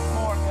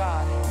 More,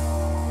 God.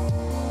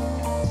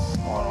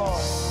 More,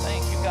 Lord.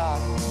 Thank you,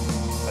 God.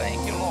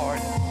 Thank you, Lord.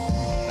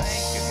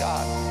 Thank you,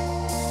 God.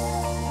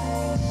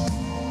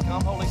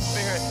 Come, Holy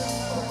Spirit.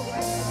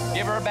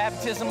 Give her a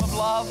baptism of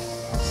love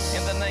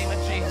in the name of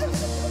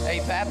Jesus. A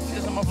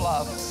baptism of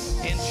love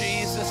in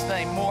Jesus'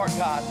 name. More,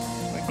 God.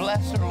 We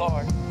bless her,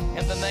 Lord,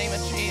 in the name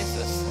of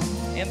Jesus.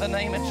 In the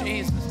name of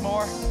Jesus.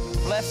 More.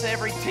 Bless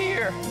every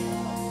tear.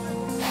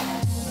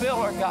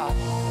 Fill her, God,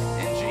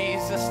 in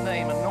Jesus'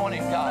 name.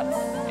 Anointing, God,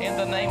 in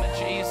the name of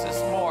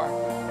Jesus. More,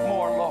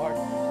 Lord.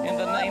 In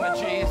the name of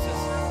Jesus.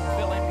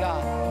 Fill him,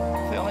 God.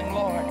 Fill him,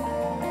 Lord.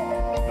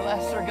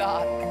 Bless her,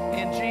 God.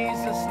 In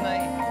Jesus'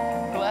 name.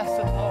 Bless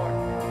him, Lord.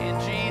 In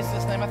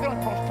Jesus' name. I feel like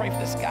I'm supposed to pray for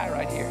this guy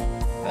right here.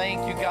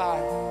 Thank you, God.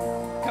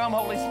 Come,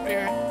 Holy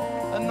Spirit.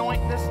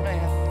 Anoint this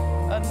man.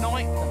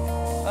 Anoint them.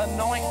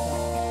 Anoint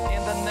them.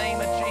 In the name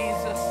of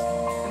Jesus.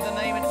 In the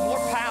name of more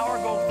power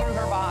go through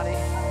her body.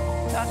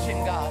 Touch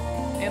him, God.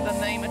 In the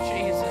name of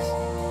Jesus.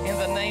 In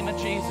the name of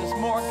Jesus.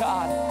 More,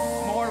 God.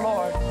 More,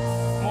 Lord.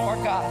 More,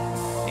 God.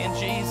 In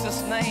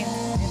Jesus' name.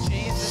 In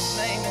Jesus'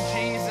 name. In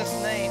Jesus'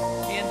 name.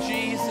 In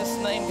Jesus'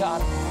 name,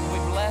 God. We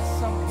bless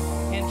them.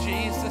 In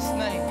Jesus'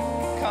 name.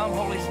 Come,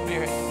 Holy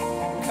Spirit.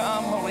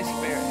 Come, Holy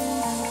Spirit.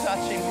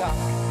 Touch him, God.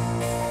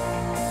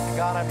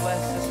 God, I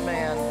bless this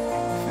man.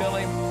 Fill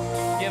him.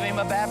 Give him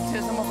a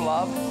baptism of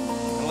love.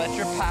 And let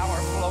your power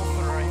flow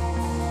through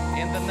him.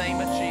 In the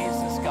name of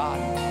Jesus, God.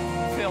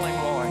 Fill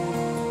him, Lord.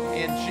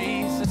 In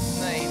Jesus'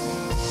 name.